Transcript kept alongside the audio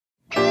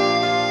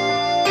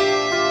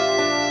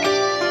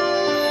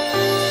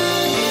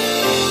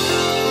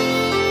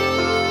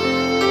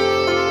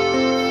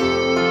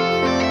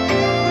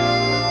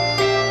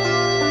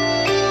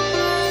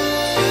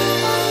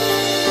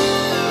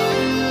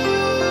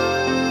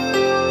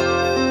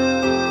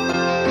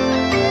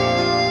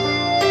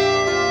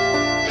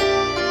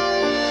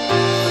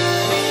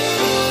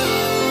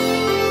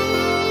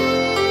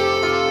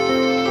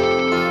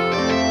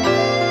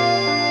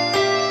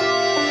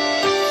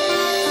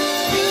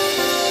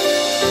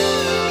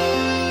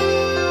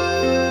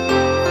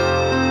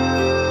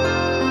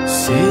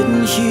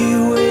when he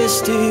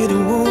wasted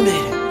and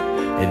wounded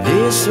at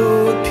this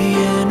old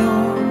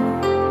piano,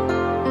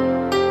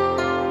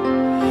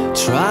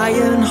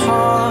 trying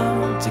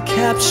hard to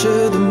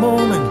capture the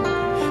moment.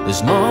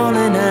 This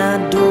morning I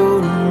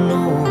don't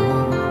know,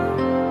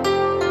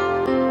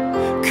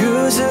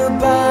 'cause a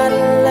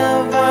bottle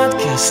of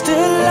vodka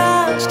still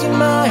lodged in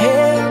my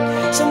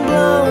head. Some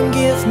blonde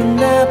gives me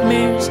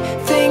nightmares,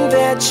 think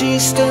that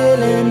she's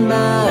still in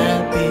my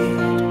bed.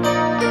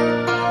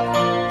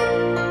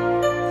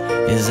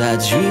 As I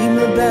dream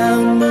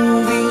about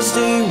movies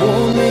they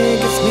won't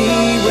make of me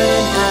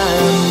when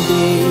I'm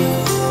dead.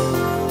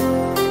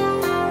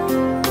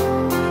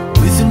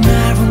 With an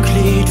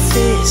ironclad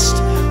fist,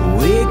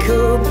 wake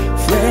up,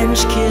 French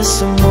kiss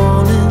some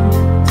morning.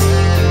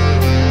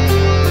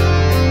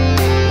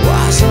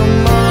 While some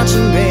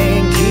marching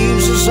band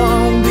keeps us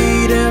on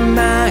beat in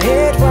my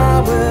head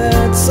while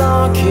we're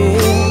talking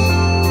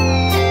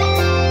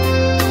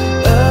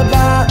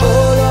about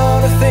all of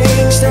the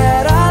things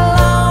that I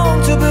long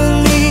to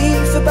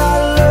believe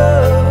about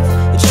love,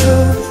 the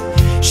truth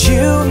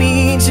you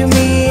mean to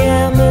me,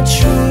 and the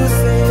truth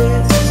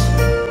is,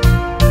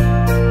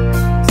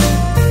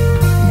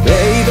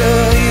 baby,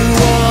 you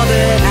are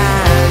that I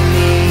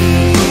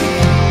need.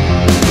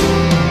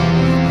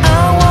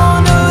 I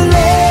wanna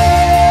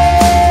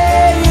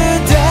lay you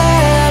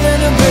down in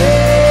a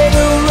bed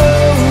of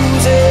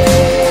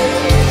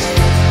roses.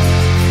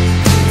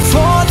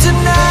 For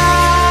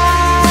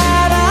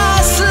tonight I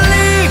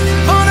sleep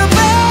on a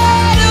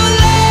bed of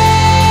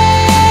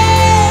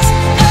lace.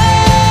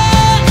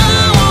 I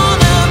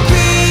wanna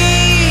be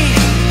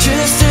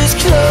just as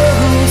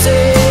close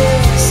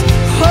as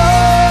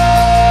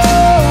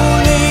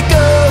Holy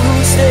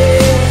Ghost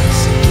is.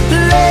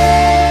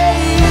 Lay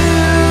you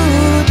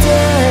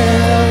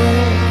down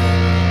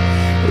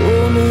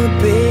on a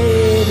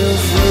bed of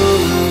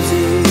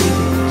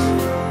roses.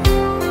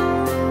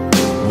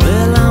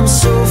 Well, I'm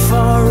so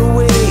far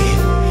away,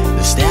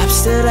 the steps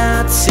that I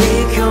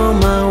take on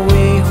my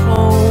way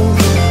home,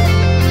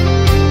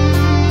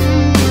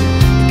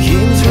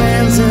 king's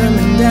ransom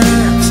and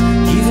dimes,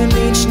 even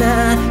each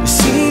night we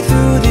see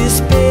through this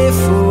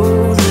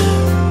barefoot.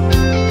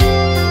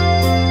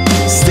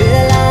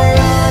 Still I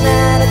run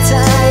out of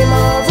time,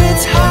 or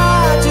it's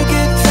hard to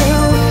get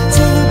through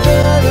till the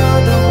blood on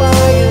the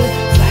wire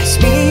flies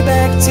me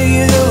back to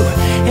you,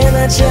 and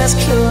I just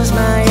close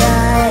my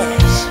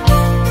eyes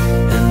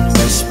and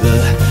whisper,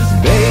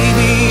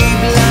 baby,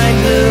 blind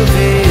love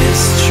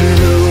is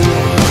true.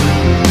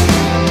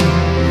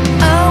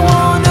 I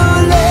wanna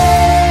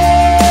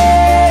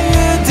lay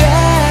you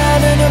down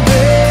in a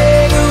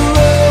bed of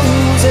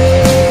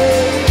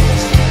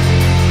roses.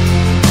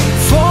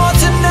 For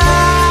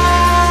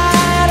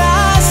tonight I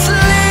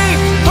sleep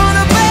on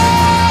a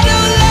bed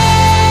of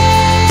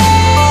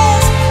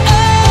lace.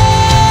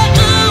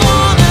 I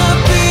wanna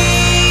be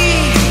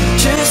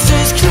just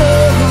as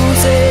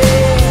close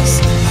as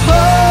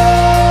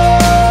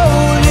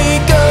Holy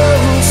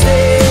Ghost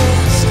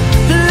is.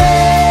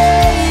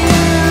 Lay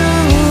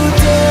you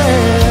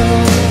down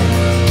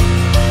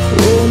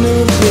on a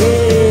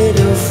bed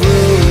of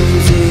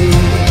roses.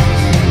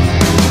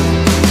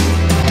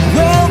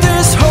 Well,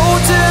 there's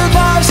hotel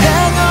bars,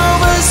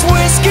 hangovers,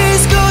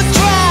 whiskeys go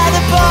dry.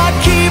 The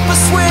barkeeper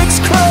swigs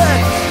crud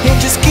and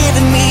just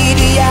giving me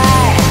the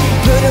eye.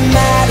 But I'm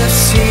out of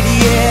city,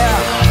 yeah.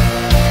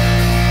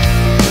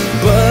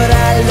 But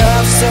I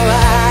love so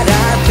hard,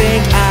 I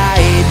think I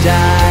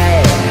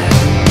die.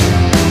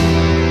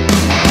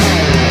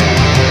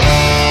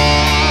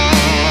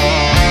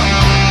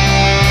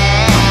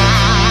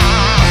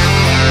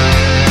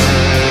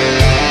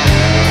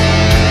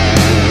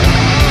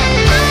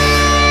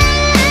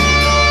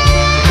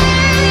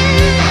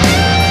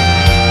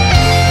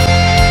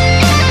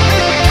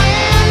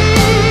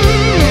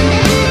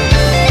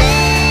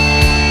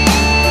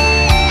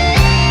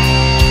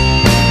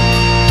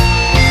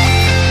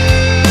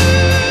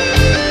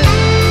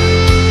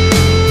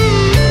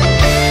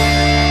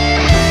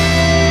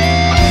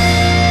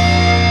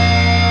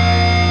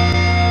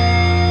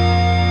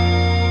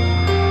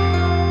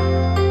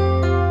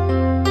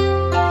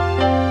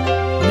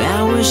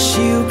 Now as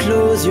you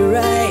close your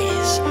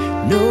eyes,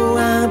 know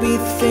I'll be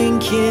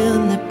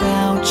thinking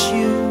about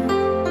you.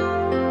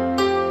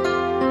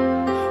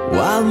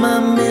 While my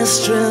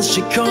mistress,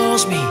 she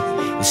calls me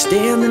and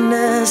stand in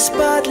the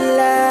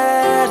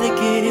spotlight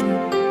again.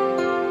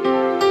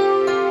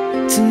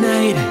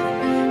 Tonight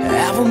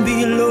I won't be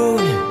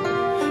alone.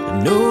 I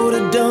know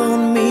that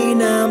don't mean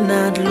I'm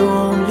not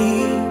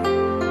lonely.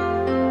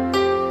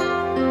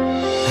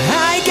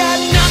 I got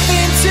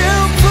nothing to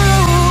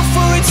prove,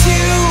 for it's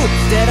you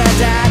that I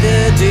died to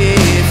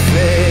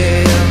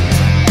defend.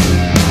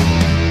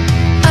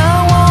 I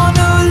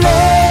wanna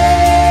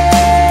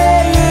lay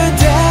you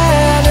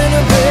down in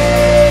a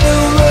bed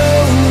of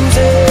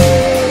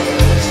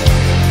roses.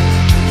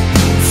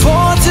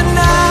 For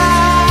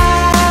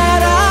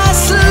tonight I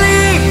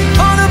sleep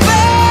on a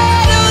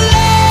bed of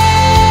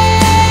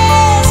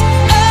lace.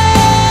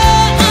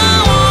 I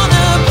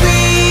wanna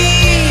be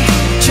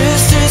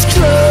just as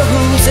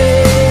close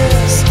as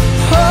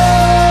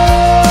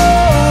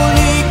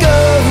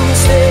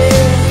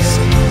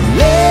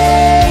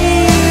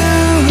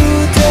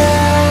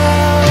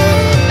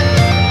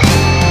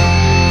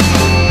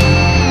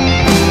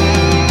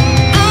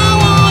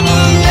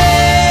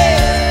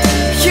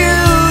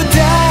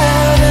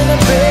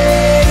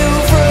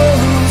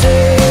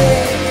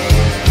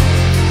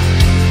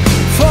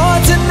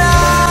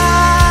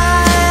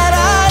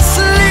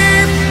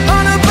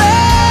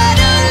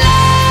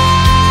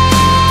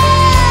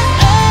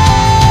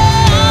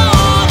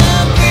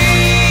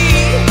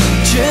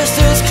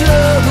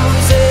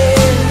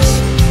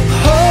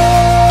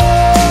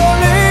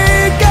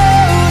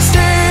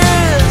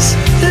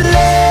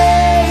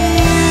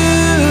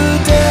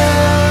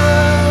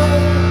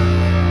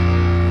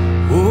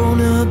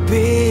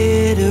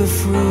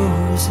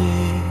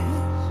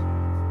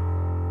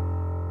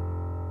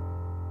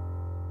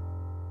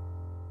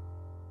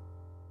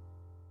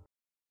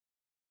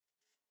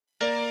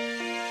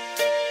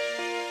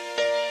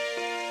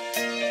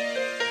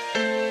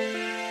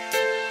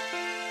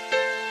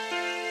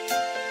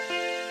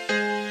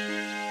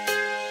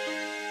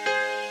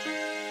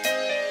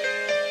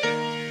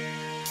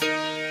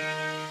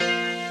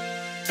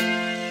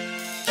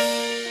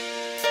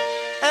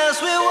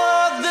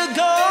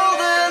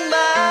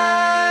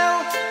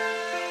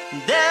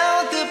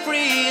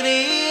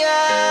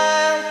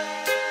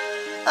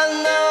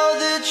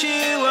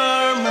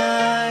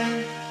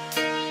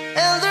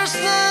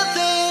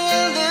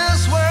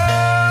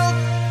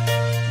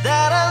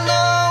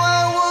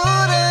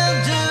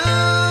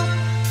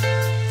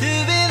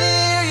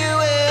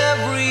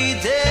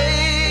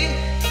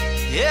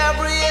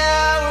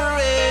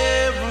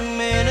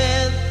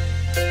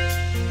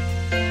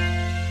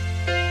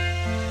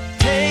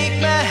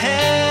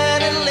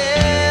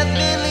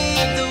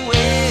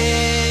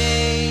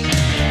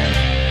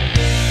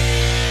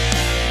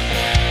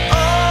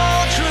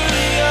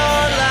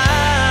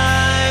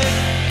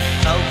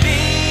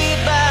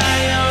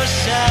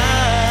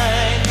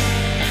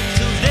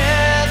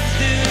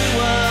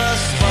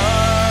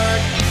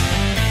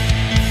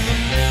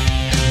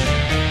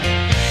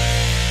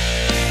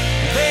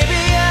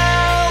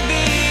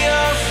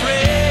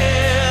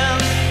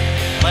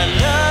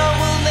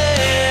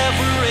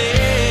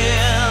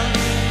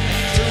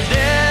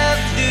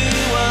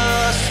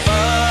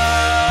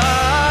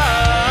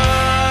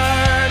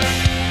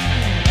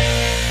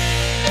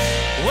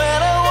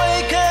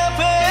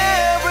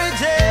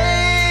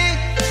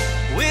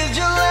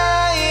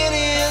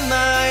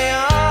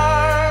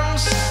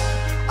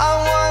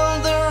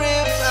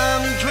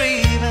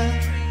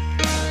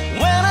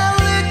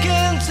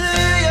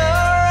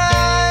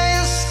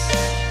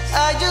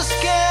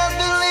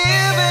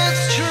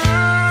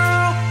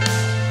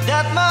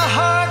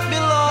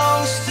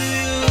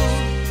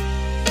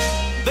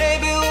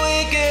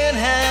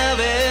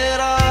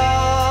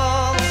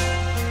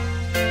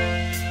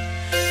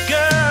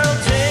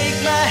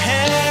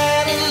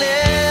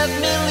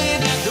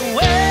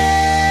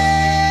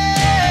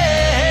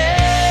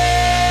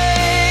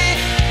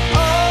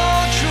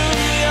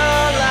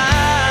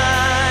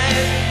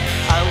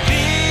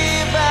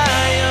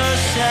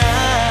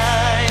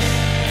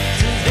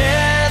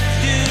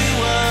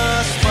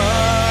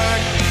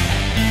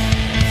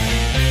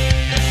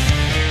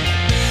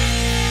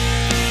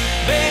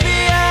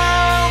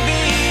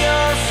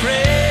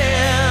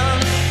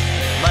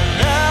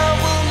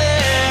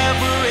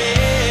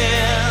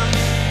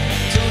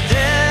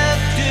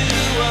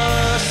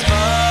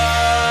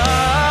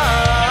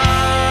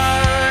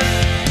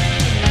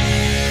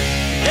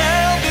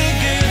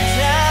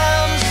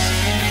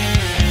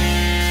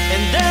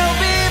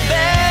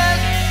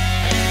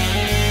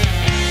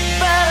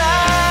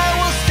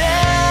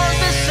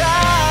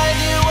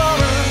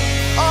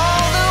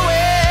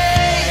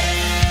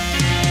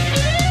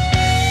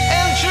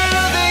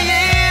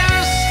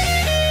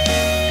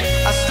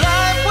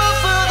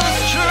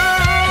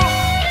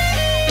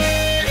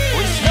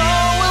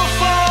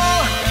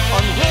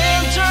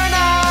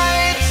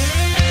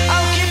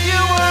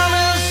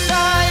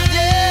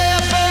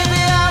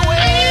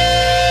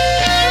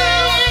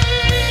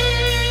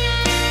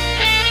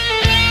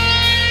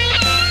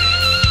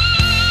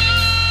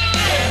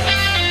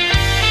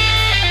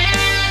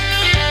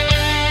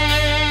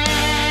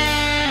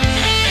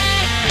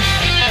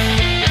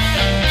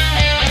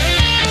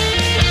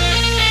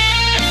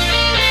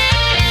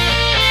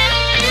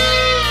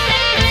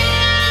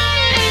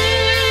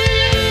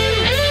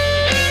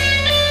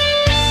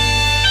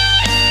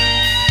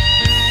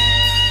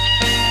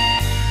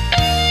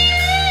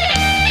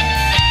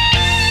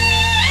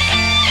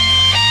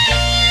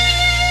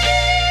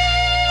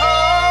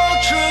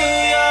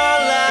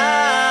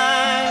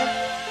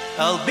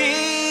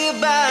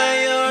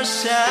your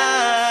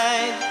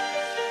side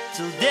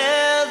till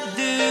death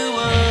do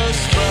us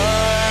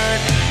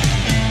part.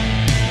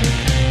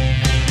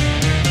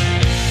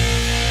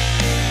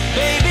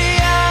 Baby,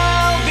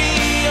 I'll be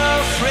your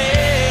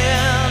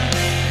friend.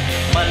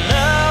 My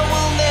love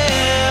will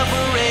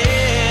never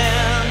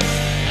end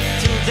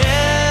till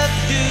death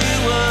do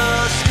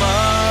us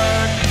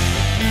part.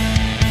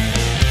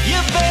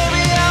 Yeah,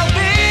 baby, I'll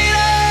be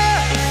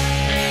there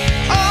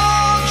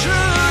all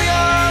through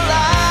your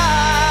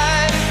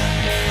life.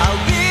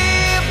 I'll be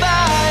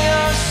by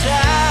your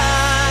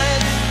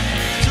side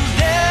till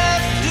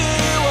death do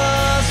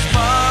us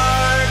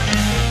part.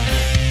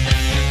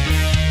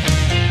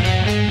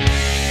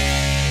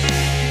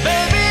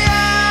 Baby,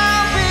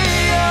 I'll be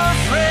your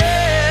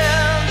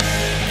friend.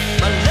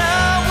 My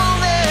love will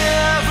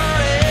never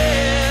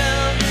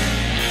end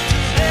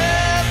till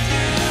death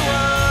do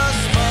us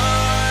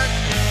part.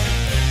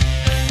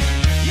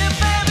 Yeah,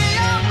 baby,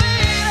 I'll be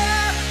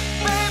there.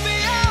 Baby,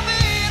 I'll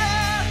be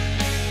there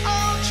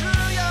all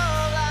through your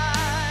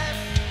life.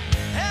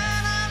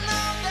 And I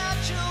know that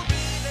you'll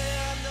be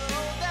there. Know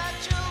that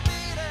you'll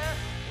be there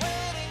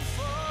waiting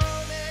for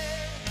me.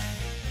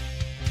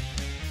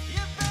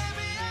 Yeah,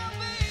 baby, I'll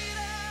be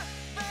there.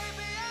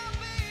 Baby, I'll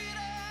be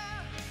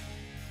there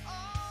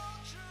all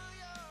through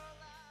your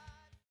life.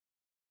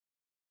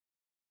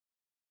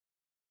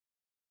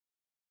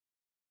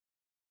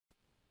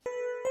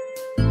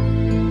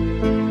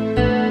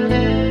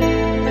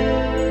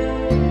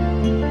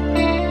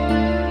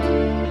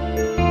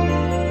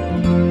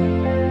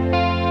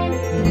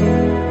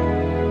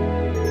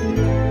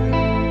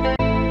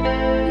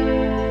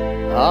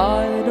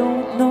 I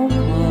don't know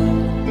why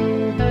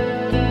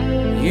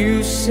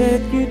you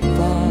said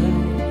goodbye.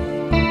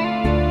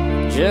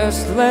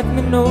 Just let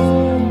me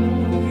know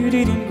you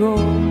didn't go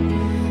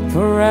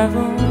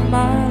forever,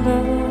 my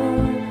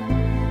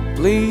love.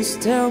 Please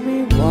tell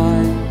me why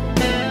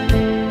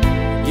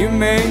you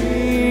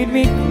made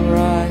me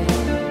cry.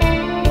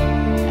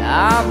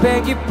 I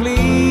beg you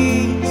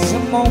please,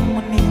 I'm on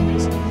my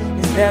knees.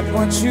 Is that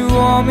what you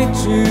want me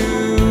to?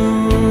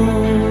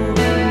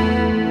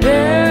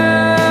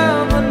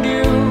 Never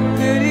knew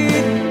that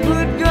it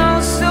would go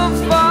so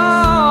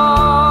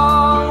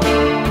far.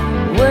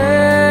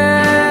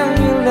 When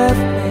you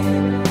left me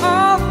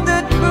on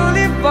that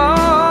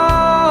boulevard,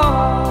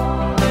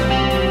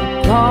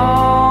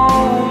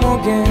 come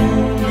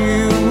again,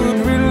 you would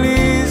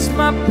release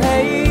my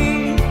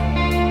pain.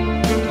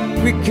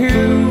 We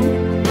could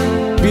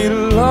be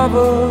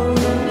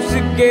lovers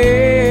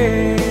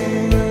again.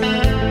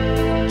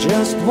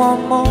 Just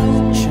one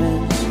more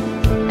chance,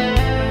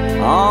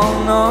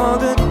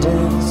 another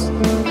dance,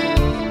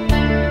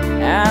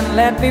 and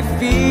let me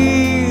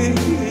feel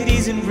it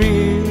isn't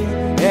real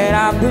that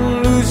I've been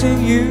losing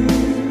you.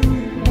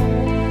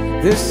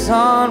 The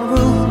sun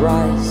will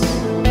rise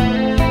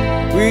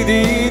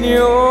within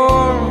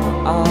your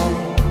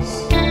eyes.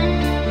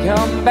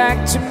 Come back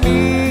to me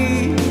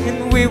and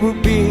we will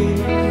be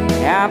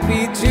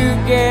happy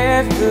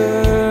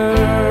together.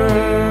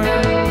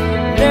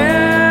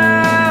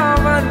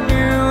 Never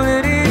knew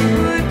that it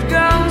would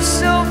go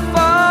so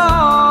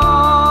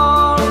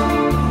far.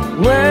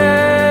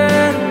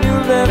 When you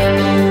left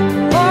me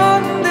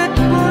on that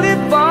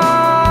boulevard,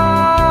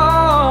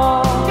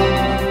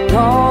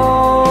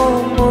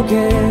 come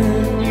again,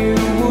 you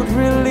would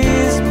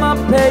release my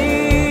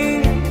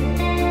pain.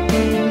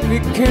 We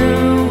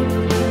could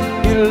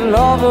be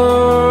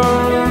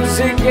lovers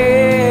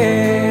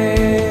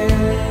again.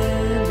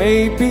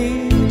 Maybe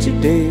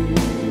today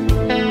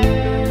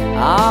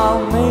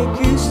I'll make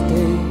you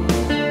stay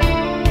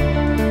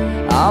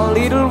a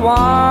little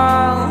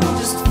while,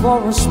 just for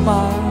a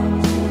smile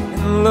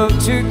and love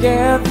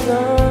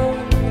together.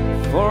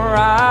 For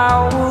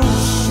I will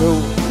show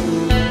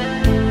you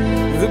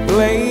the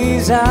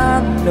place I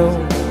know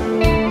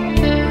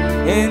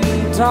and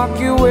talk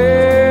you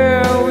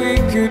where we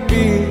could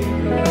be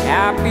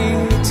happy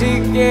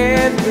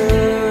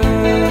together.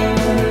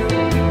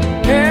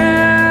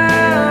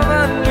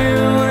 Never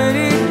knew that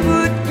it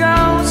would go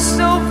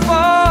so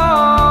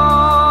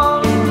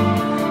far.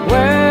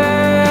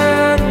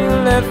 When you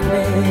left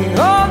me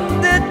on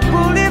that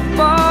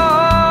boulevard,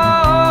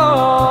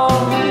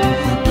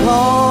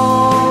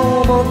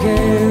 come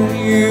again,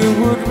 you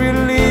would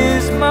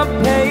release my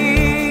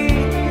pain.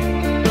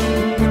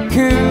 We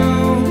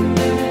could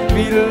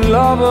be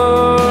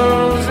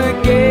lovers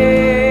again.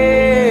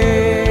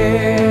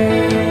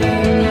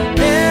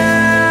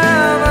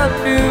 Never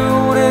knew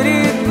that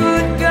it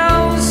would go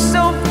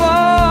so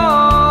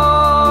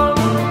far.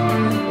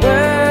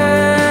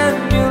 When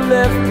you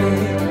left me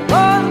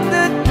on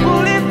that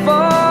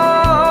boulevard,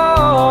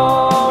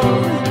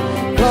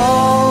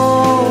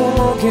 come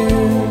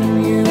again,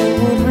 you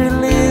would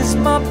release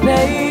my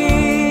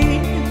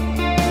pain.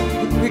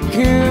 We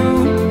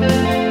could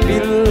be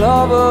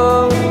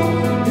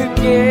lovers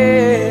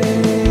again.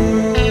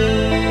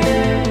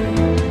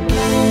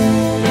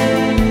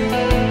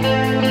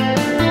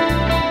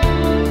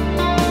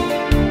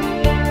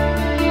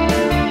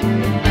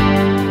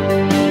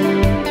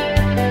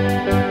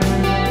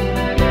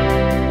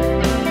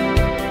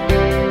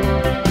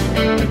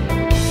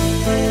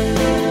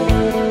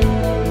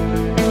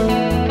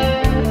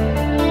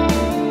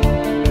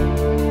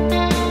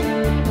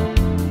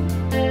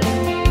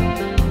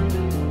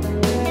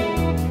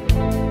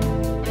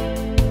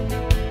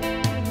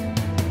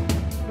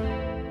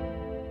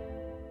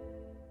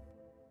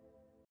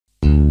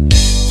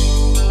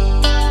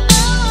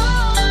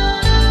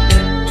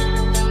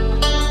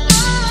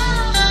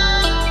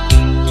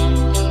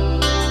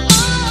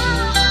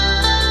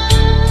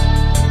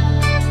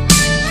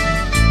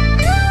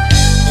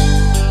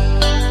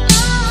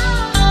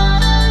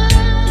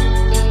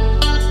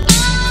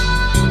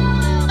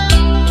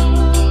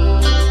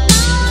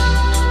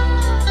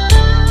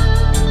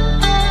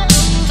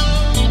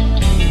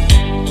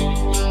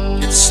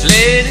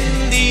 late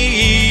in the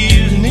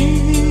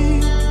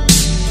evening,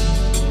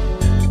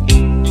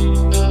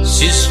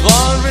 she's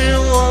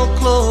wondering what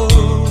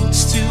clothes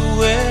to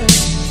wear.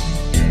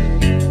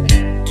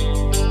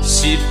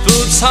 She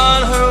puts on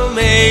her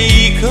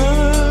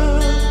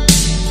makeup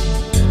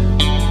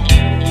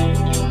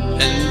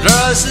and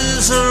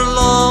dresses her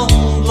long,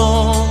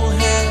 long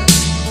hair.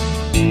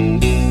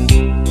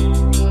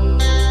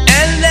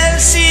 And then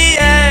she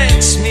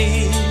asks me,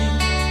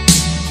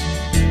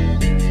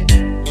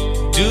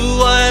 do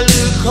I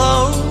look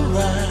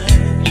alright?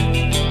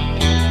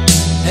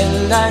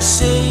 And I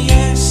say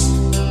yes,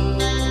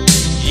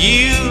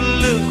 you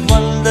look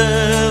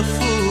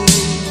wonderful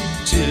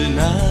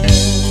tonight.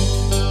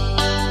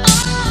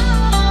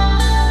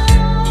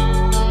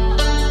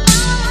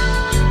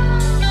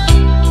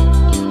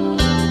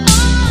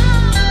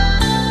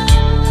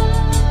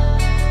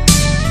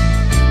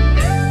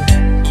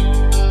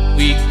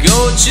 We go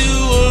to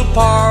a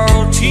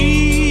party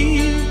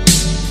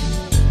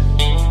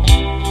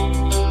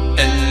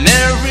and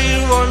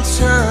everyone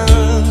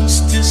turns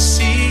to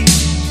see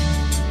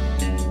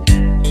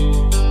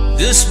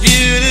this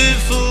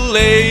beautiful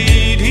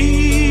lady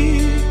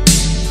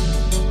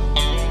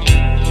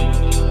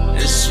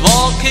is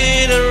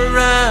walking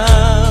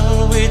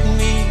around with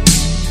me.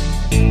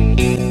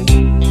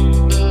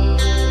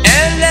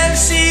 And then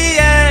she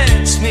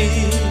asks me,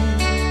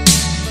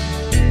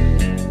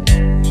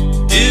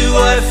 do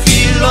I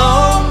feel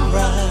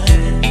alright?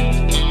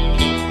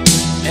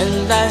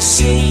 And I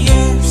say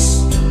yes,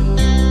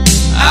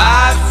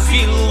 I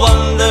feel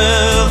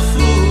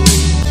wonderful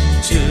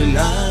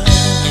tonight.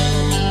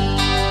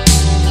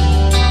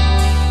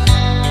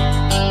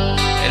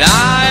 And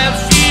I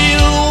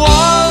feel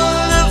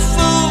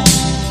wonderful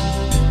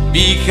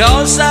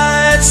because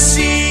I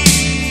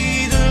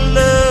see the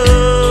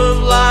love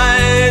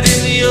light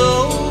in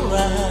your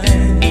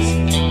eyes.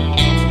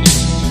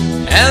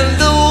 And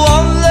the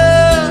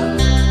wonder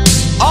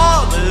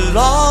of it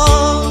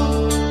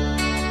all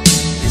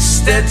is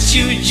that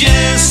you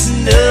just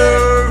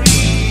never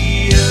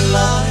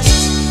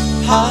realize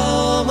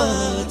how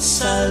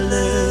much I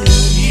love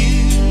you.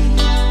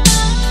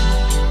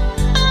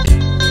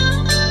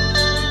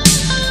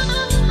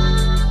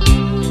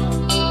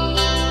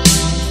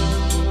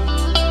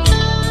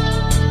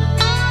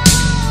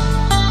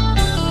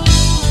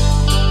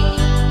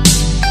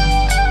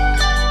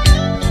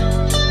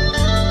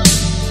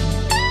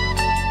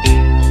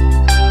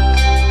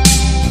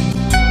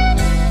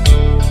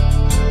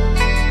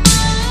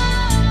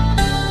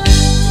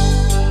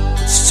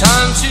 It's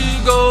time to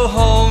go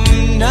home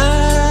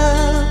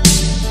now,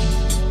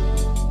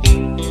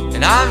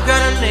 and I've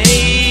got an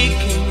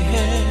aching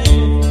head.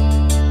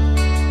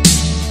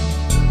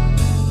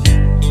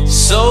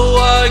 So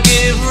I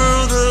give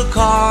her the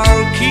car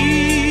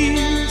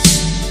keys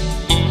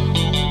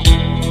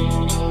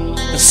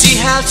and she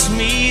helps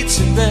me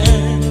to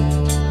bed.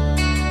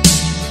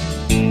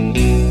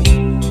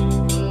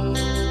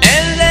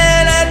 And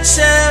then I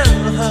tell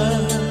her,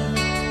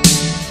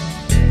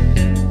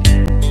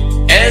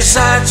 as I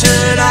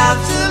turn out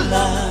the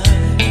light,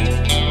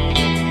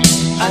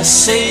 I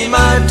say,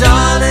 my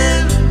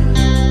darling,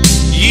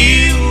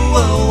 you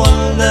are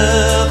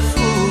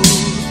wonderful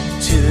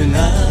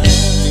tonight.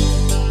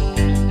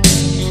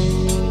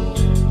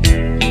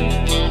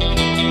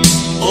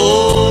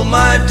 Oh,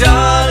 my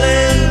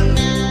darling,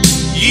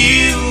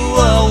 you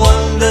are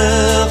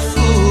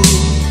wonderful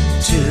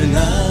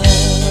tonight.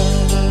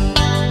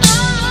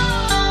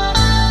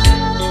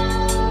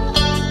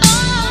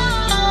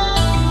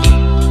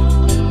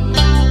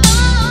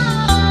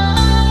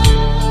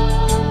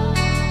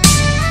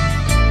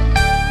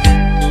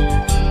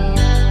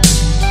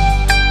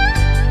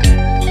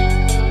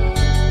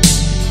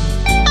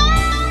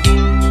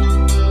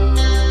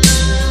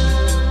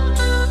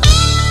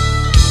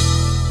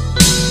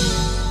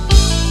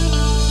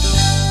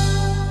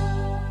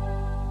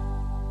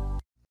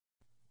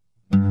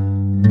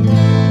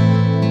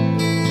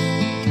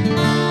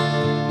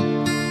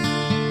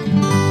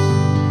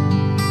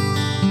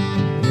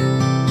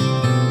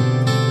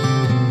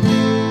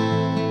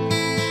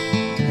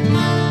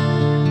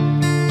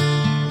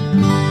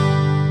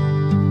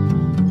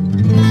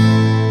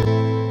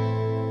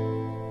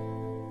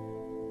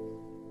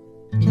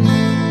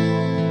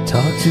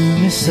 Talk to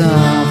me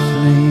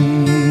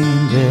softly,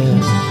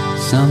 there's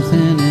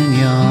something in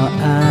your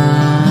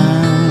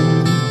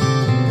eyes.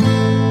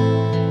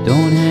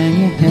 Don't hang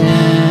your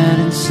head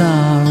in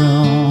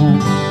sorrow,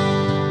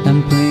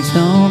 and please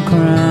don't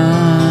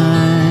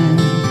cry.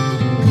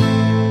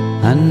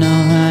 I know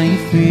how you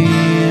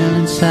feel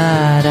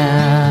inside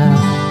out,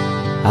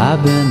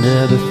 I've been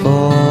there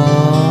before.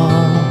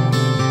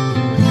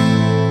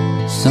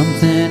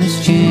 Something is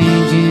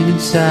changing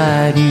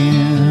inside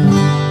you,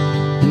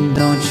 and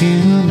don't you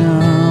know?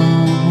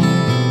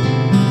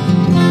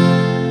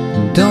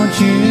 Don't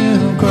you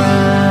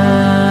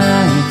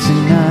cry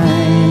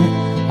tonight,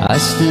 I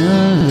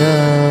still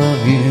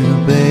love you,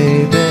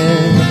 baby.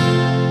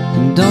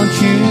 Don't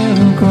you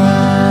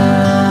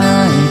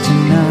cry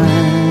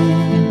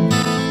tonight.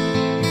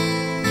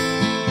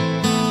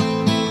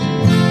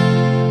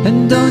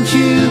 don't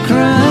you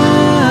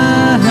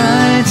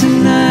cry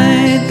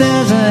tonight.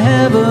 There's a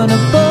heaven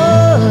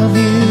above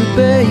you,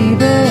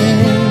 baby.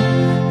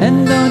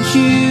 And don't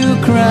you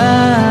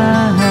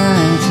cry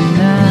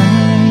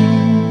tonight.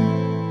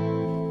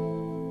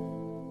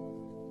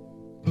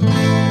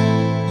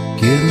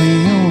 Give me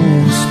a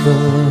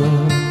whisper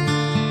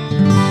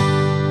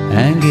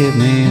and give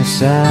me a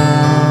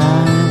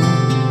sigh.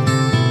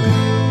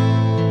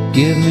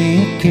 Give me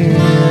a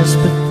kiss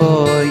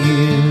before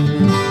you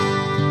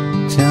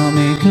tell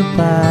me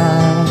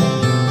goodbye.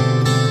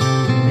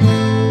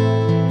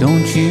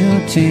 Don't you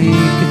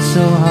take it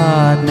so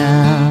hard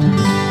now,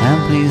 and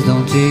please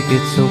don't take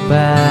it so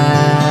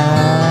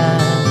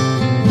bad.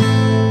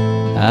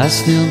 I'll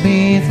still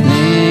be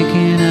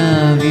thinking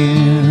of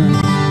you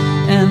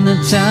and the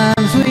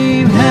times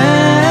we've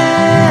had,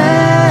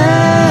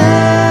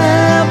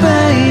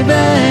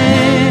 baby.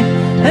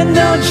 And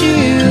don't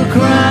you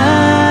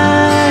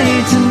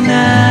cry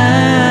tonight.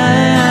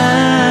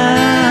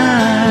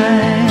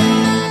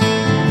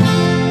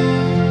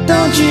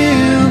 Don't you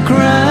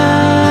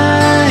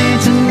cry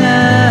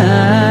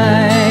tonight.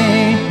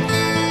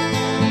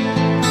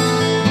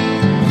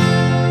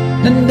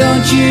 And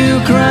don't you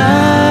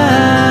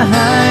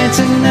cry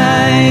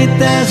tonight.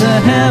 There's a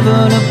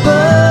heaven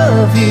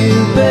above you,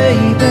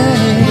 baby.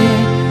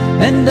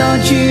 And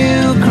don't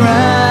you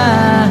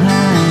cry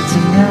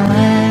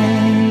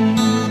tonight.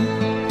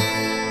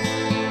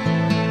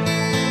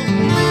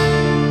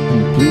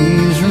 And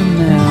please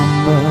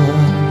remember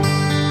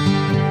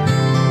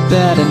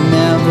that I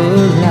never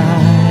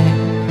lie.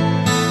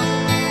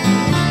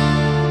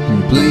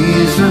 And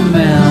please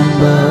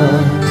remember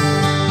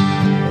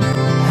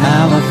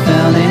how I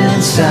felt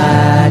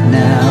inside.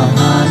 Now,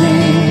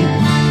 honey,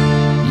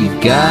 you've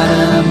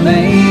gotta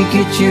make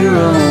it your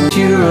own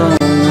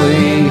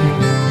way.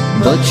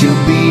 But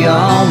you'll be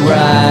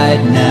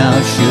alright now,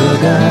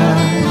 sugar.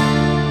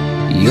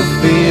 You'll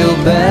feel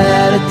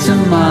better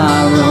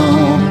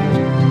tomorrow.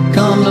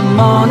 Come the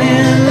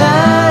morning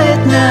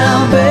light now,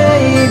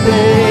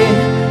 baby.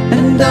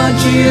 And don't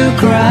you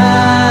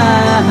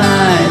cry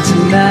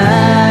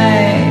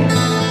tonight.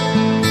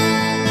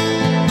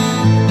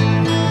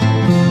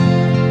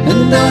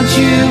 And don't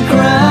you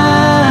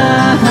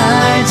cry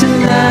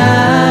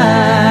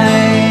tonight.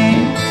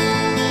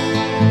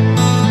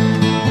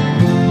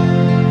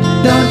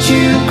 Don't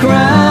you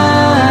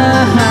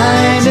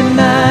cry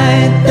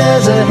tonight.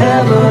 There's a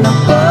heaven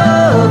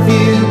above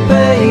you,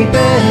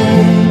 baby.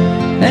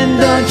 And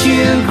don't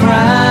you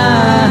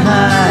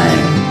cry.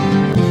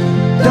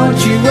 Don't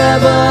you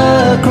ever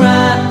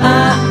cry.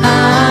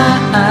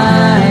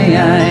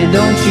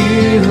 Don't you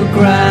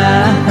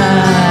cry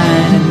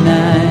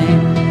tonight.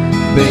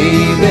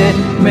 Baby,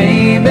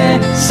 maybe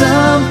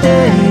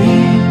someday.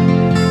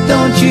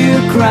 Don't you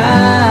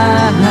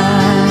cry.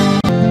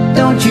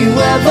 Don't you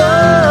ever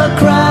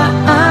cry.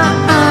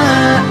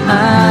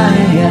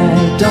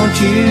 Don't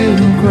you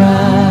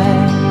cry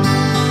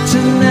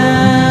tonight.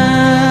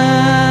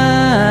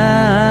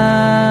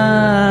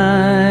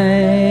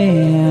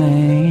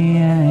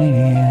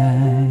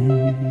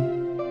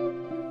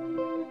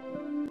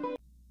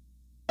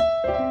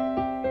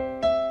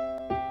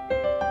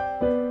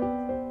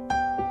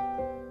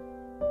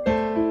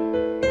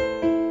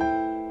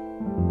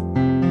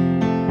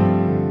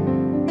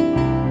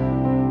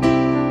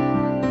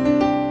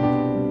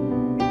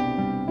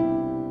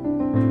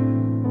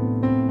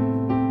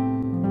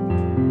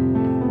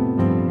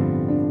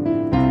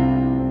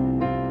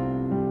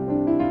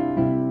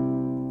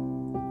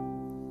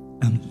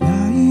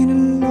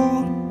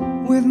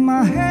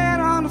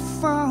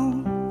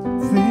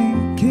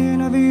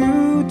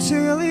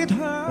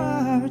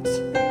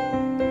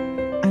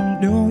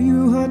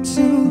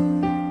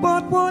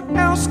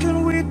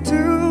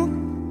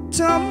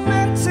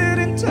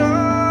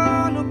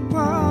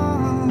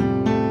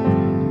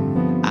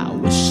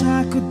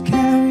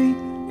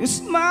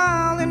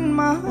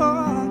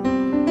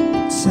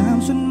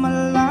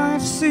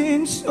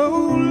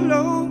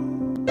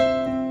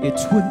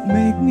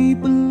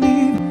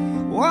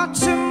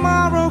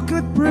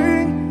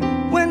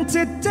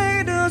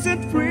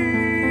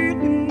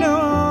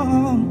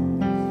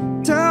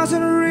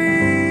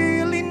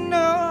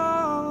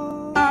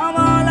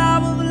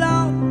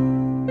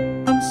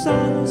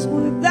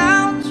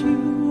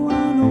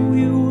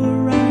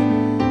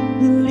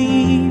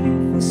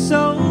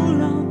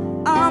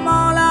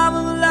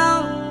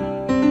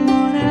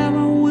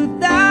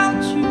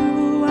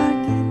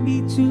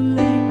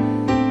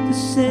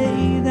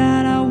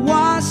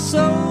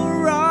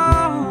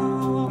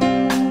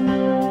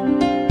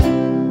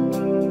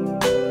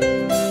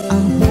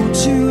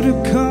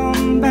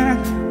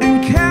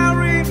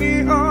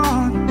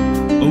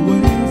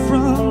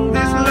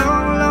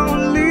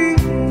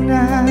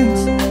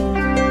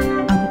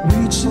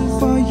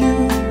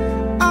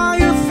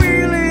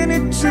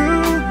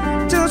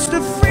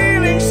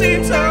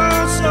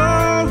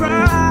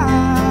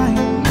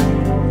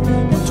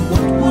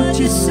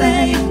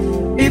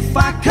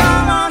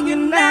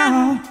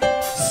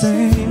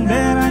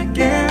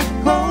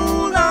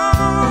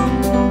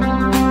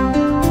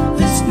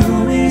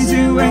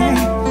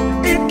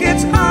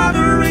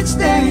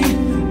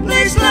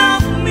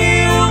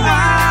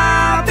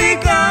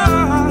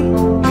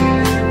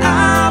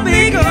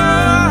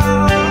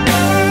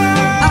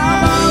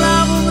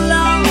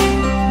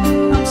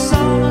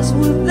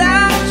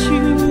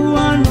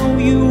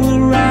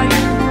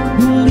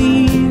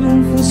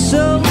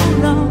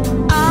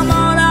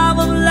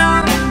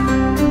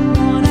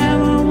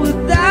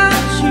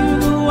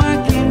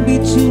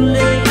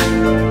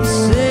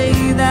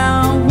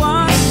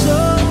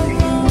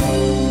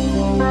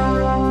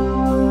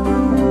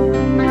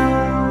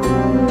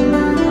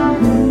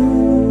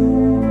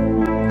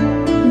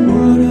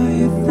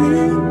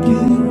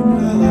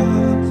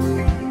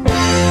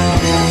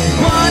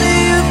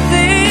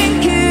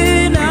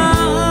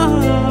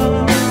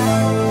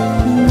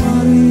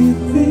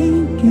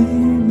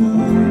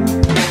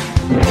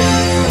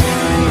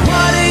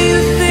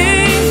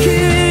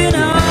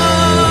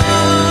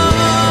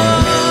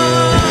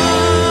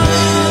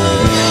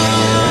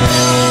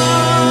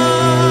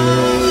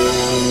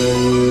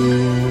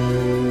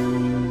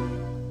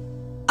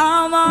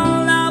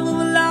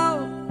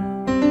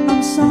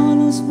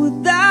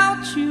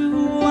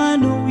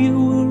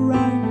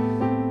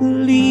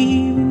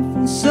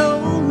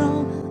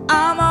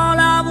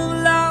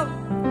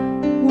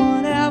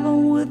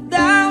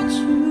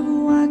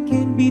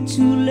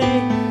 too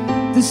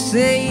late to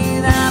say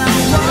that I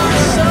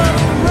was so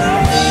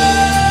wrong.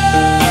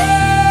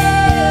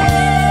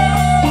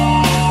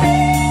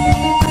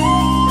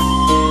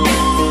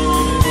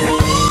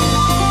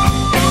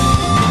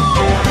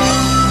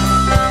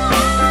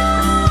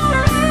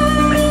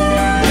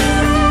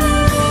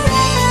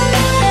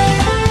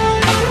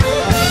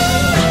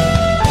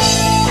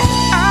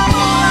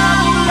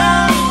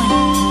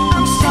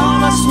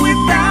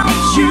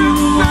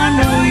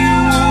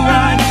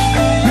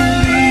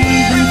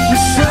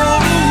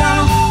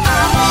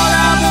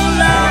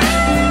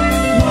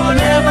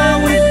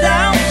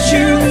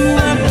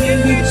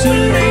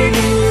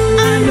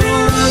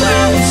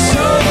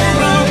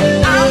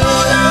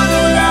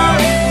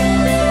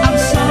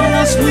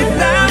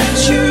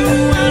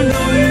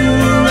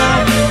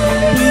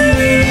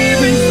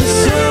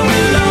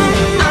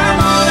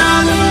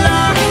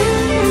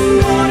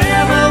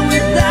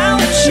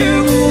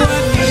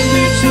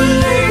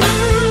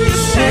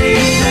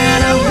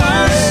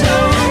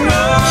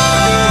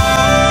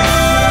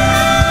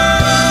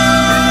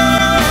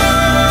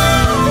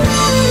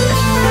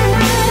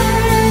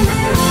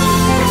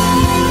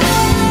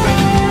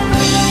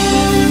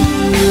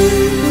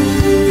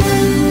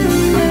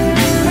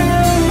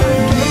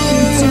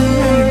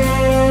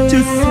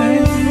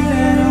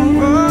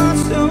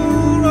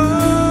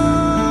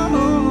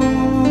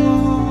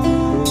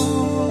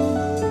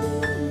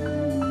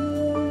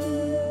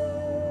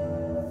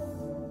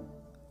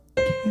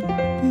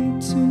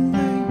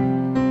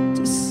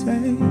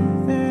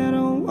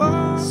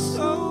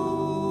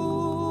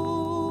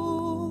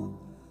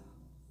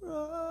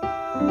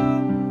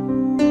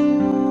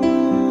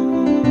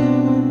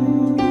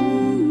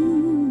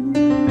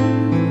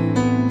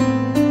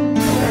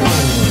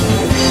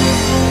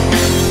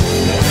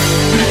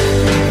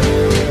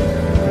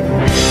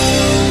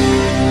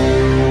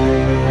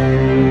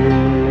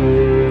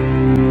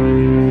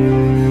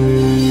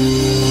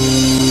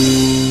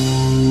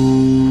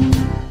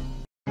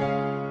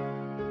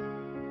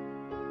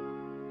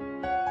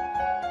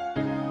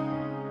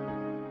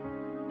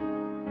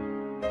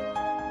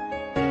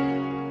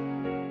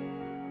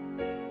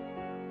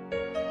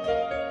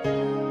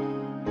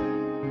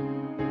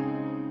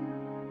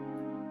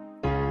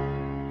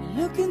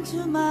 Look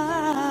into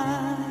my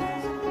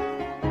eyes,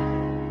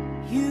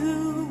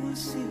 you will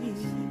see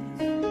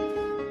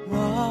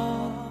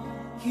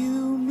what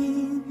you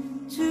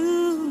mean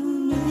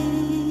to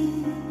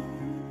me.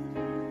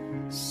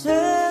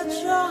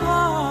 Search your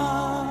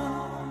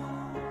heart,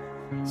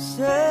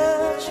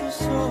 search your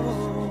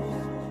soul,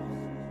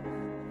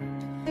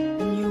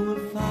 and you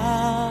will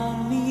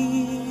find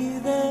me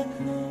there.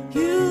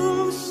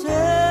 You'll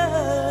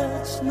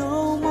search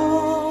no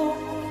more.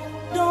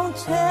 Don't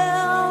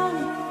tell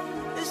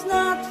me it's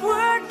not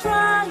worth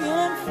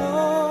trying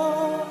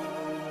for.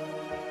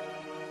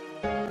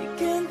 You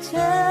can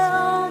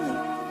tell me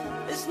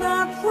it's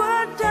not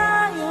worth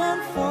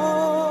dying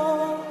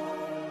for.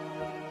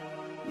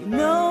 You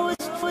know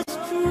it's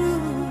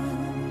true.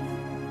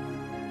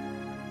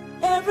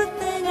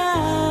 Everything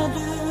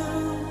I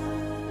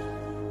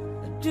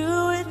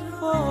do it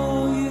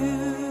for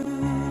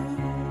you.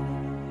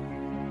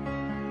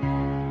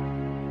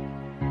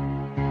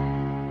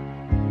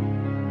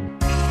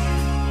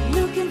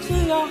 Look into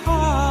your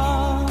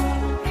heart,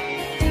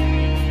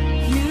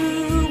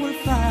 you will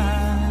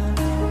find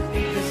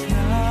there's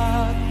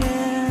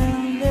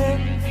nothing there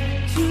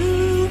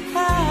to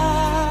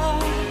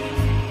hide.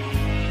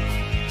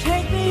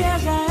 Take me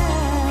as I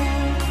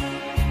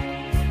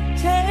am,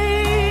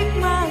 take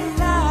my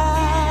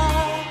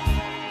life,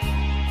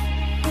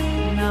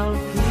 and I'll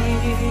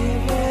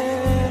give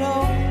it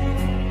all.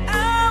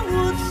 I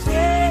would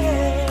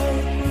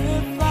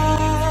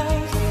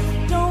sacrifice.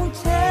 Don't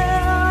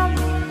tell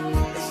me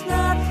it's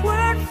not worth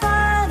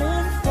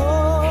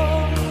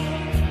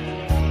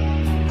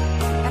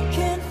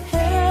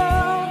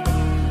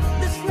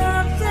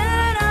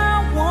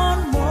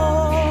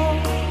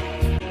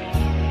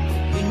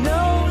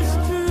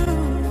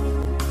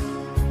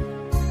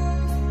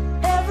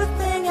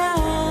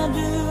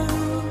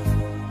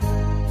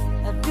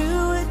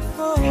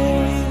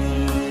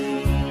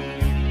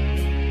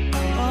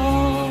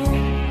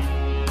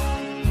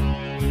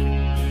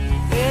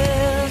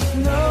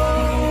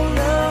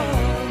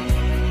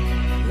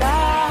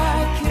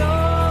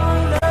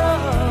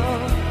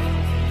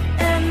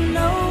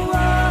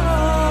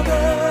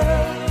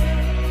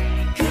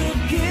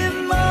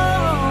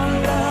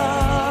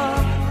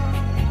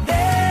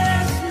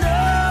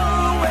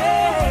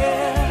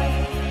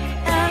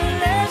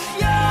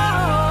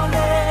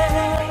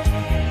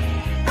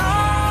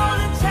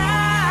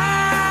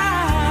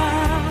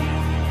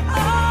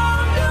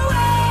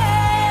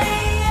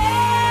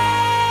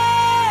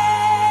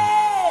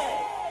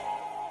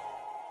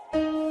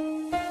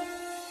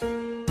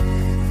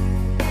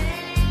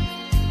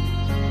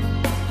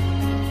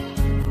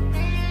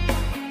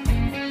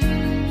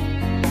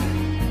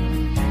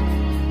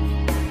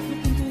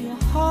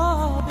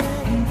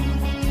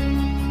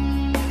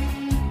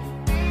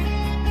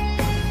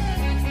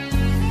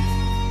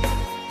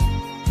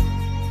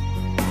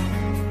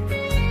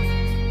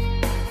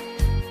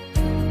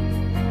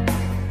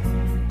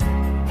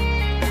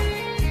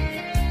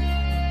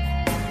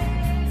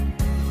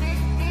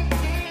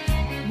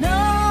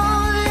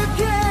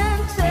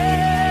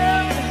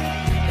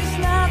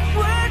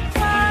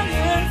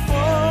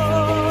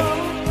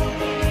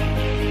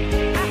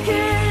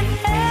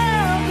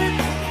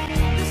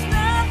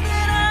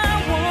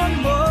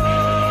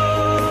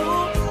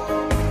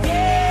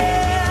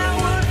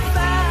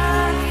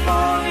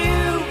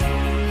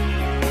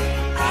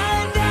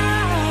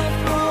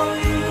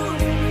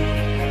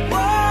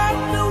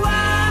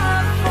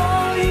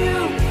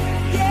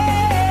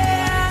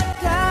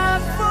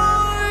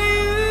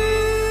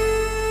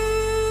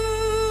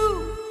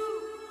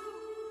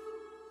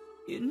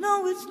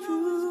is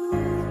true.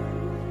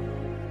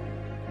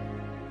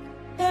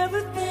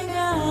 Everything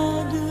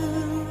I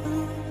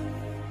do,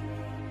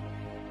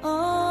 oh,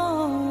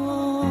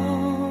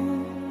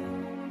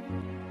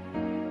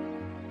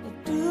 I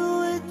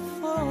do it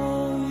for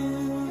you.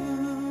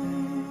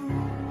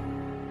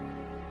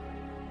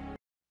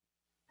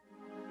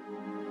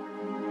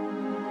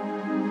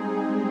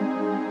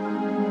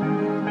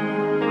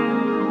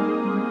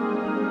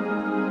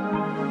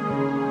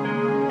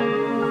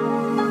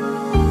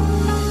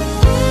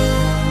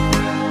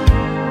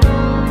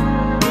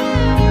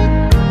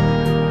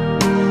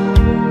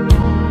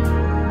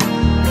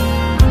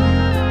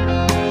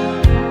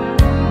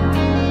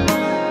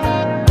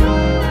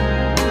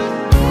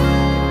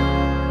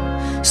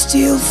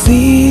 Still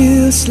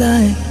feels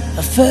like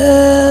a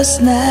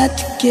first night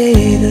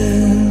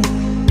together.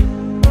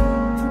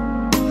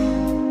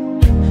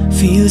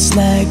 Feels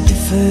like the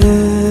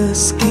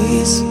first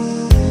kiss.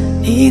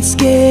 It's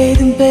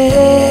getting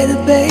better,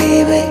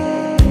 baby.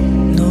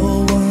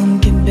 No one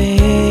can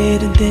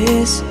better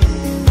this.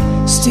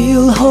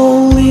 Still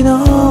holding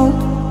on,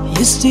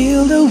 you're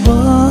still the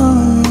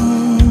one.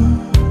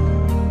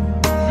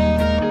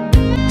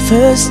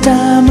 First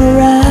time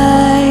our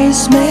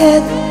eyes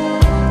met,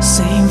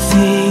 same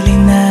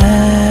feeling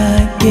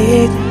I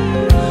get,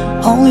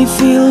 only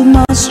feel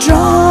much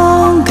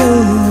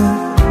stronger.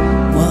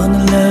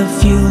 Wanna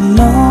love you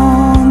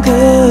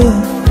longer.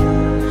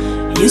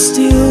 You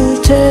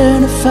still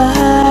turn the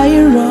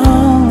fire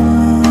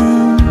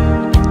on.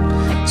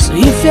 So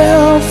if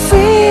you're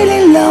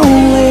feeling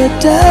lonely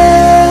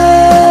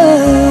down,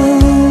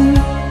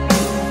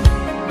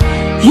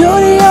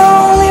 you're the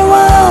only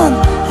one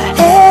I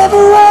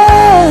ever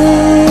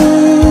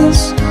was.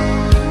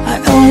 I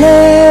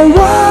only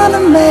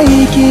wanna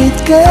make it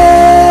good.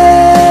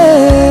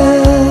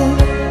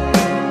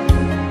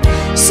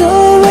 So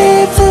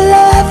if I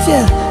love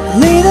you a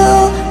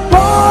little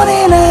more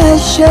than I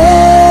shall,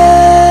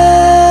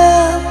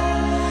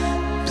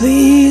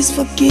 please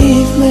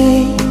forgive me.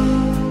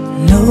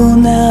 No,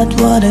 not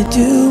what I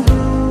do.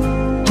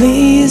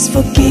 Please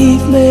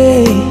forgive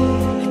me.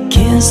 I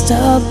can't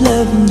stop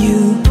loving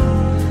you.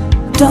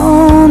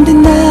 Don't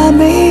deny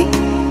me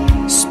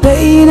this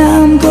pain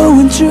I'm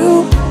going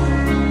through.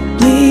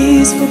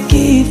 Please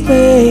forgive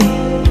me.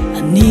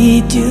 I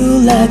need you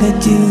like I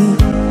do.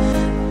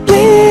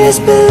 Please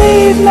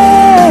believe me.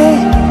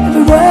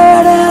 Every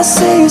word I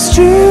say is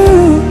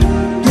true.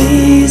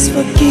 Please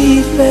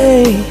forgive me.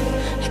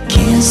 I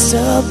can't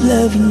stop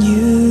loving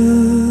you.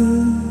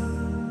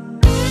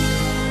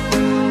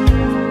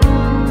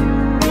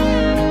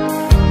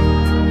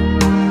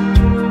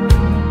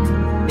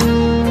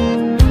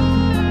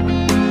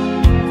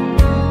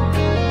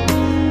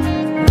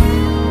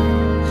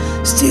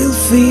 Still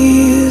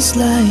feels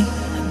like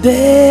the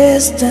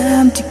best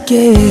time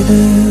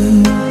together.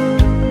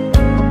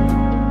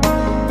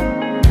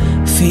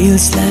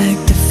 Feels like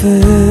the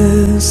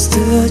first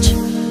touch.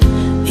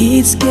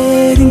 It's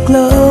getting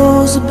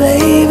closer,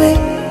 baby.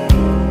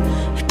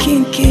 I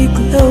can't get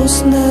close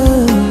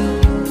now.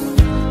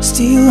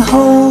 Still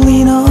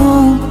holding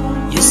on,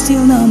 you're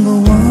still number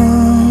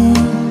one.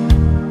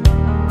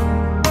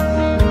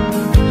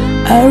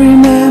 I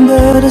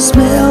remember the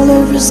smell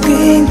of your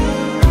skin.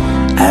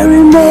 I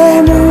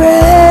remember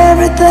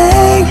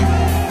everything.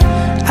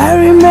 I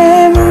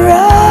remember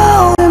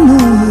all the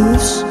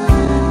moves.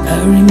 I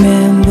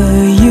remember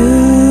you,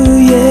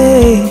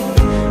 yeah.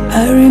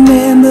 I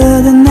remember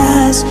the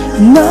nights,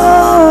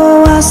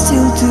 no, I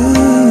still do.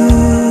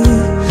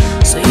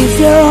 So if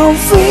you're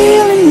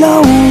feeling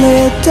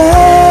lonely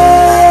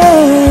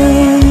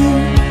down,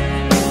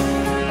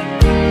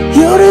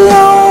 you're the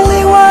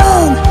only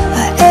one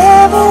I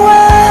ever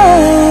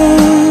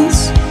was.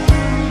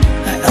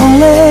 I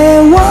only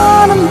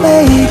wanna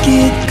make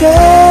it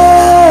good.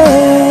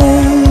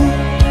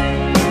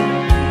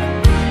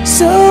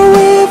 So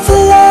if I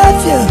love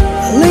you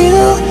a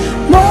little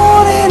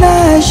more than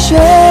I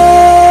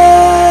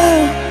shall,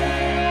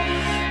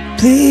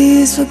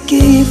 please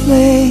forgive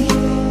me.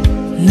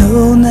 No,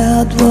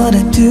 not what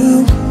I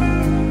do.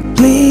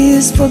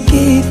 Please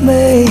forgive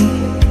me.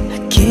 I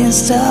can't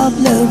stop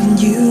loving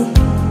you.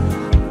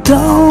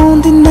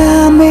 Don't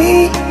deny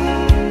me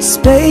this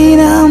pain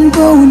I'm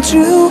going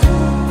through.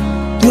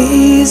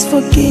 Please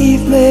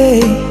forgive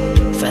me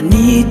if I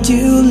need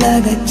you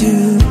like I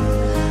do.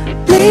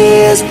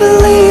 Please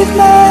believe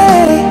me.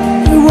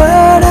 Every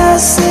word I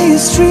say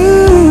is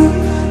true.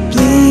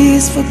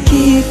 Please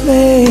forgive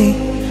me.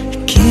 I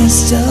can't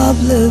stop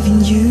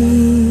loving you.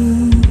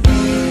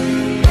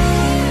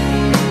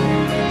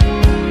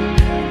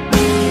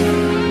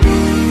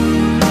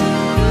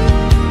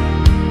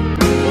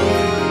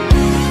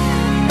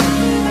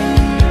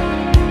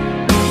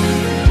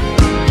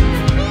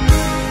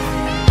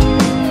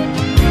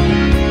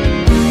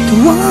 The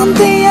one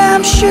thing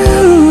I'm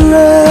sure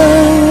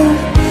of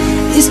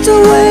is the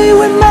way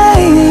we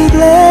made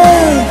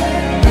love.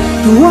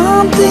 The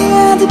one thing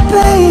I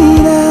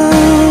debate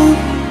on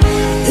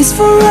is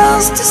for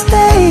us to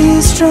stay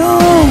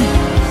strong.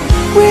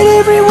 With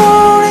every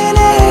word and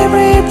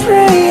every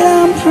prayer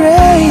I'm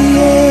praying,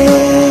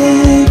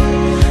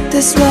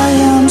 is why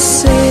I'm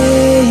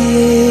saying,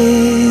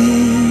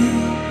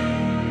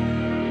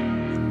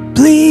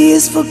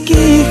 please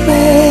forgive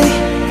me,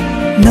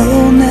 know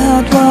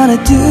not what I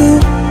do.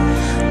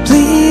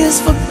 Please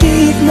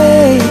forgive me,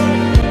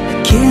 I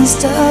can't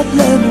stop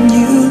loving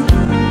you.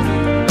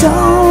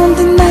 Don't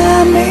deny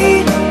me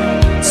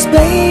this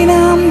pain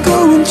I'm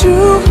going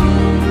through.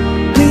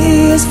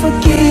 Please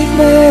forgive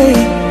me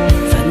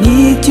if I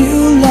need you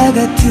like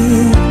I do.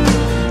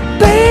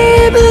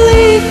 Baby,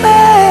 believe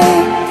me,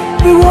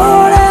 every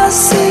word I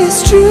say is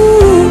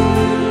true.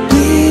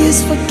 Please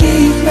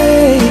forgive me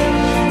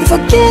if I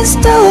can't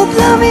stop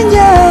loving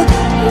you.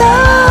 No,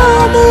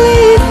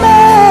 believe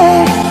me,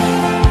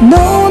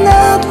 know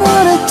not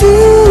what I do.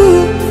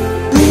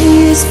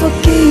 Please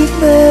forgive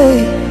me,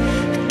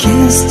 I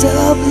can't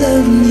stop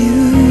loving you.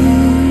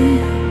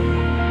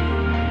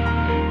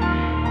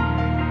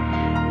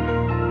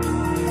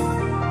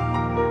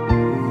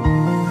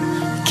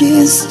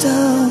 Can't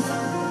stop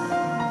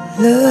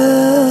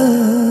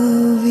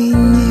loving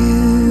you.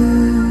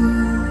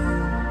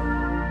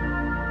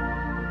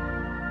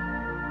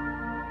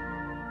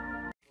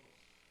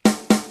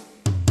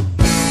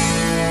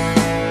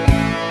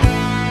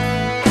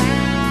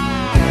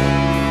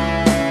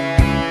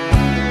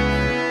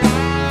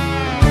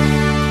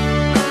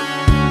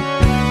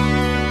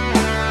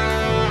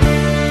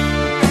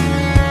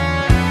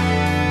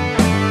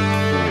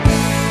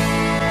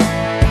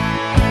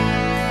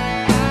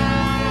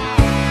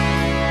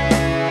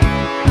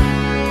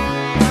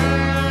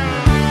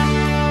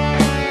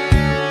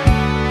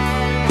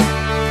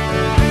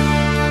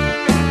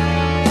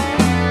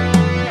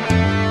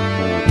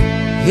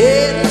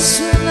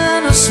 Innocent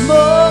and a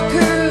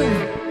smoker,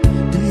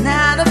 the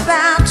night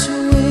about to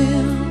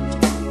end.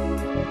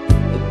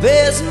 I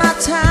bears my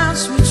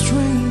times with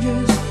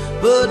strangers,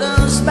 but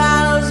a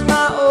smile's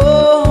my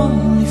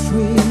only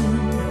friend.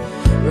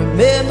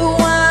 Remember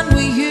when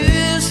we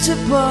used to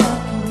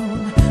park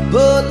on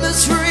Butler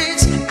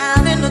streets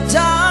out in the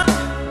dark?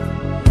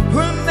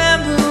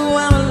 Remember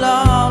when I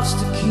lost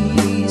the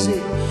keys?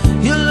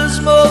 You lost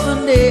more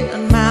than that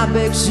on my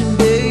vexing,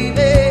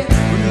 baby.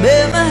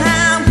 Remember how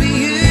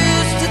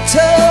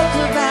talk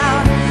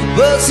about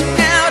busting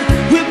out,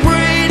 we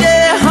bring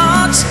their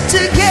hearts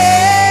together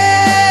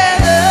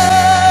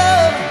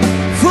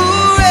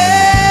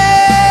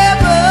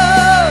forever.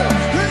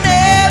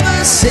 Never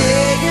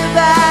say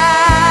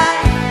goodbye,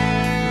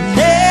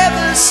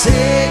 never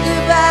say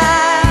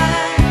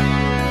goodbye.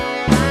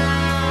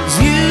 'Cause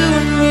you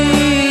and me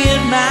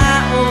and my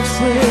old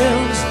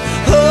friends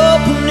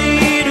hopefully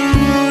to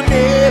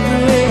never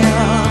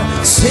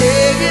end.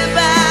 Say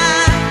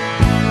goodbye,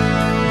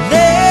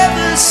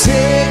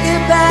 say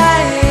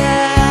goodbye.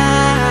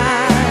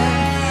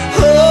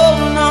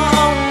 Hold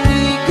on,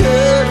 we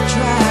could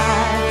try.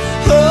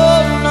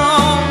 Hold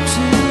on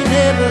to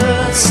never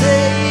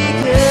say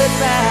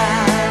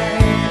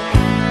goodbye.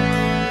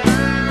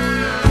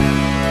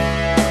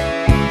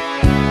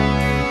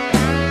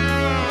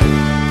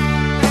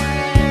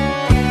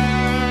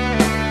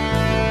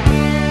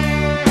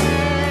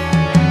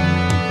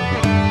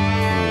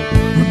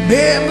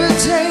 Remember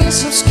days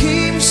of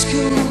scheme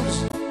schools,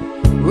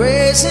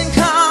 racing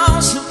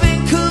cars have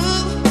been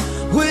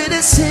cool with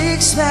a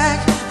six-pack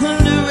on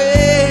the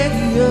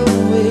radio,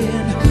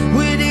 and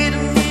we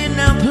didn't need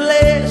no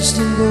place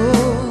to go.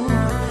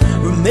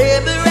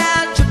 Remember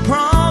at your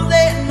prom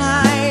that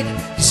night,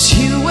 'cause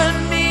you and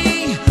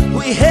me,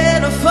 we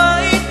had a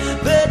fight,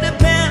 but the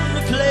band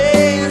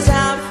plays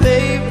our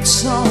favorite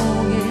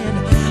song, and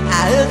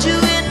I held you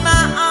in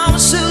my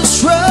arms so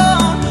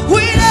strong.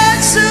 We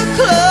danced so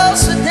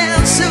close and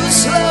danced so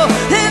slow,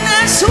 and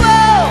I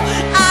swore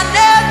I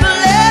never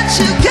let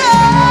you go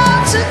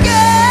together.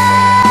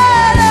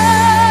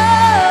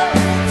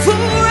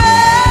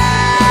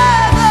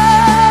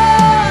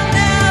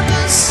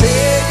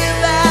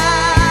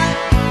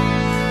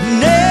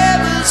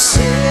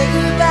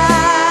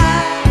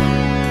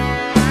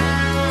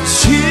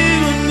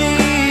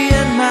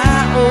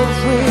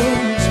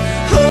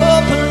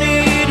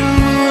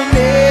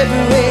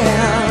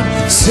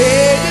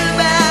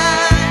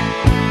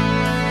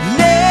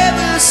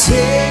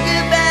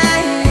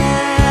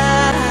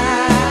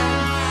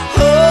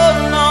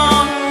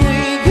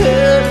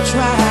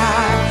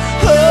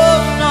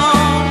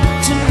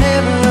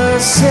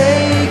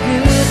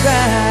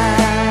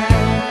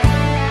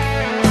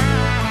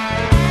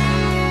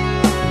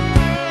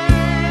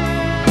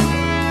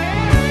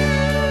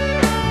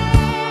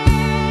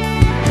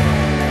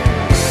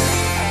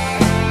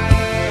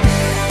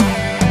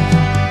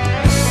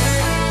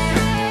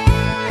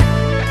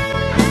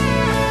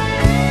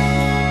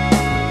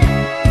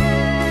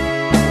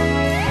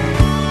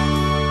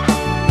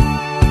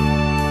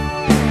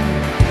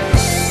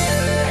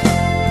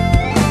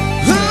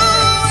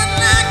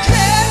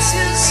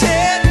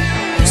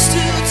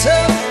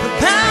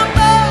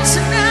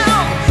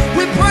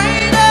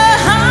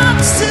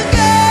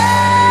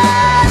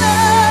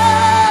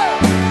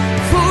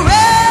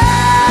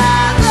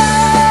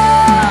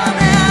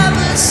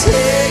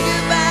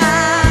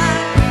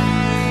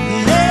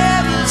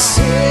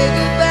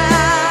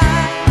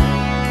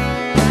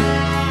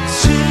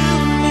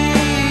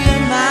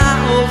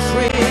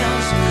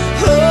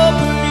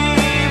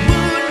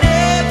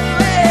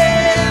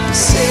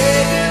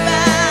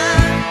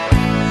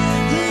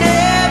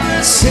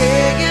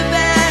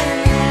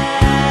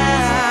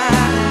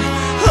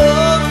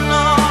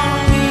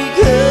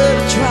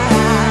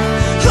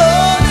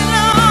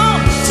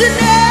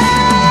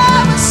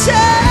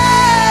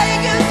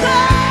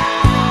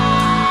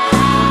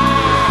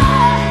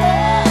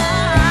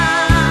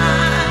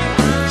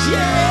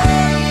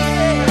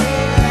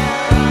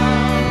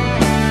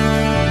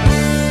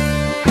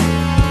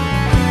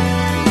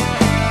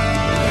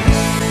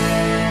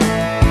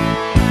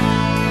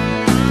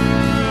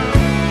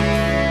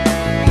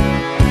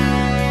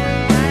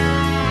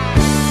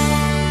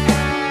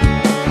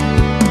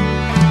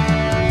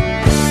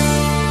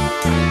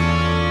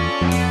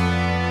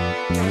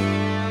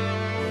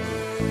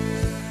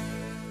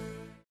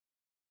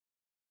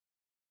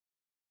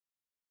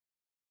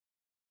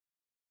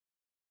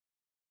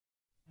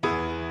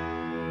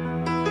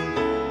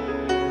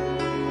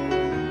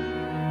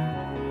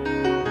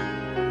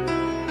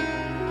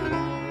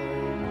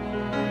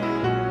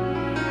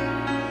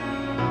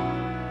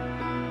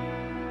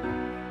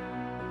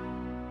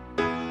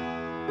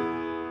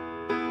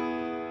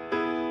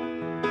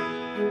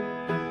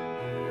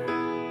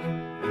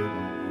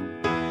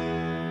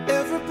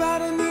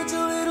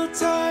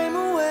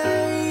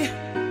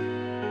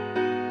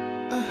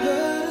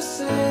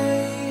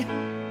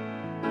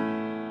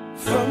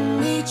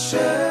 each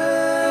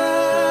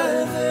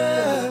other.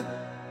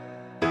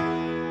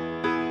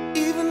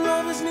 Even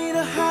lovers need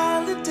a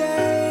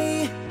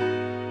holiday.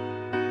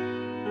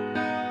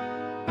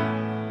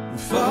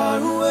 Far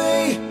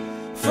away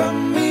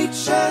from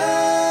each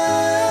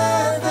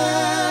other.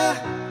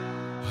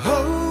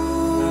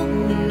 Hold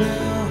me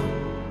now.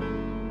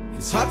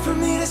 It's hard for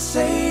me to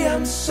say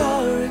I'm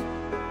sorry.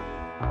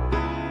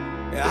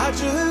 I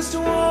just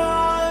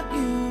want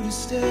you to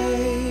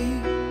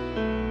stay.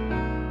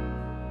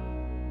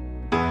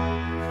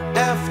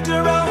 After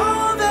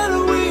all that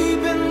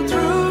we've been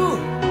through,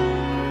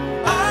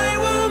 I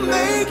will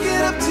make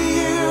it up to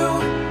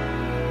you.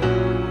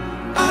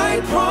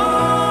 I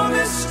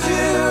promise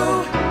to.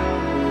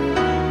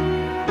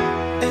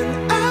 And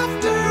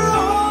after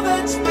all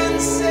that's been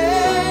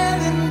said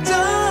and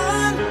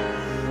done,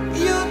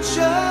 you're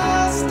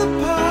just the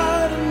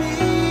part of me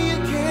you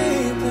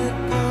can't let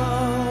go.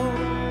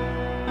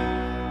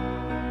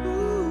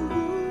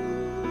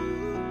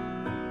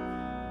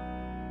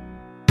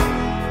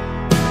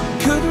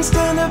 Couldn't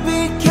stand to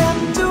be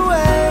kept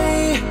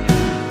away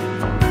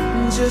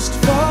just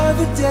for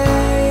the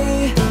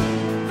day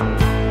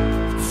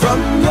from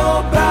your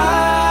body.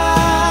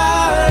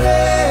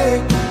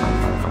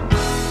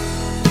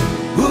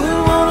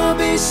 Wouldn't wanna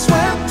be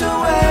swept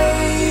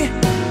away,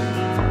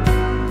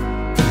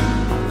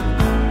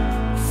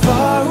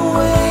 far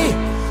away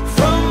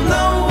from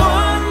the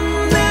one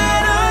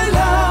that I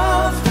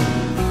love.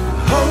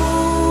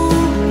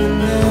 Hold me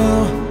now.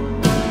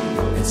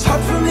 It's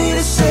hard for me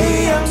to say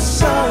I'm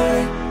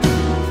sorry.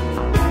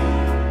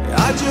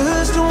 I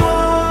just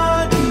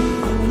want you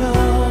to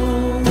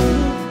know.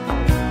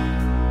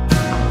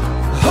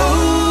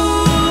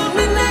 Hold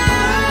me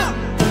now.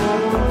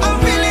 I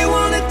really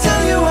want to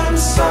tell you I'm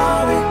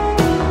sorry.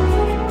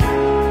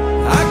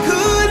 I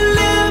could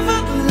never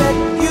let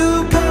you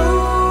go.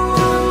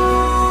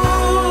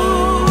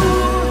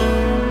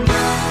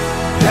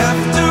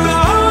 After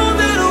all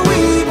that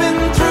we've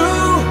been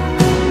through,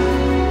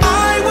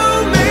 I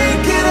will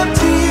make it up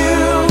to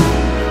you.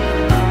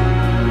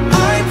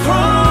 I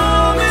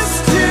promise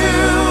to.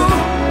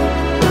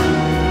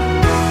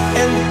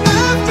 And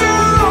after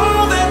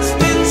all that's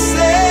been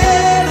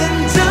said and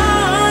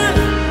done,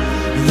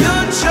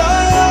 you're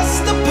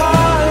just a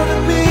part of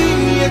me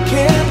you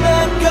can't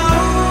let go.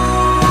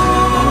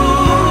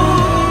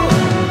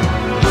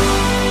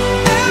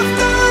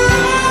 After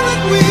all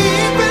that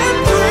we've been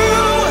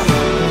through,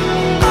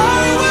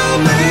 I will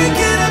make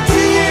it up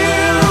to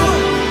you.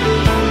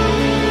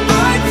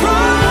 I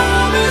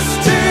promise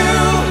to.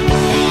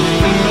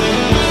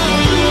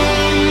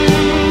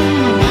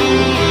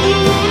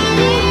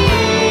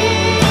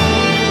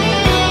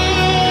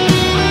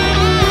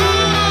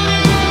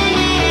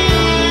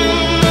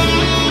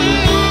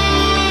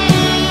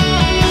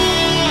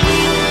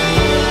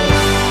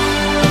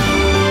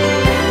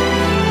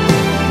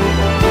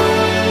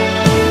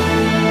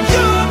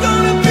 You're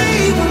gonna be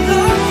the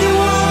lucky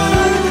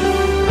one.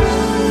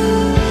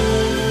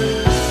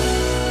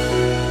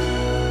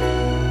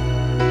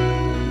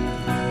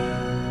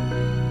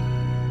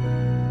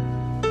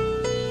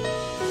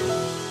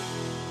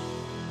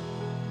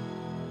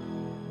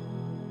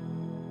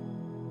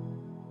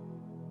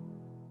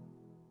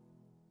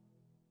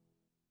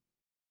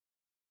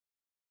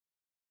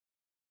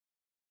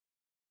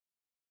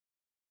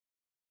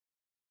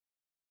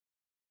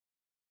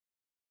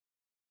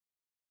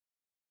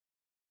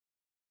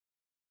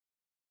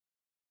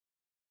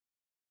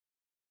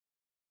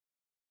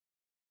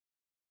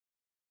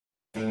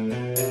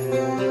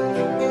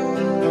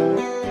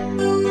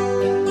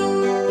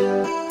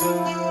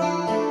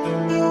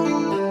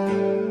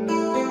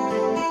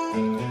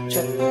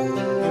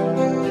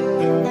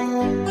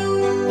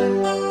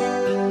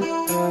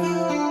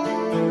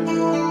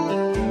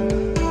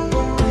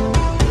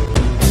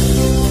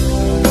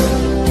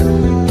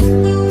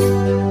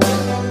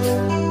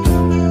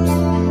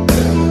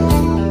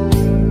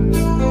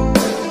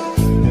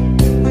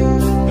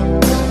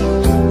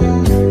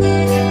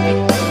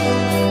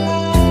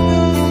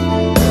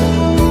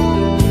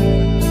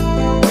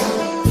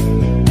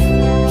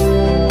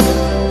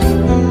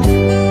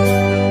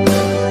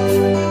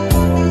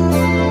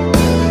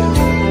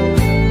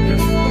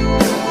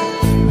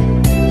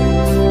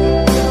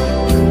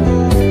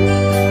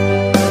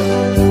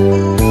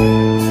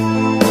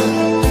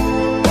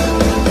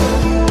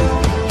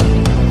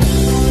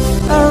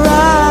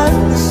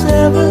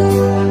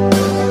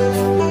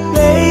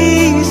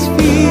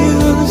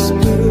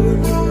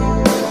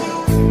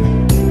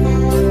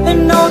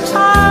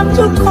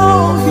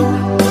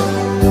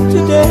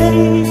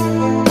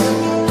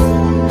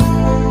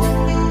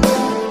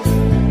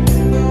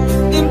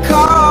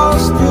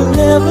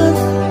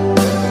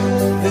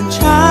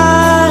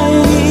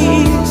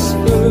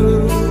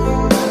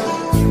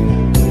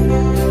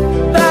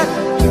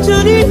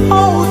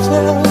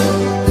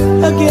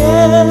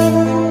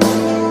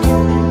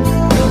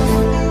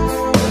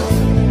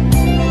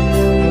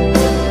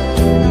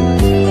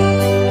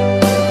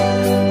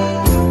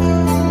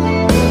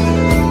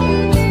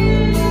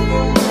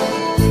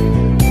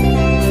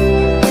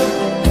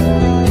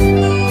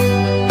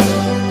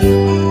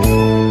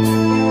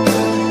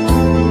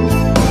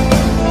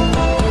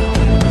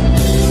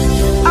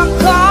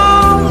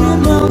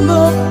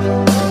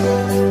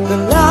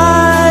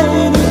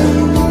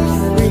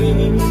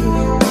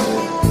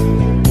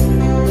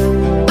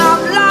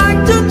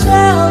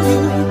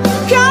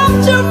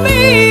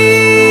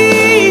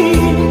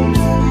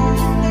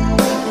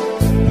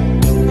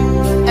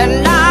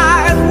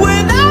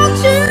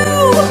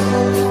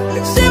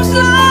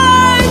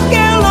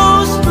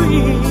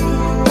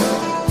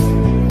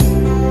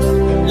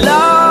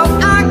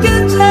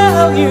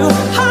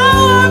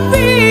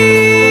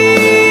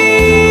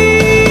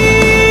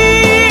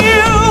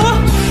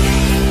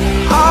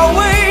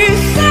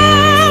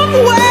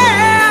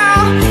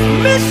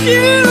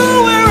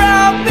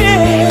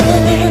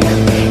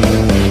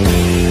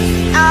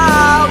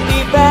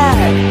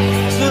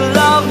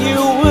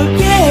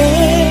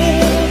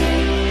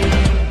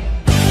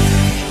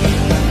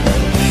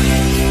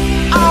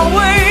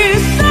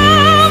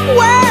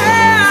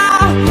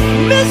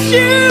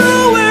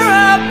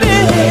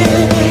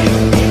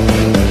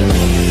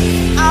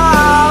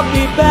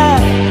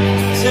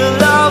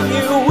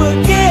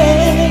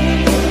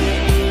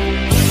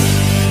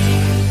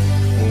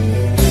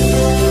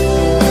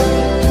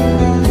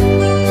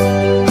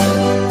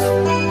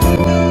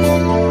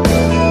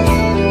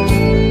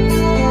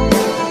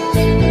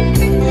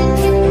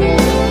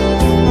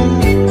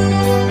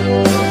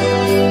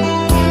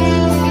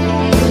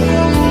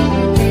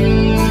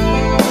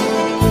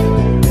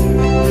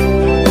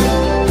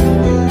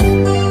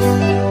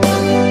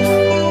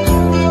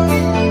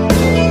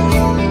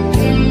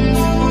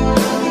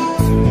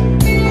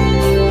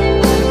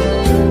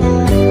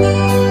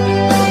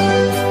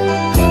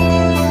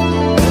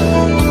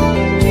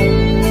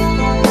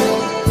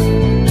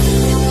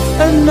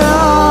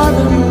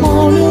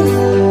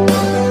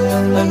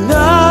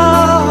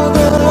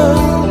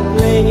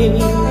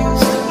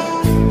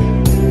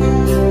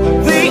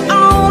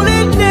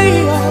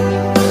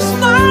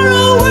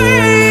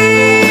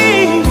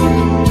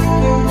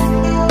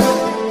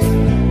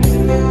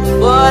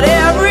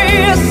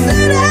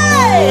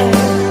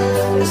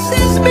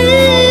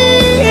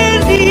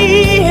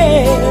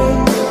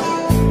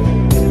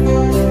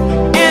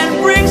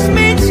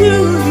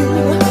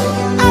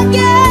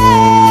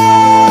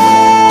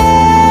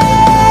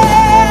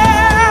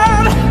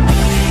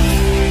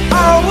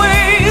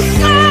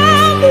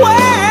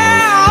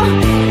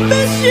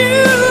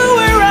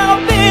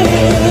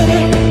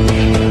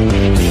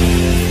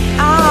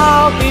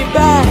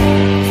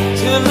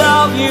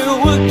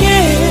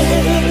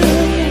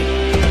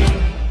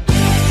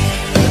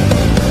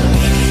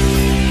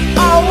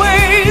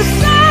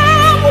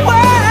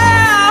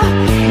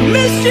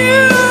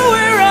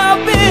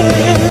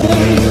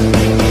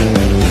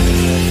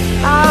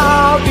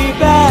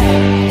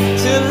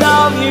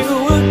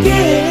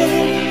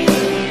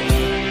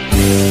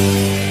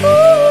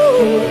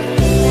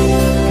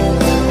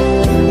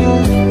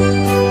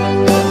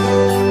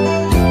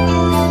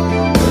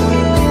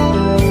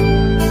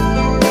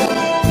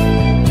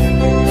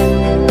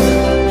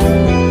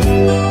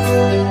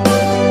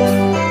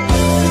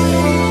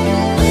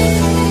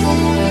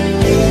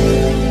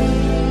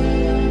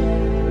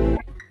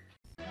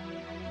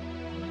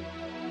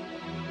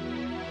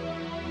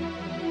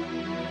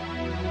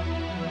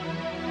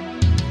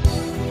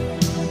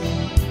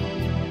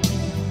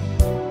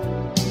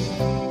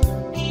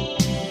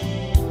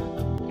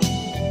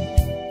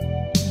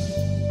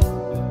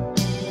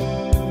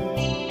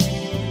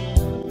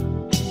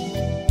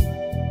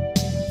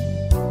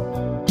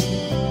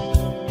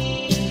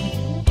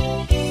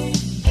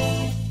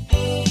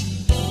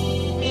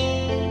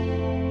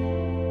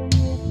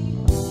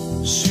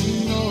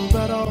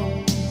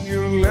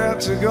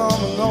 to go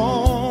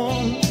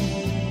alone.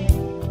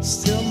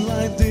 Still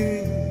like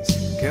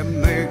this, can't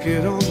make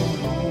it on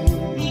my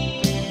own.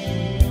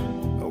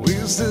 I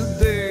wish the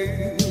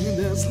day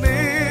that's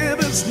late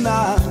as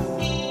night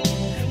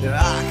that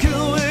I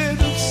could wait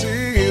to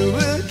see you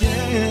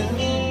again.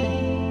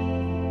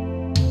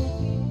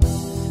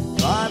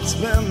 I'd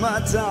spend my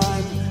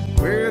time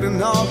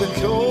waiting on the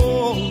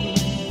call.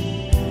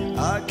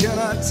 I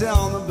cannot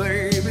tell the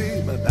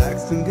baby, but I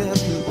can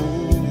get me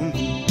home.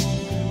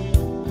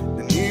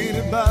 I need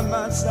it by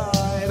my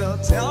side, I'll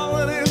tell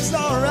her it's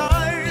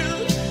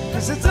alright,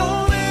 'cause it's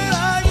all that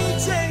I can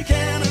take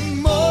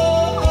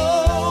anymore.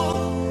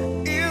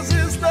 Is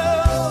this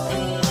love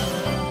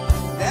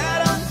that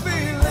I'm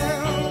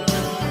feeling?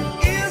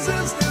 Is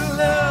this the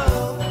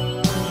love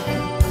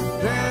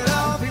that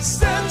I'll be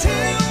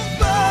searching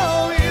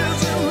for? Is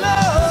it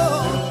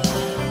love?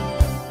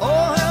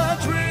 Or am I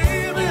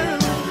dreaming?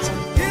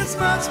 This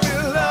must be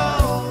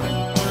love,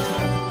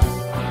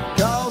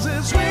 'cause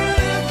it's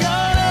really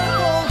got a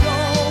hold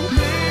on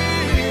me.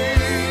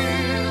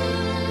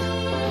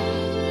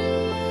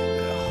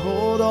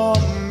 Hold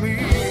on me.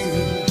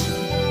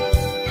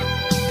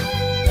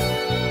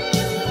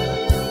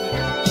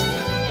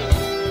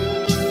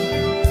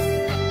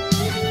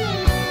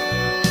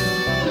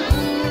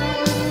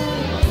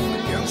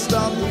 Can't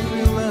stop the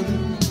feeling,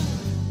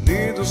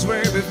 need to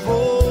sway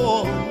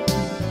before.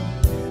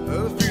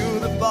 I feel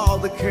the ball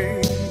that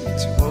came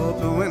to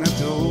open a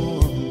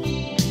door.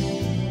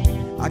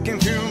 I can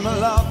feel my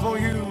love for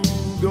you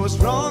go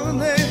strong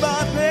day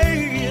by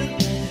day.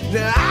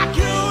 That I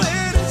can't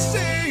wait to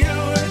see you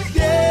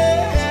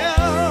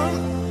again,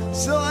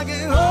 so I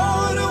can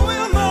hold you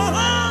in my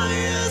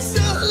arms.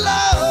 The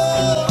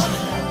love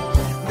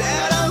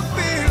that I'm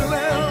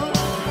feeling,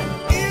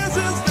 is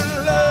this the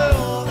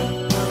love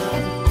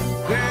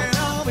that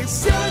I'll be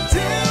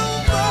searching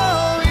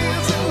for?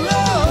 Is it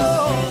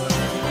love?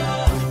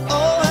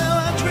 Oh, am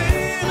I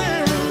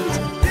dreaming?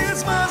 This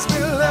must be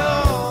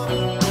love,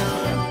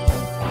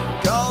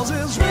 'cause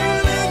it's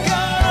really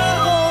got a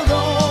hold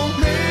on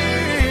me.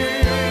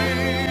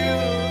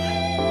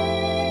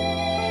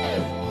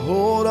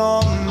 Hold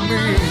on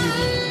me.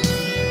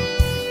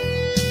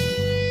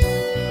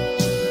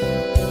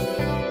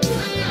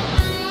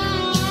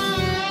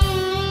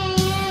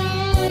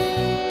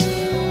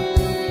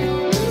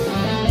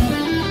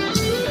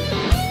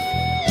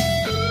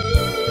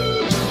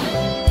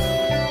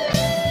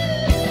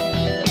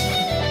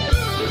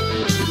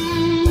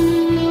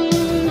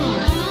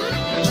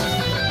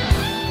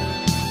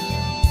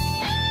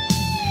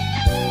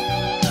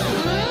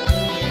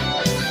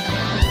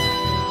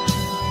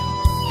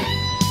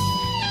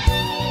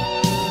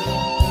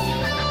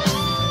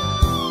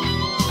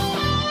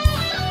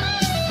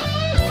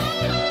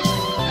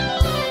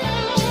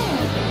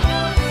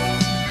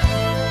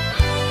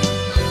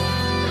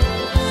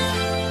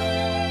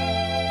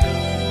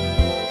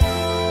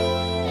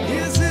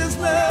 Is this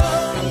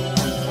love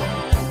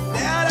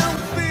that I'm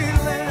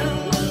feeling?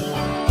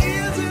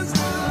 Is this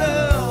the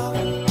love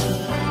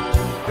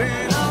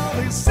that I'll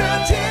be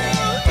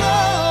searching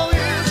for?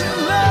 Is it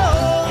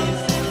love?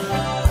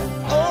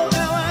 Oh,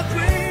 am I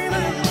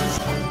dreaming?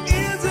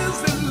 Is this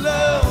the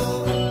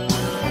love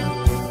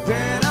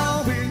that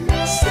I'll be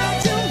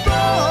searching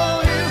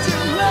for? Is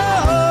it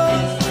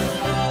love?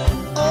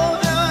 Oh,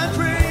 am I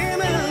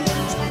dreaming?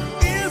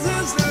 Is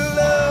this the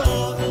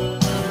love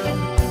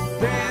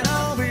that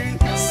I'll be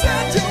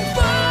searching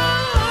for?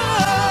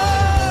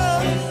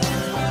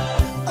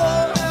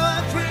 Oh, am I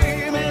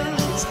dreaming?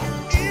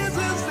 Is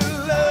this the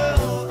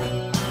love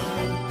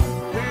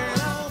that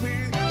I'll be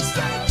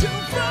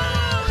searching for?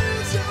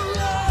 Is it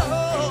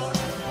love?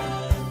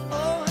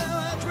 Oh, am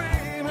I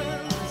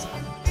dreaming?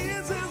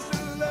 Is this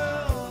the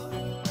love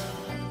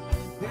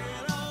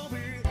that I'll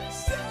be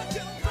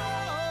searching for?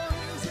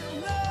 Is it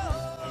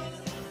love?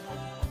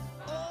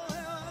 Oh,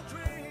 am I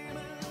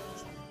dreaming?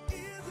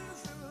 Is this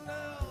the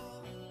love?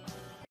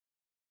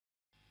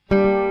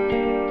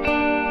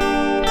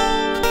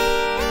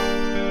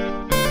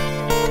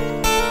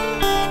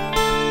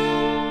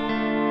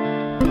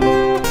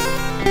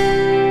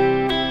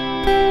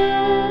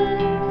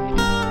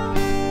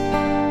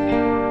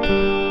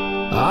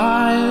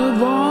 I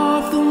have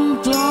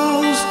often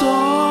told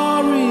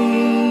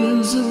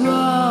stories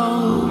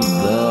about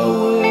the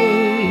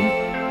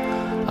way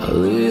I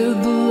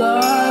lived the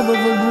life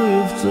of a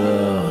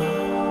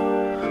drifter,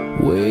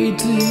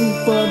 waiting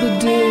for the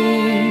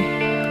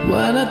day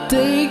when I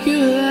take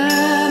your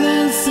hand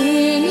and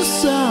sing a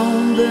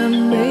song.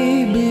 Then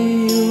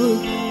maybe you'll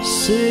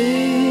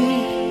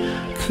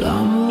say,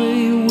 come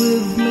lay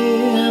with me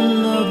and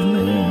love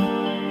me,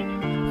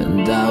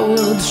 and I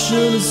will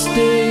surely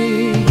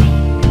stay.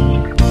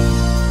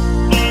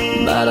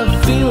 But I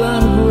feel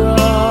I'm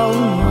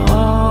growing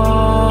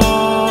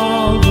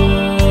older,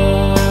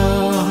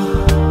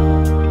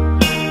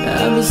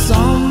 and the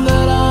song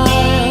that I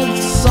had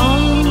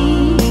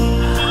sung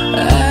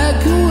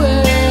echo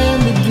in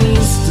the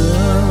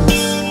distance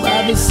by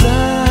the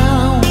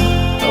sound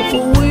of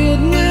a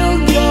windmill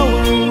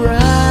going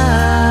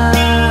round.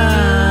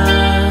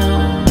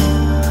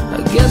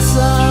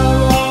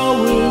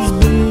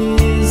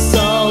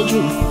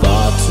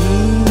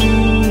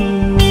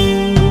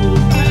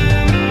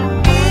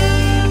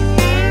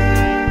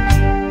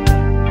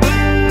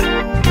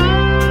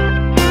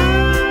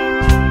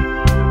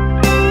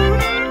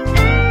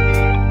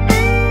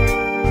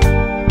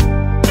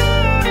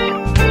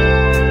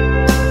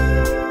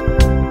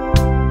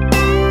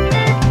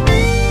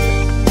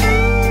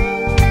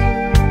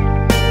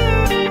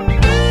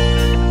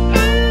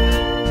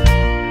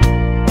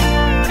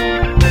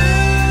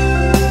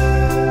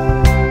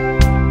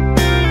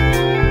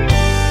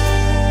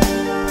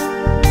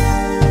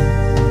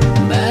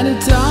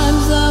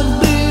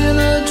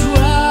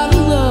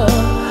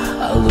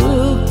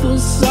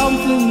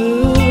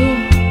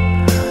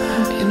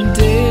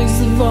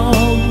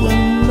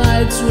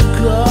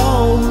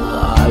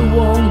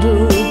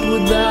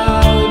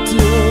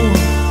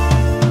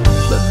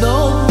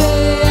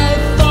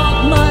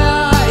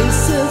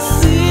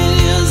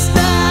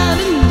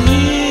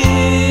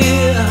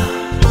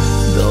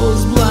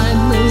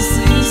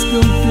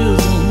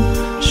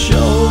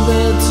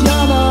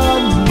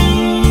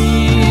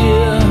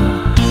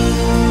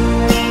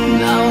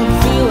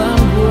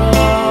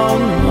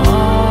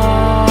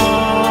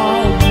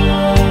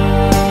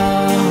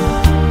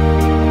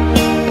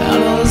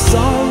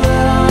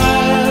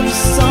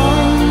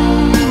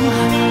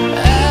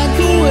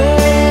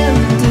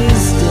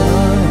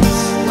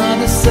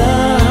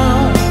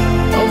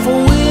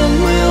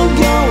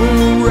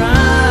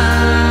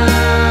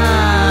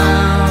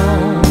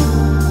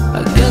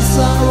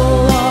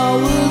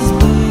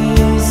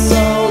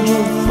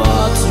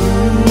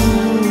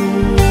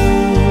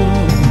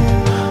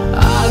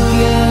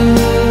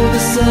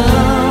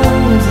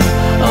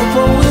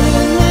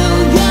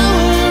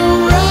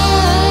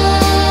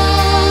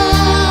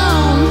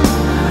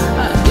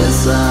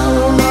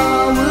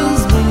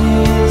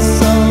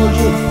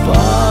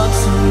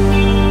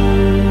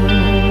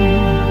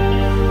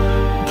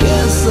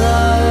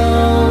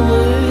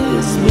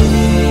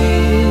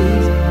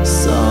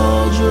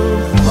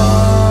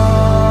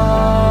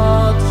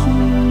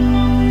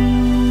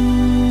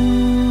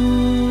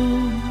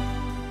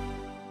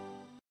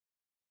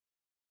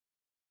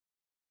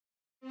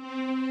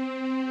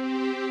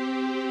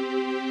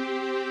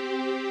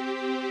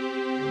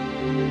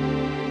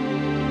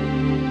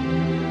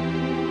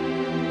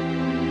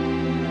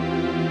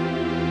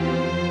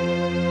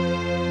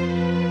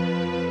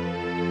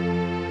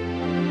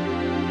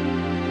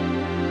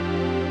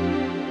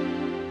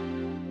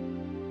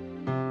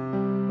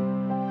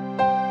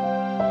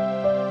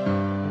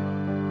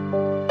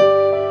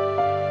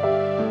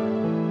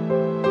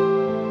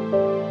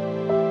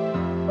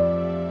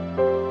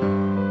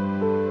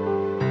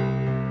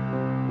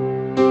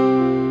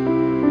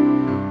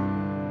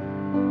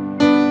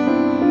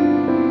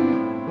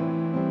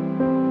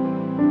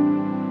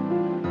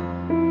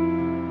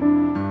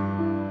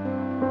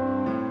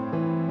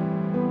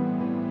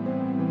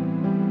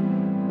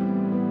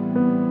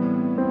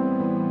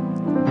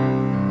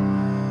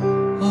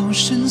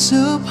 oceans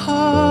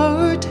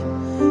apart,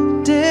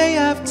 day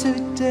after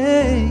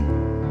day,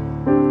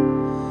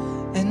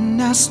 and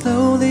I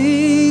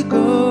slowly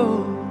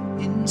go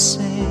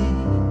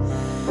insane.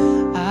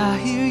 I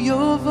hear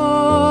your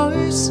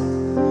voice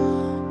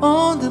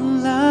on the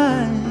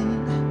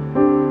line,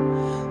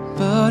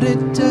 but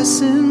it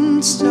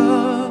doesn't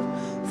stop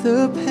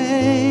the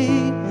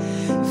pain.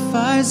 If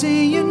I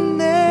see you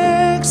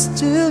next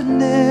to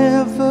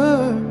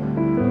never,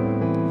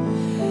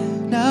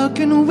 how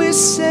can we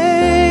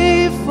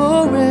say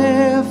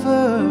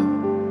forever?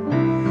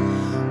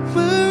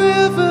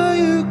 Wherever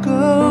you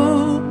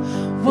go,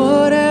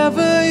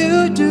 whatever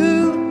you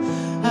do,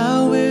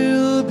 I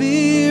will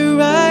be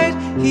right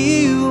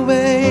here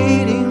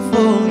waiting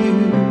for you.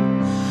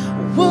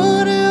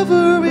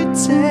 Whatever it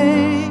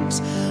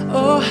takes,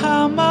 oh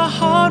how my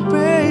heart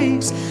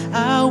breaks,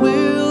 I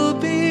will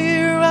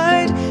be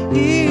right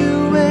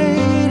here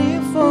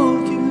waiting for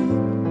you.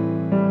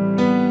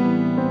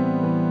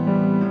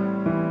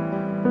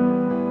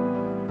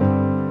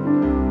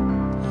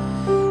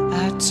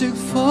 Took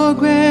for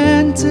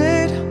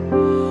granted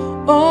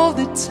all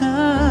the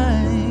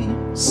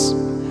times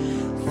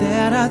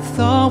that I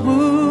thought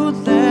would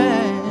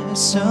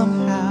last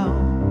somehow.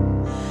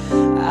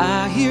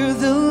 I hear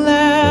the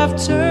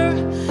laughter,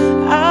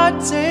 I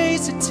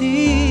taste the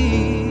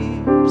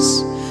tears,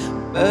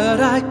 but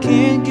I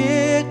can't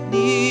get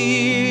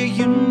near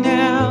you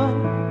now.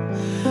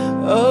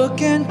 Oh,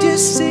 can't you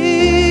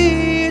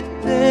see it,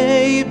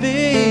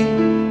 baby?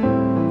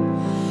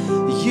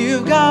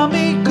 You got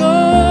me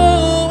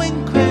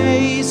going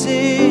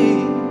crazy.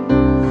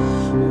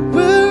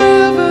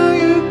 Wherever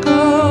you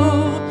go,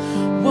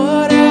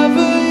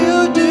 whatever you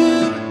do,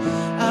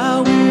 I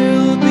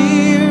will be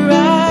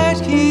right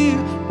here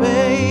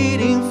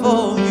waiting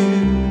for you.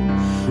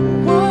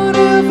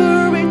 Whatever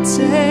it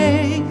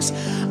takes,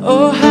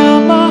 oh how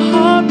my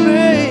heart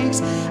breaks,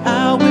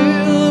 I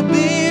will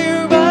be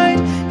right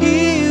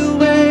here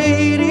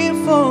waiting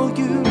for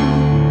you.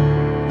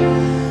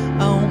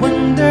 I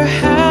wonder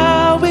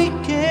how we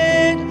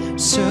can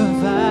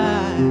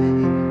survive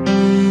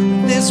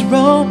this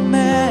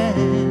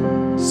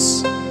romance,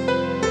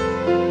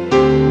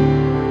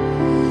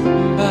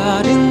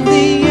 but in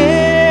the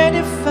end,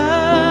 if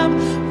I'm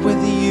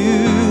with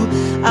you,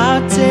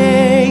 I'll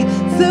take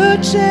the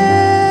chance.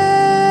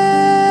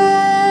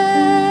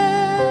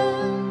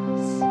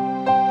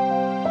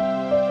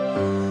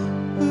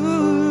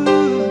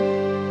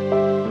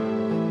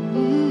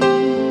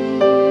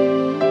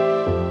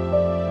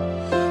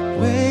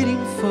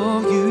 Waiting for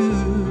you.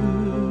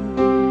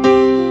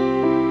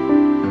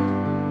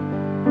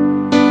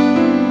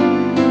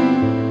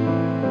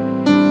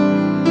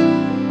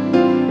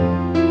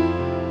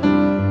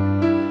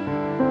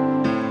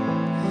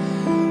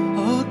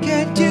 Oh,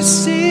 can't you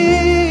see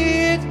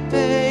it,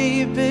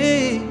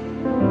 baby?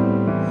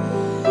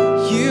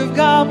 You've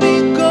got me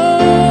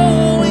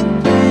going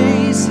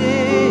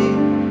crazy.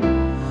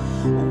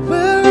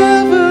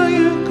 Wherever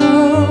you go,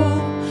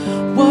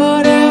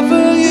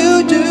 whatever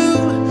you do,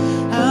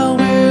 I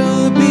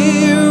will be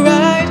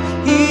right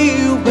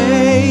here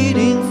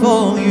waiting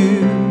for you.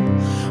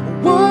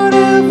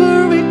 Whatever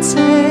it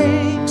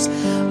takes,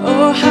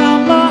 oh how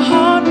my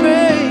heart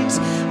breaks,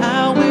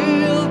 I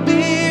will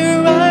be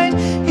right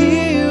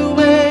here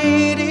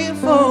waiting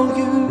for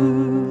you.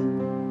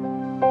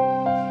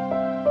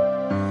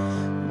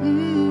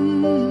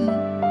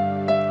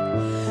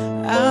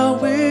 I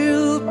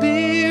will be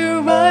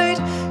right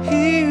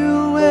here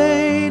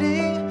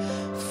waiting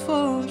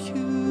for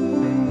you.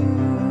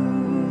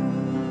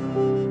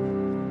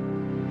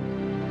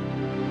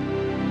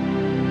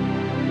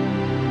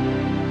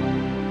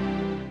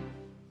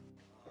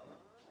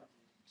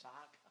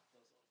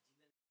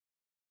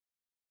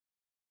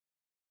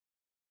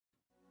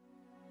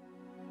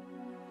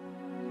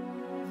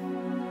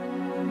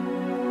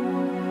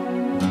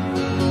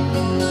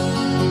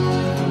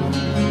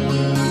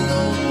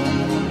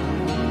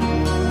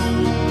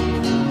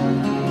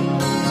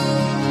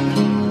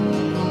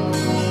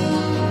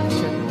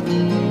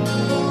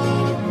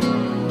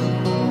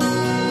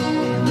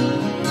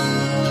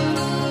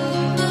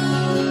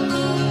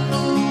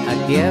 I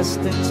guess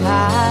the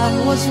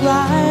time was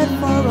right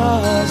for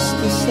us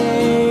to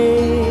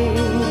say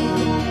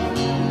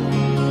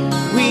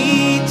we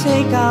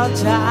take our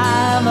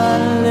time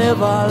and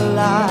live our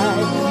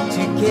life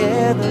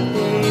together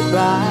day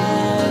by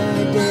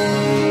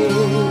day.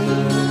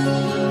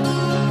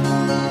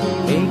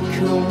 Make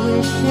a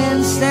wish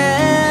and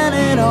stand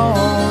it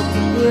all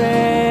to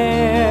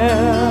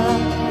prayer.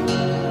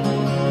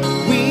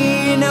 We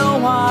know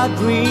our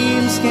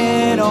dreams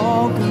can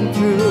all come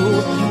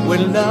true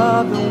with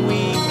love and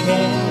we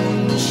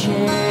can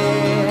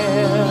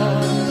share.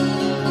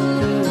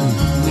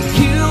 With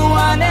you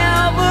I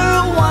never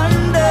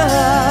wonder,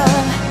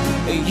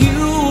 you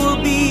will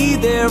be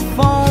there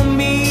for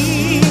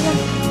me.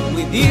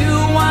 With you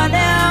I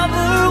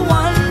never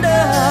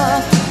wonder,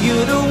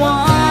 you're the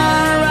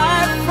one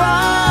right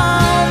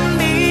from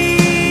me.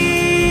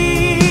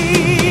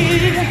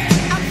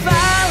 I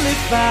finally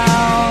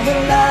found the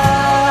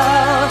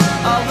love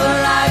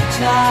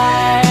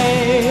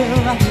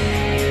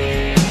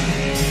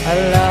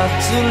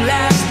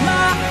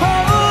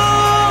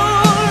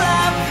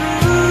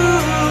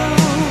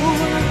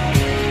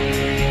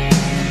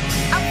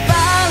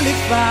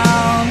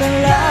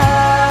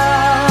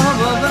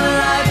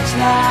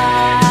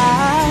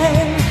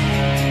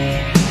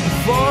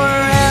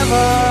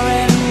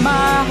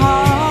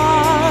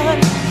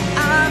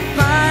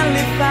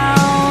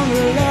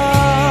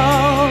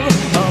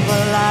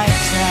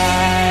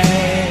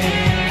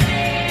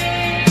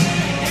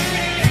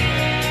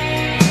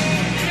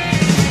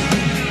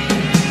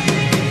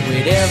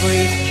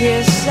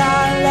kiss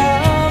our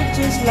love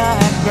just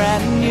like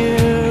brand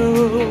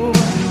new.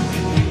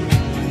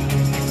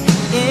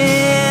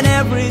 In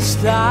every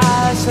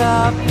stars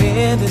up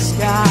in the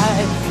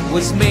sky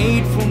was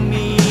made for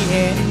me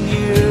and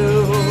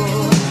you.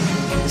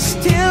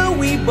 Still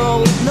we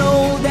both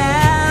know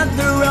that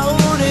the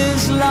road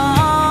is long.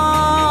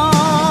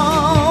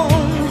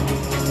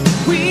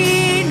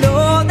 We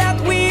know that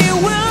we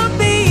will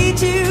be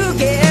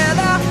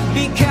together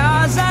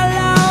because our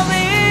love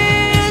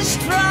is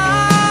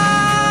strong.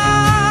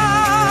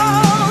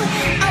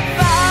 I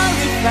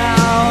finally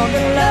found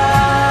the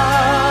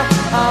love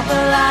of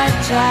a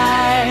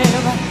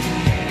lifetime,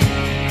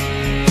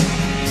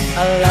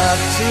 a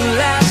love to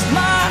last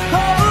my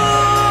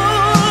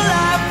whole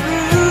life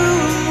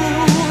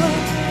through.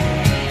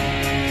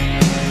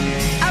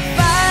 I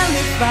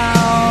finally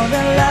found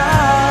the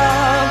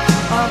love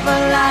of a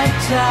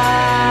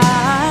lifetime,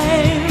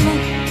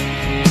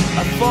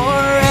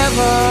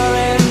 forever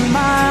in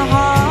my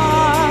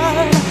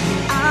heart.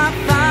 I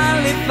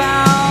finally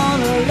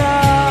found the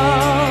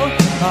love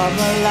of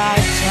a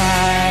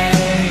lifetime.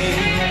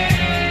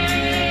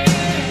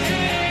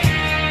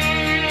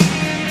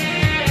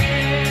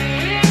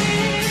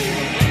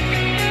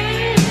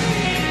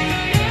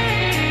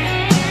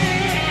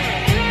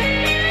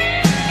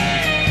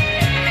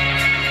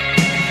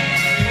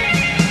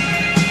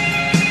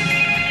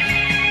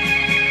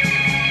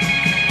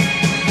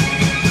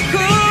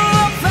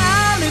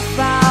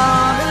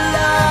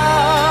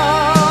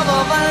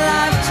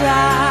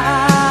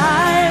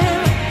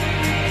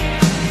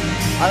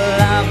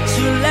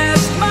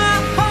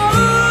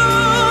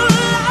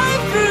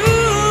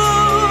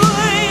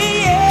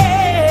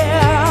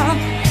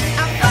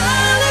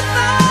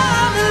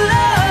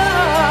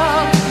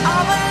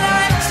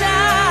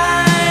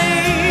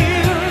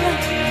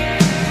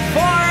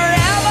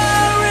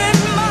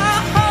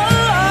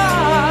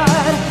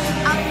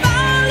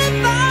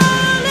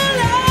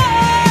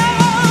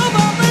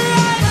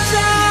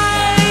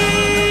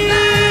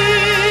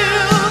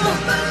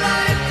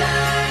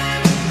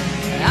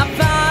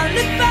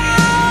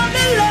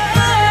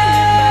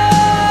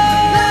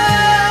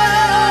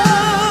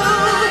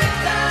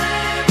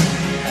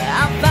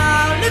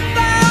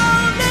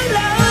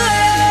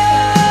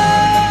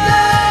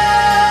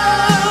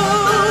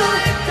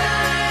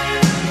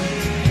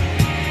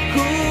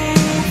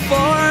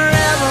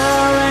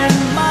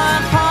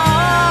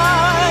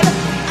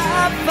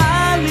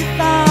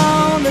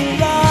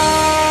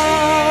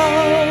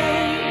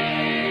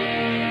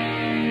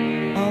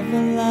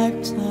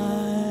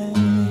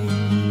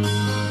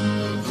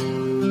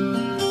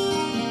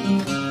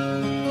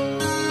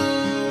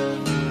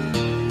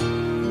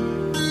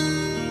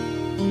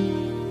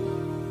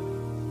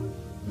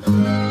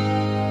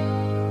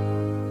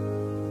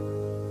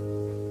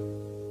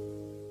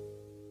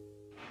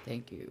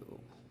 Thank you.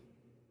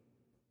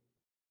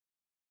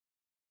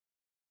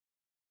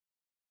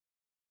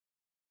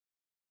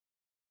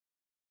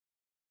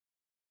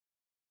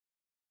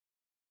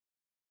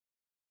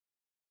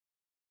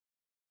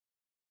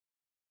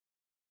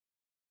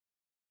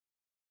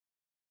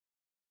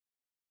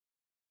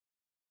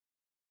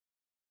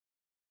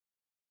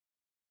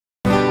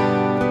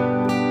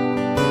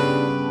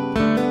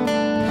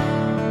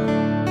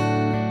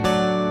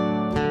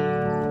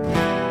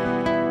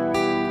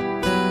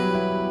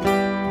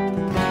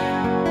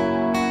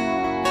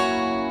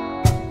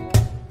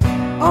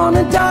 On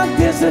a dark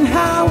desert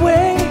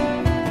highway,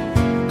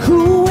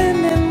 cool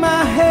wind in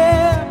my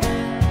hair,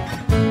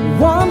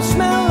 warm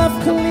smell of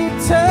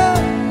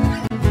Colita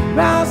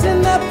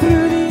rising up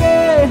through the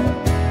air.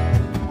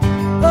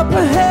 Up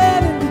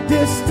ahead in the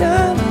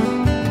distance,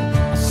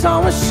 I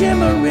saw a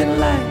shimmering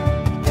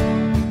light.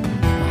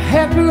 My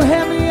head grew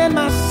heavy and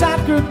my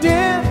sight grew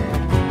dim.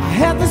 I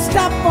had to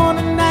stop for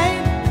the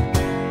night.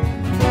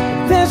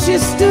 Then she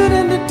stood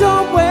in the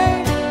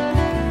doorway,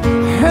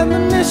 I heard the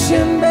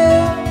mission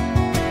bell.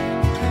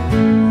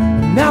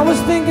 And I was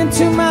thinking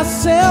to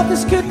myself,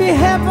 this could be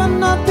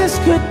heaven or this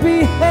could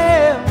be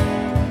hell.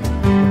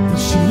 Then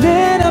she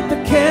lit up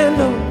the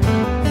candle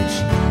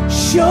and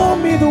she showed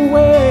me the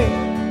way.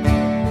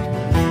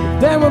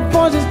 There were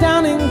voices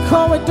down in the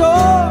corridor,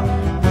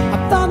 I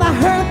thought I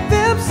heard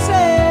them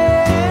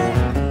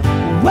say,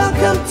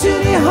 welcome to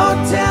the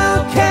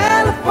Hotel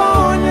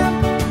California.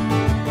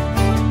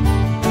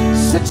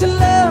 Such a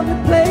lovely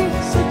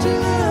place, such a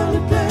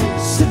lovely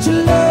place, such a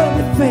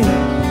lovely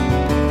place.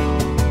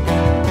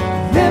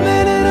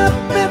 Living it up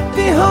at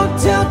the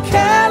Hotel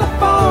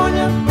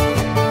California.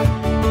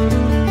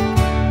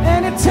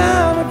 Any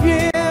time of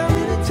year,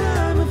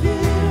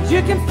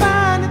 you can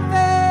find it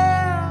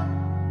there.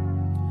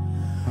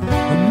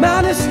 Her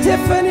mind is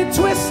stiff and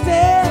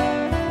twisted.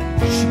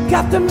 She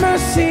got the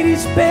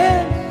Mercedes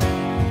Benz.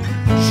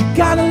 She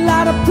got a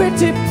lot of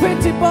pretty,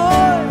 pretty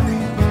boys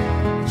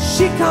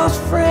she calls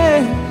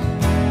friends.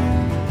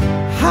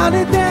 How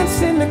they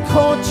dance in the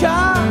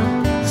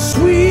courtyard,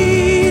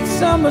 sweet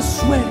summer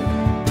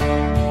swing.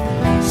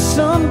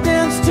 Some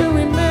dance to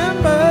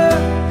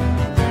remember,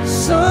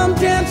 some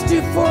dance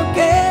to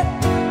forget.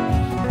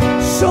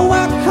 So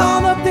I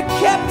called up the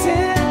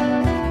captain,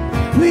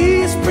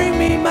 please bring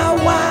me my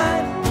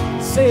wine.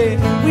 Said,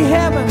 we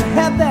haven't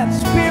had that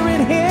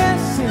spirit here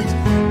since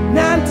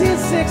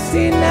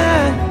 1969.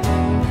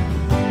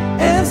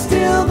 And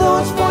still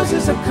those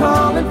voices are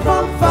calling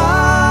from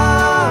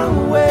far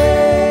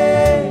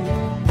away.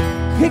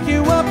 Pick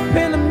you up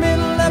in the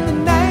middle of the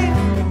night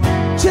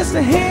just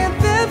to hear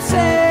them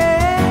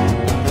say,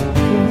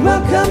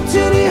 welcome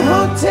to the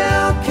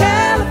Hotel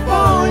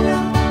California.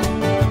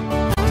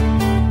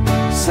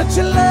 Such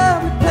a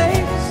lovely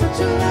place, such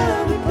a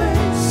lovely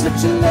place,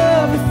 such a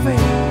lovely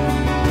face.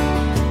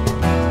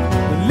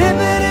 We're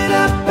living it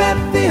up at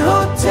the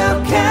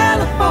Hotel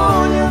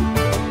California.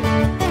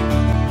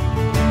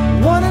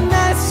 What a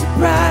nice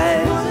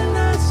surprise, what a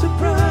nice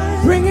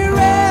surprise. Bring your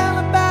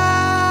alibi.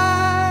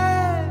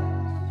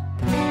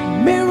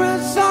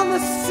 Mirrors on the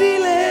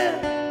ceiling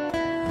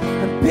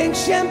and pink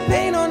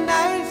champagne on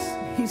ice.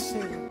 He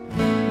said,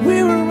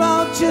 we were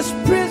all just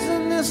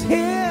prisoners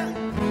here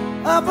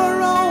of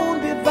our own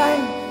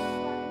device.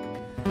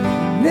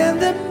 And in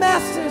the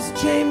master's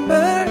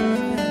chamber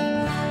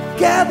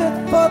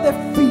gathered for their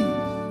feast,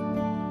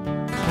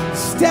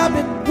 stab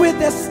it with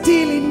their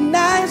steely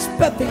knives,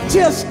 but they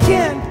just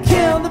can't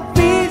kill the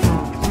beast.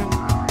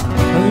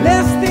 The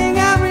last thing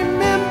I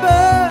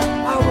remember,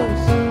 I was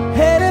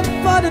headed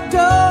for the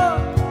door.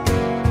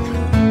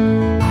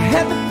 I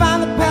had to find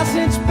the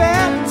passage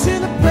back to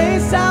the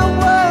place I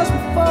was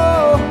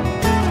before.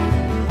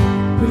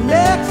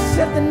 Relax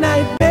at the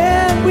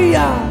nightmare, we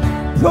are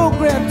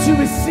programmed to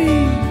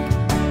receive.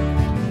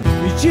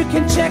 But you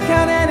can check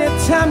out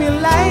anytime you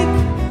like,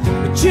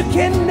 but you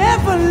can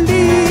never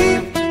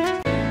leave.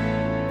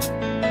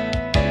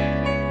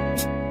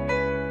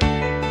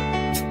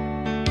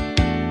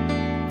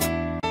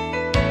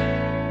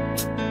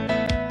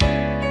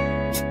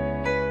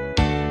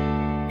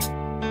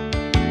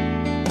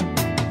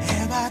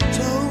 Have I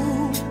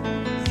told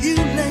you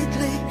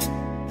lately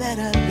that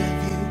I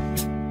love you?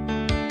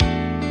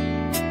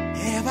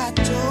 Have I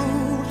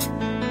told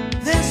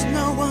there's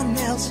no one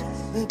else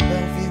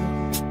above you?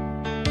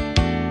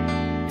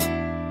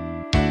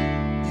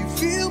 You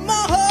fill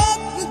my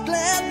heart with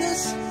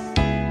gladness,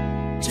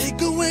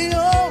 take away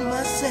all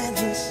my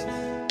sadness,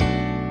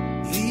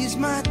 ease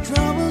my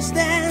troubles,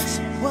 that's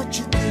what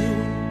you do.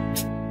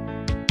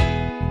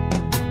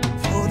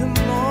 For the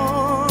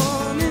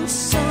morning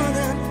sun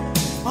and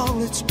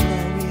all its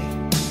glory,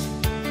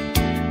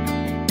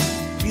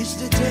 reach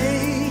the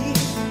day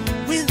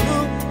with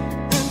hope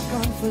and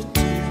comfort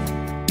too.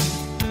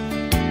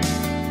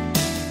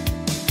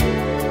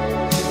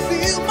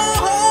 Fill my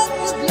heart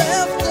with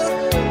laughter,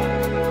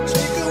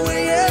 take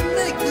away and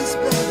make this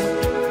better,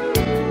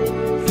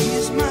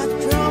 ease my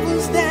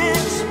troubles,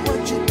 that's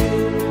what you do.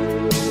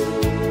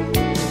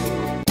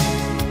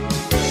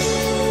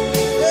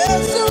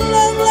 There's so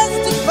long left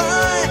to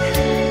find,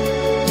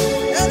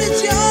 and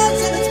it's yours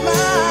and it's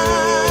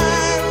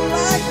mine,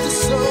 like the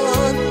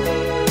sun.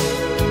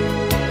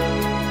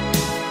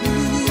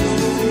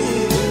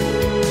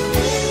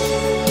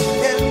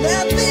 And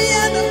at the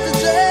end of the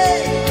day,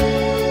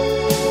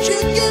 you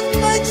give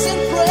thanks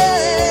and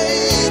pray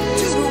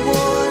to the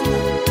one,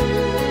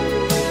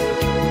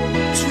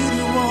 to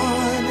the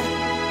one.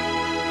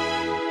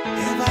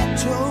 Have I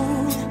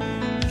told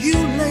you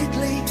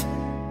lately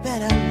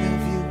that I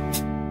love you?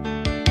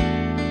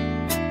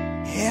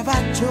 Have I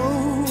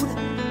told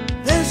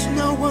there's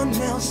no one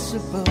else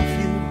above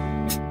you?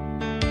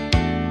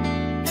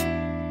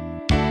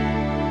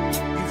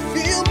 You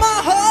fill my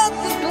heart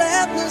with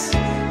gladness,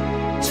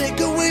 take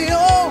away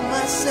all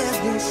my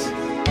sadness,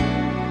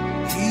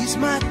 ease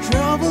my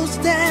troubles,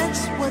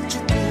 that's what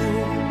you do.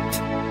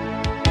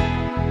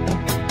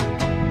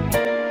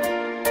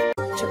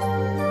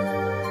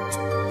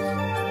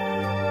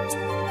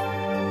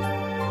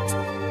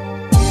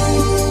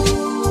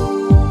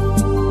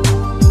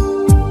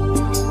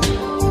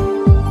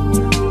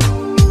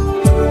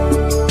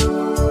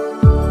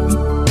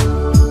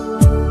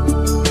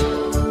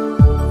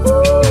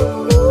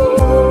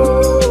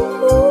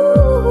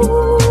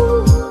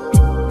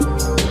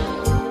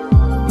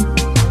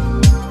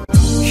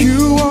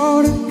 You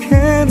are the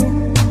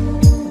candle,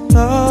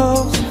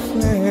 love's a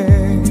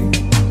flame,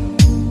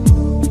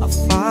 a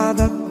fire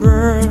that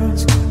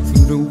burns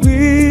through the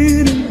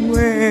wind and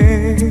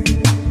wave.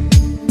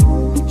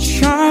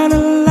 Shine a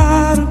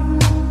light on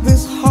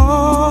this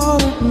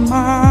heart of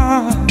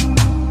mine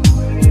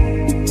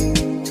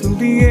till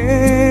the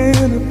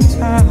end of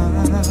time.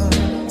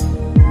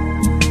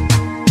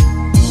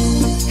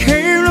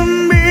 Came to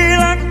me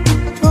like the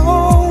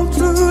dawn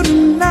through the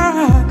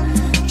night,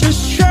 just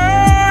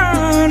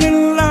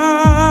shining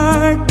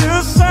like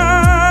the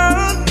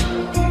sun.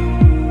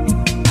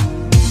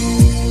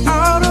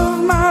 Out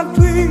of my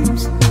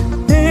dreams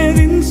and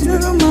into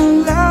my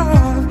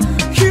life,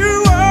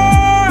 you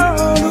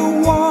are the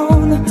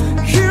one,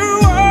 you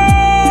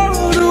are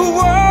the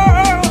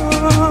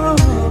one.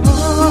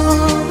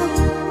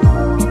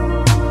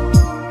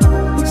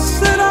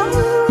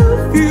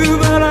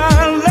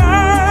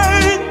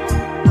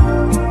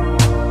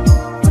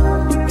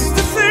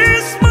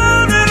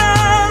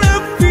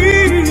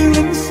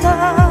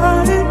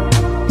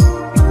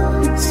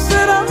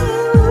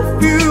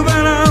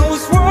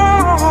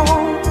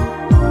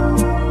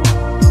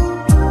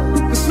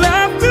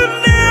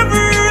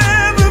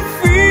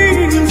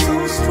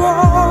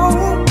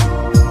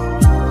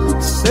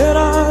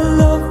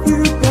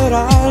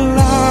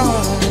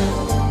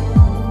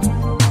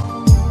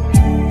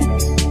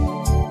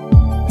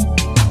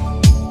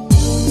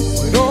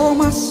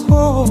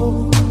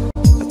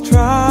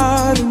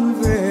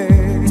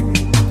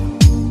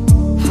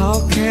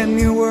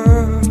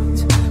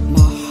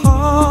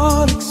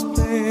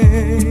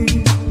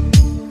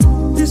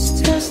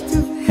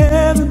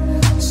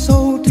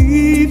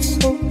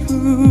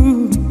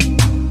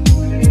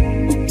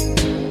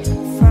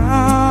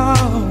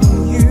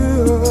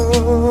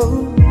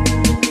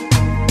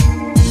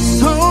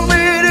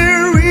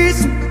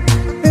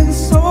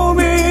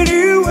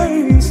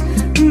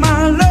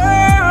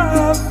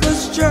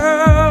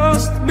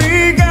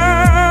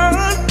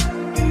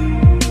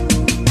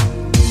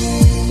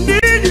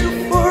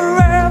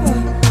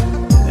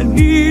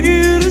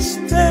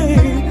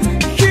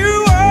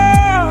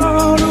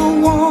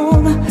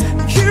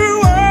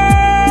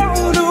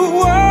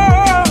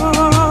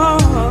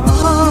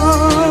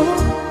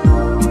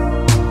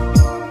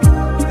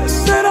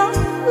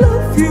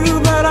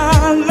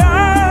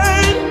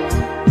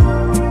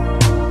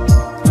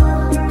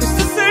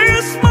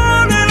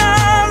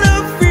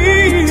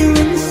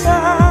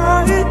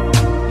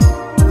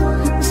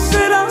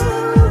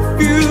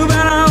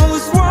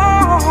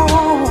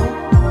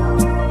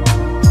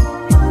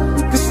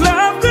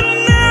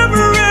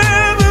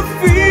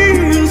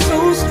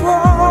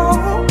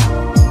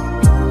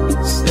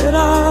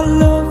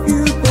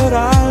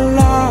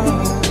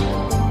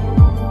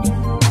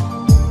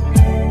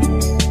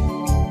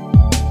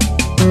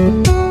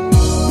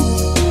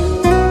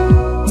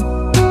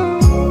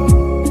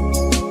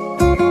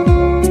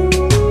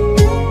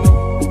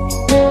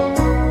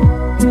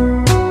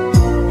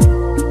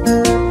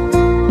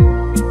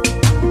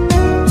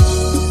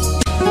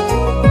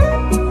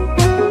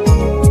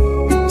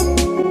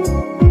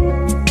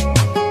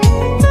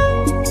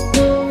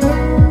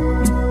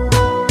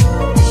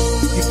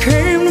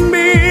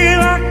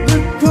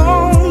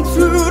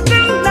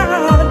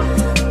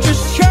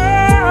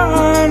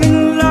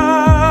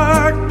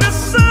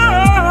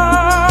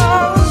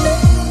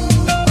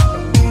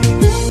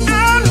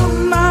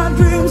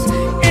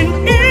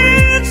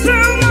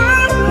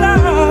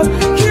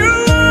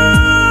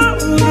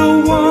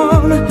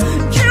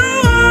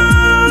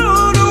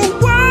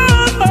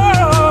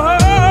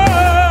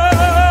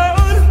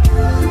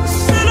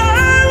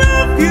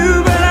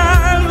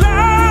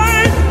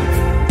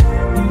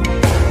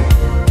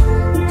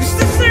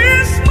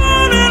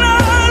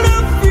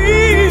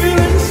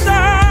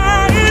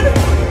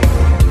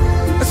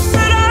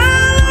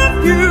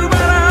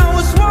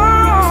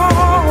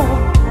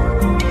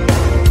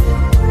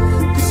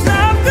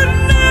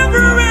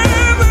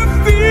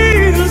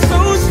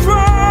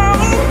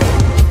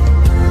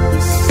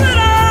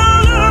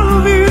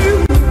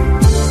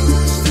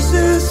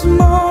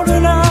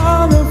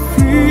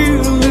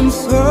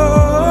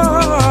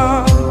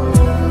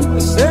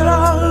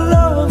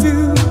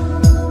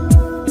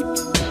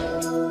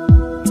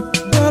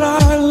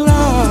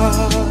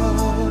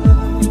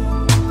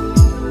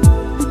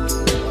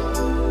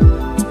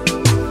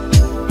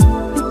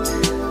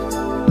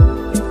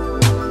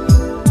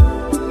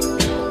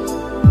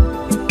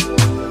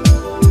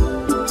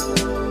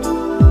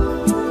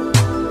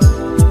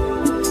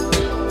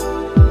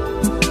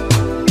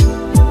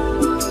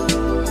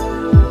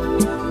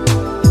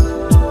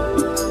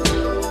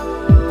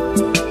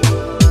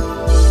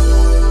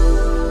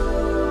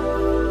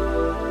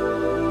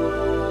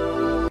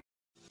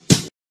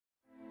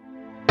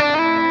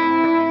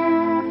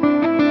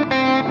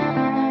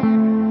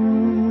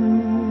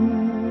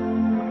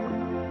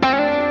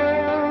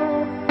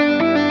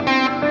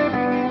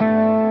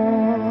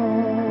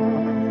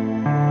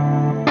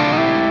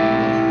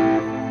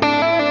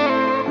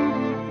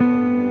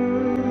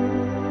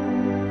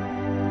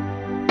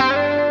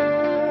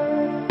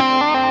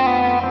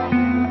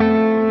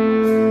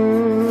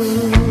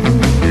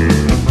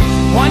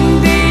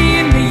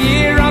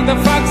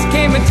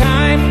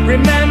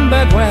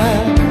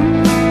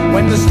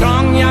 When the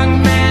strong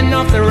young man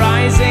of the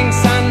rising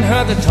sun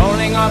heard the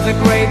tolling of the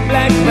great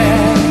black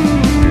bell.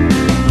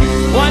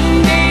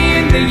 One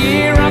day in the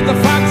year of the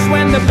fox,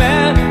 when the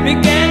bell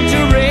began to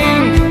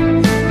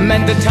ring,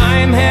 meant the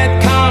time had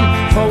come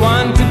for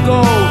one to go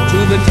to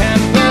the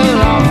temple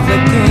of the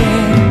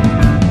king.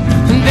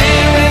 And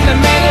there in the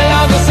middle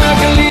of the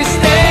circle he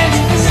stands,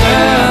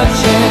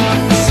 searching,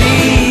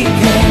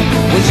 seeking,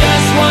 with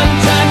just one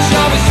touch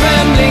of his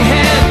trembling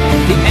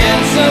hand, the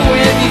answer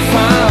will be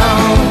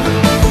found.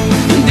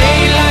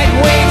 Daylight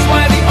waits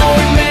while the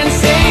old man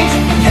sings,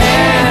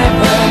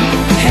 heaven,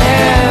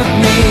 help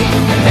me.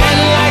 And then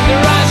like the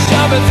rush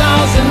of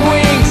 1,000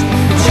 wings,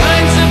 it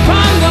shines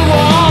upon the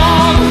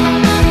wall,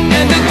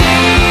 and the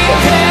day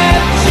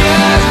had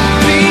just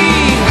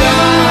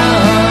begun.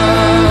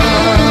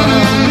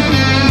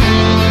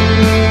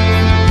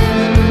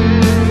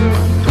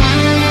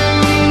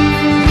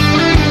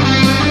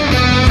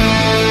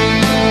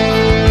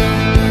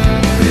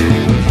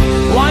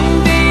 One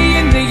day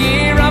in the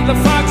year of the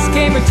fox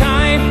came a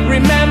time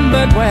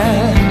remembered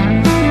well,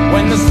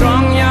 when the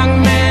strong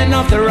young man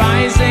of the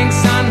rising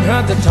sun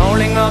heard the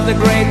tolling of the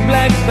great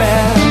black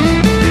bell.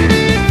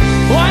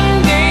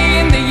 One day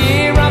in the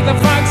year of the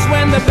fox,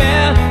 when the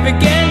bell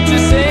began to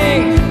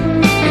sing,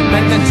 it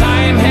meant the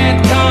time had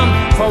come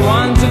for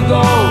one to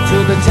go to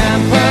the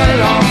temple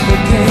of the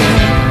king.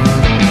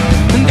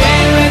 And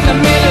there in the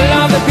middle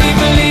of the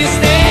people he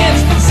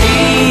stands,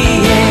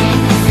 seeing,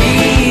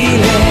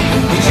 feeling,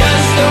 with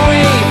just the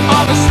wave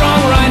of a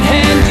strong right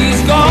hand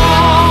he's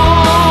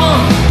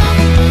gone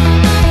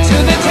to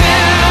the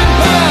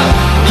temple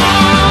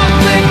of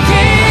the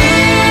king.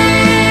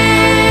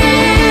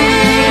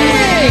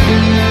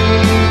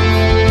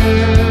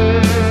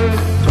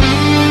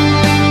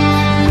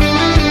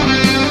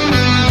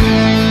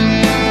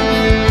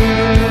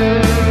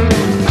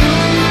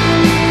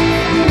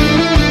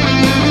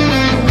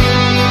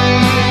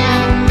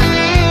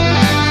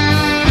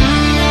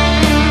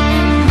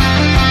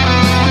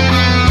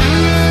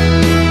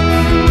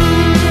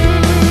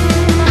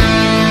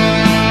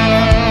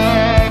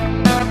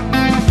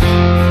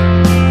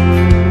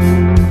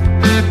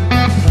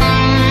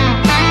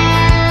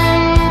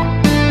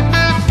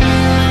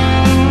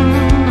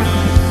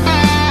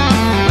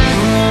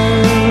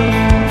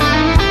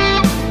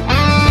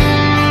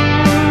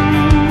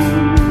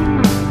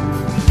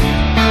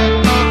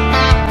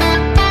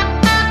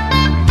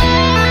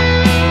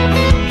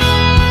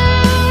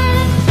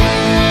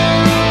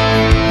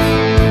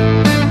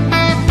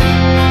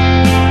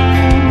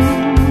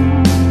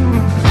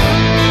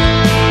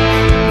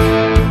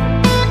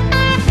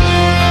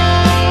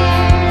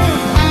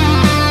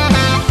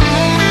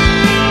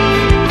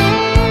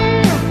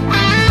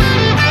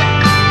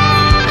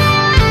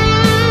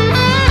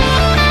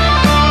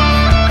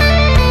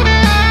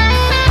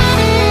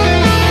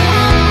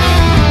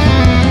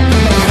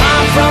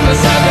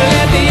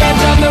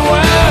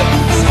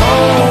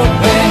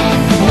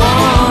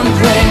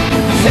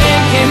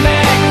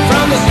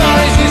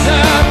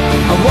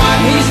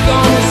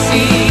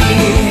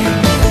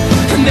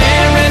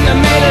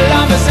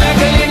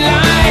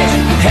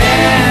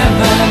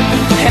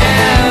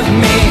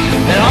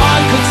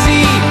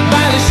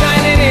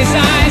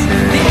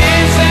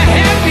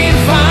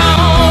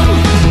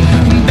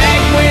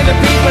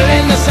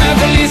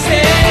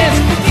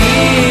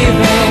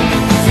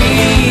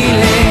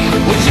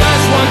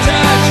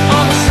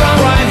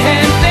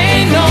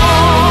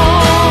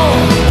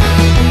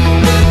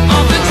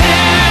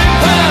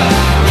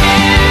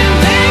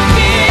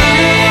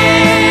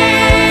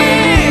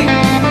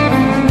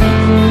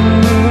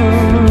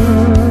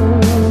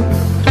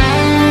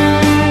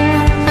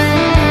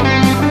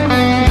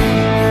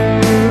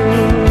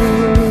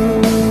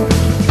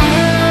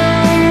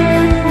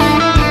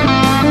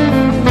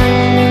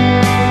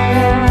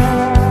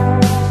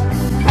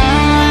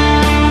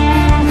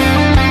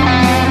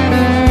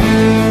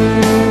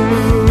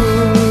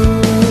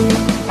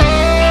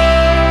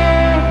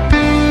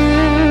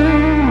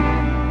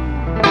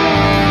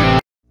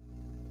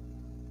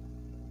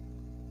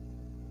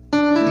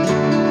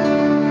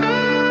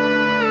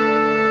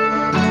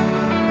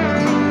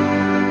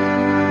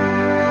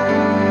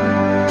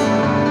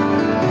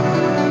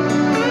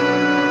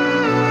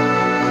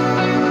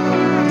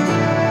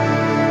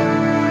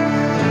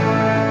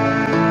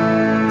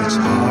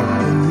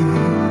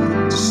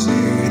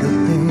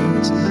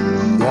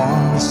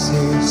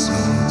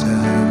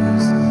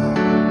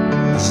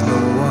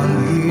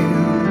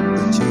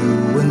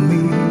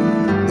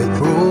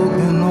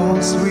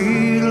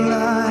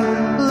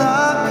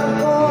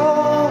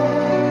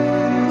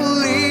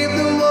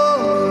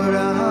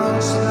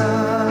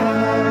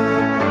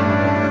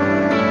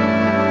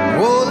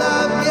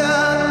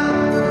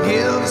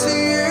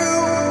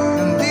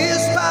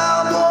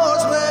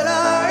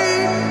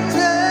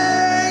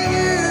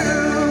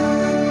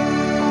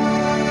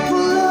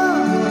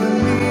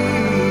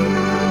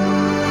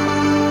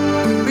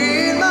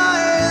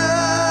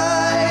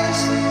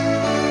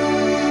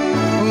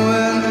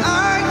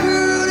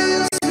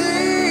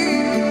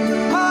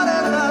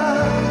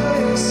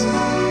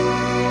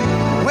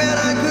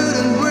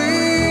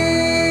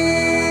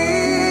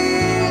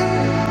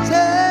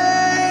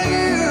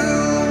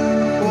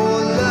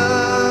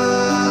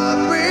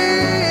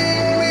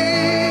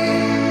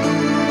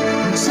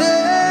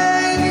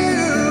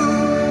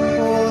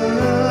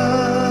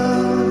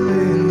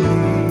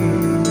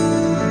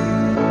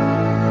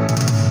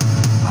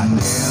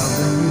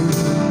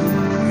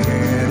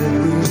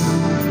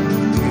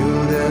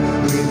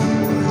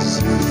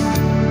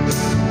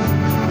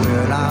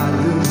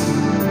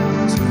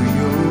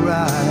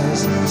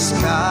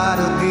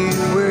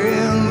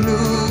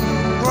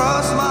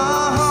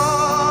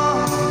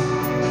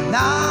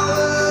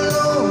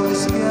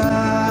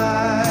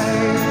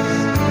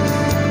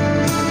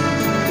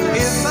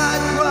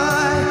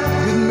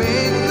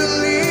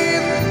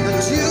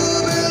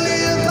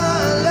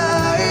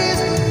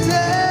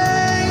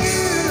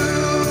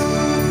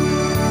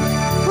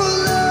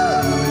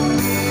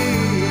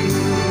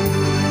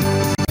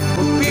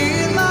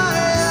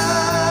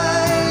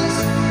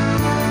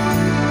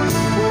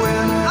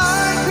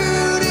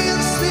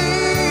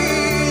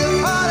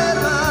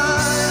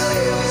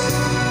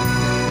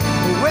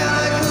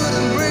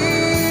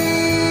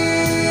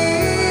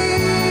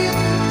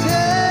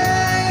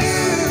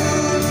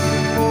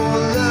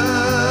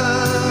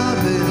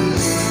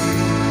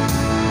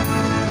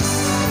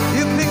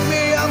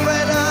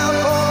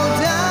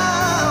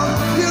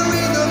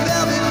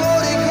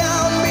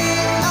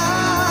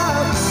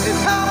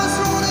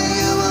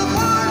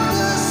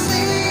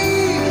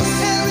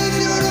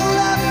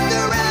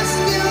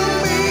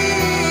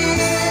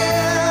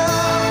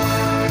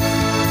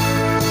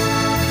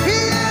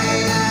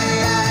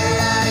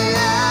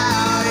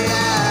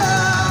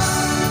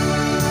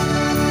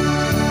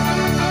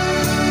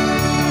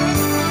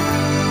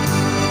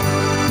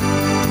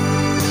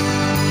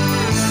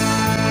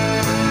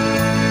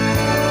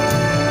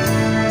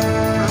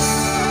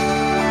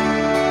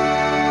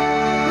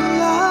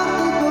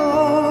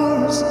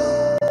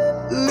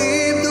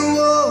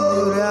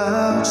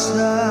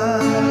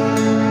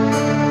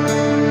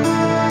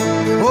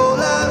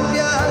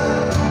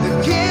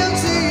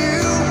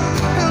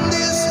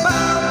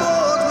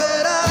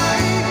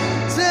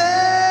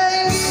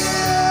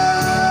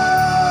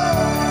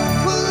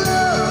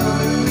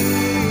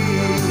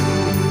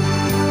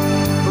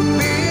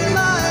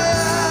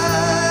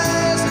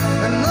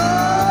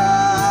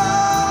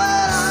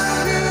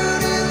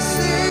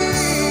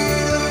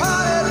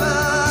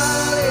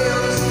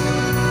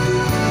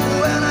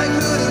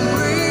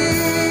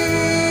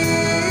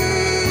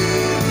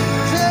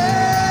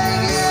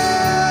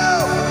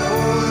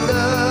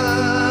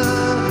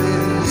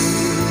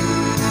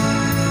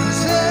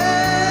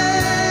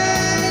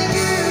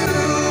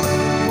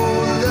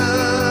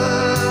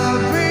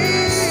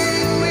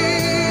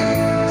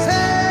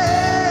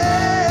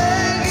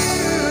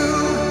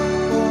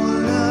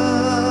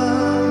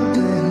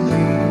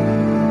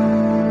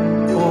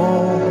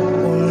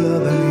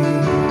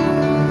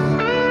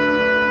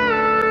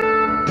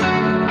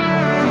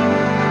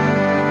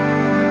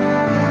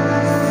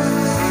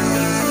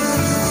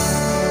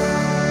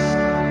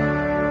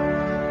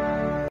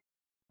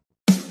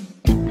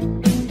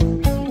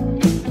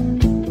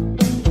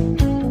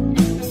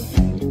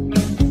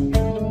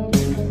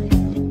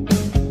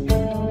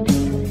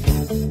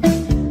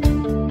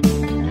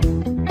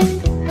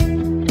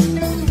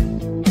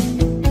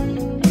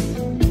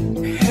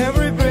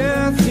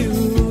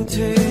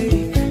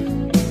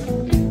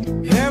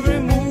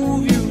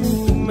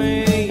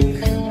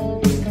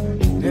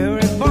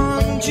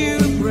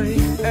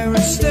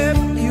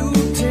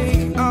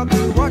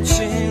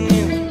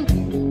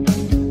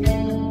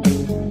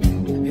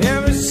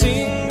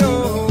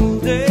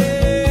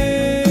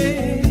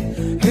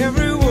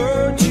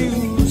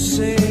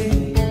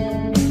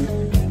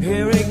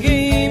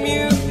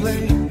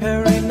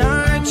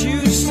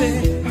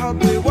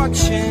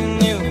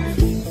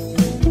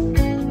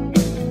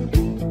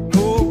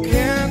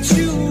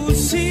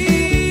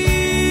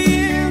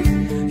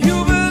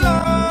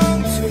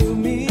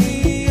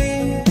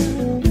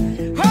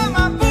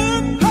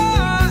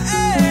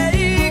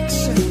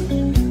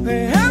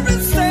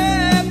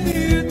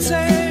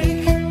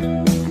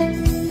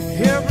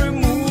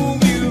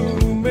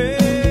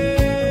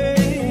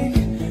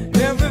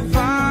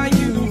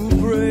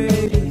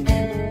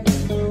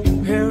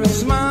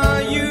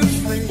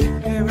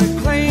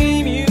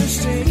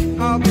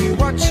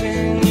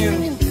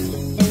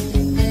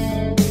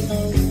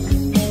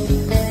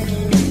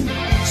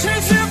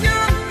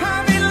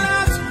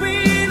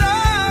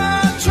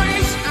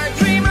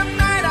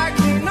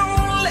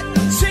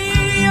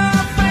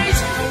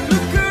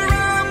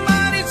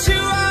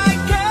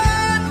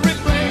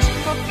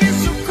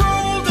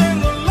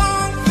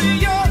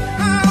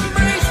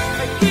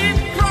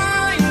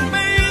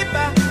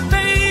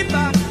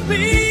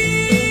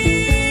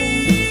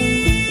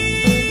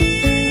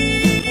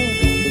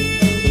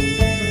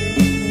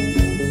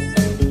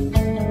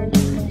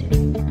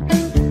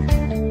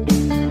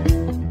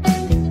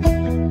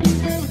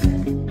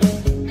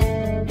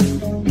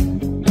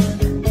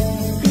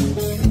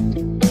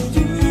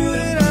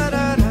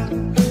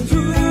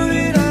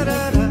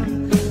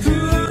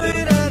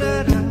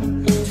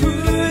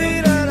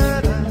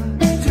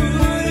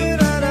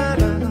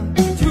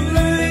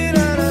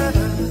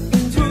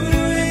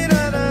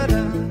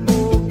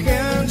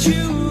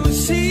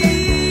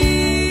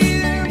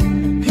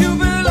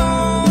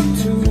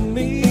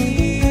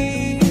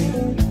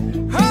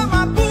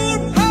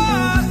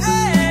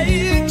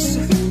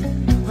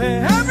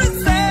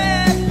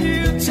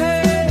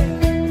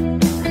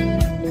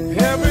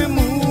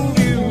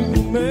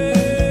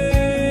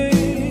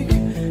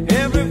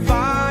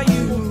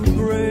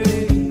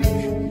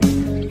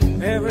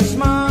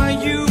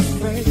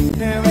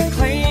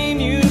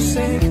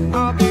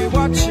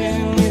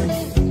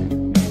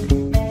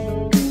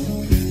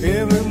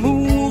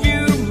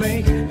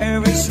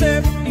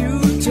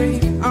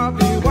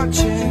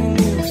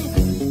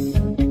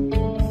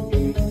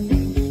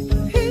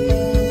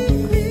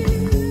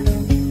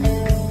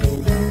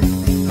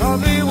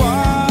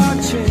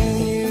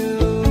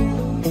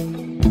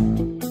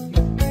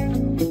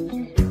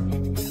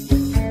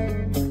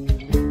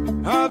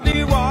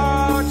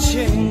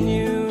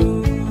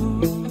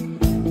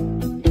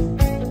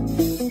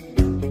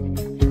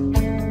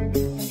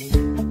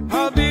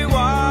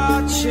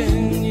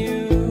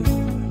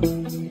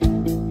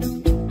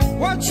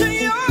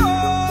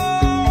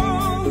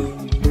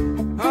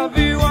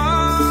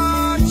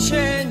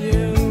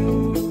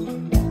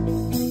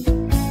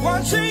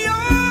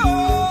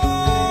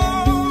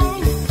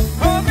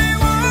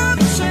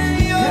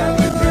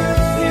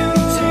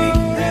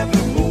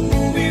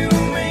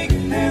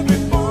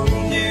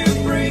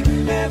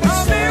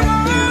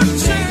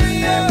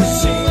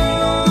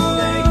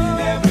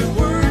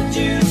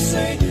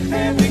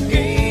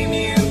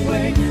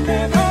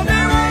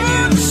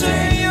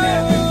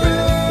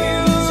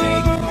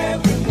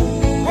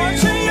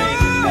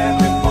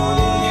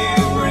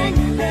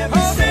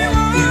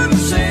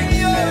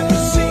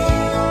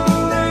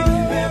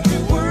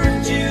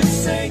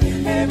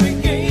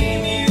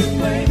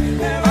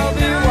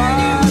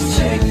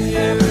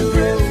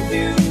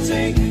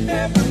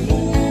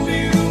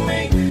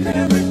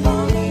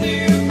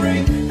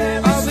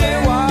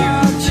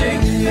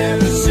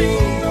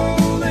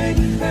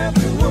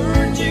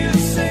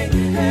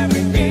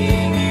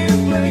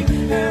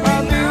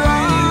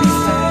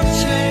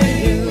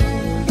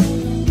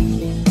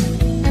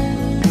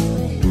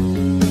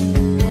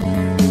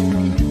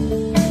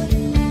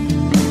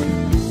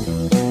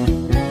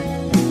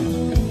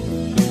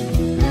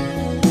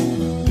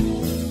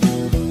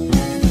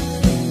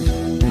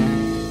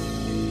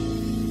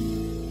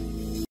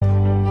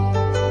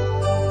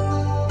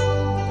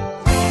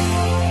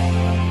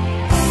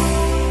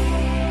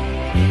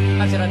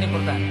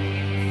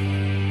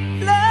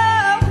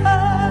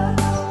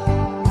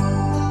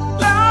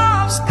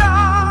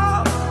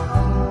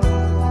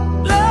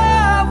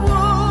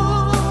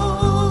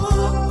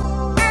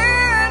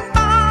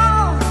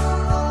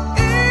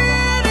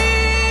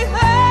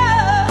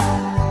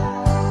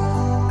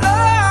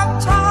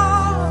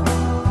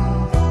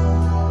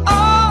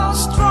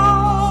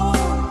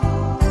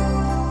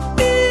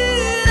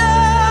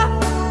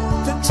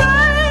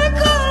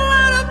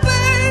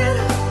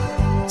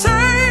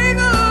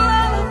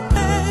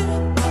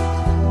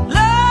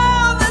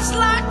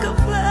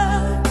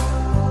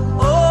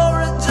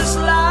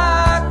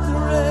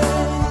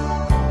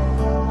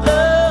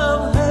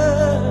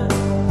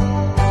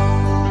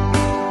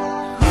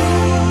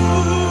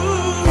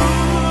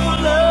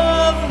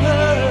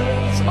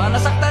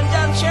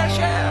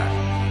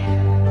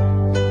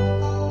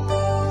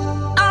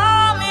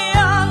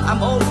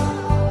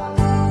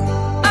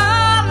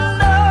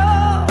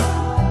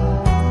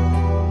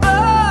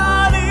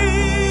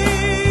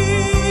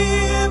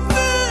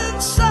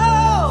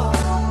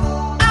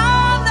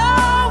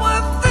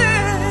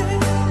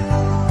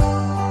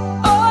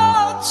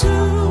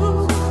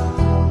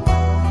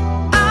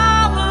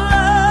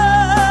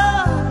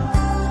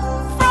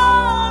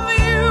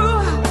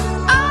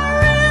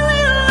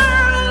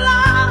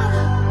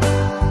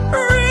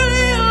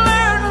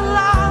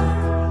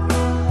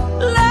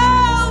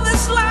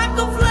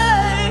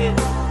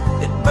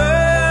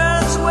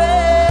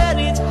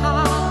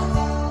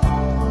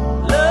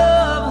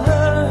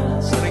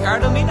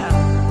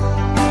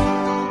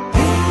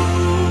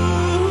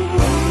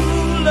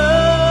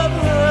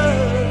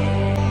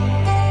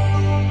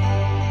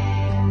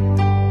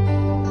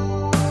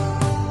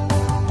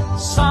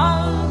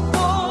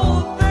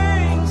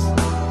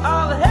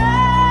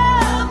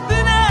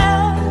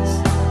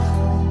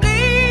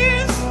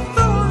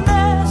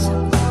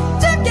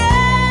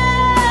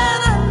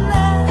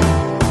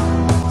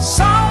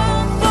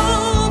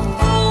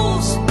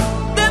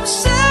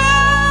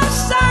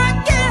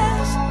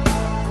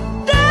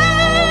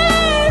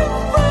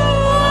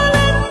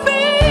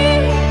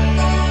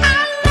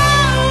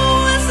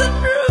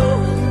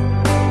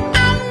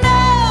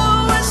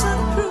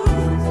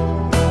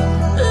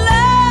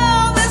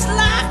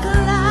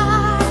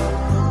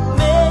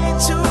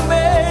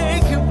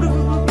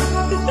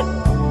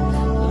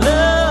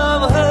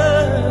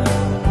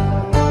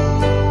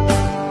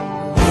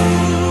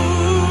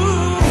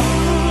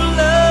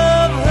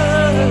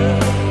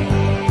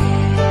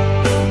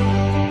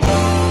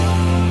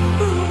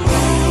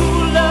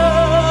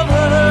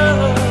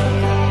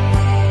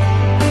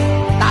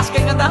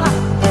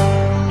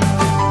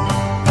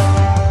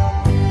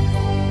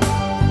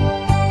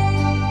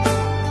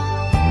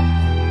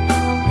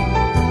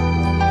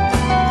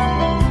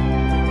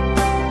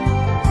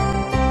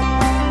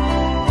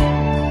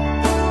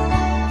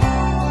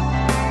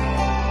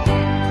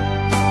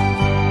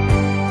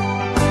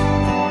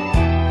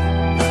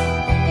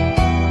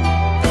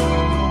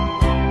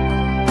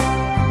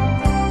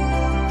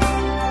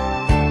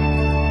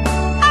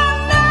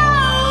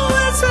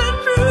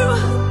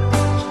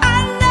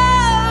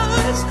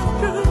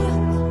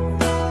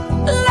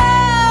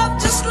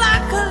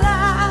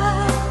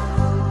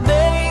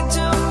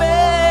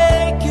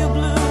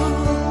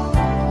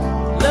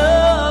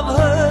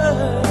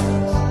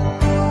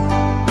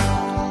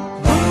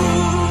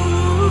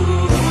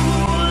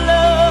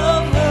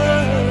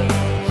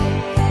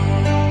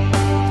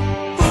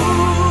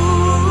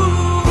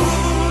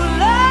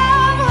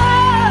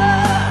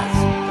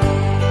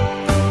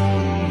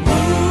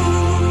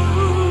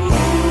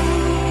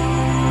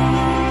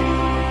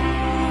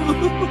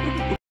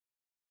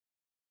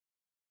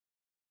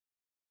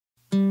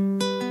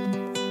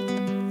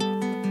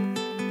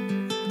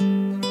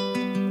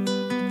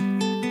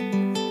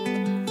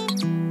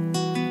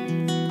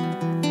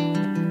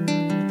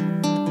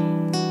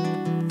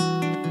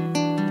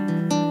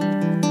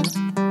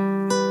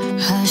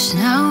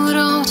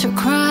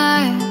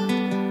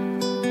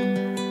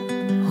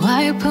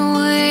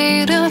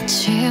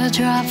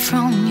 teardrop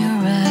from your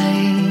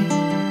eye.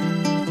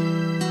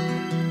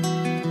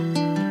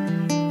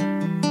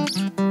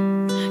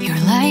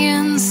 You're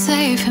lying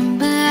safe in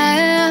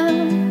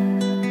bed.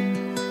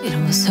 It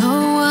was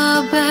all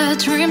a bad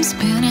dream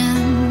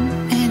spinning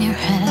in your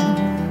head.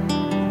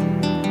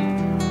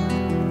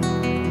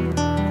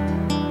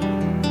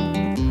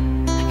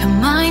 Your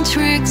mind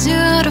tricks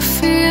you to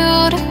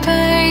feel the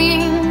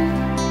pain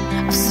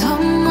of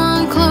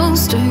someone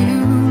close to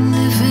you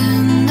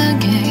living the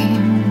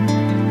game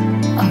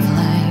of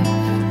life.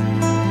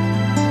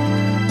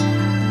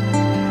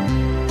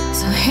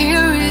 So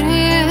here it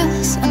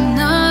is,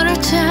 another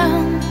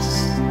chance.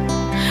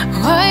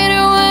 Wide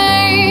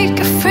awake,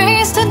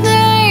 face the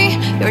day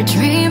your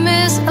dream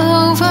is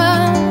over.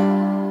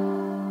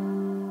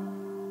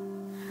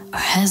 Or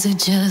has it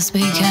just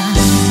begun?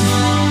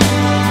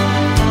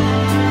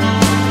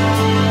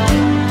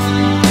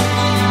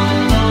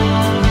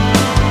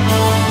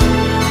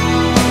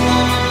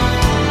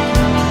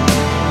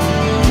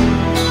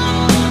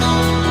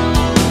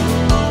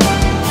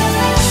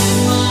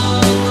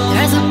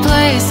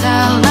 I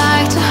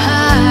like to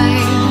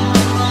hide,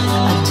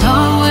 a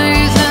doorway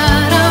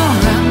that I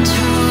run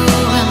through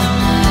in the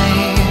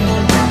night.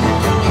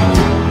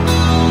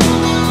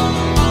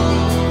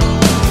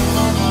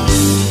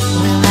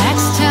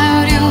 Relaxed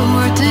out, you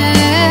were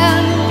there.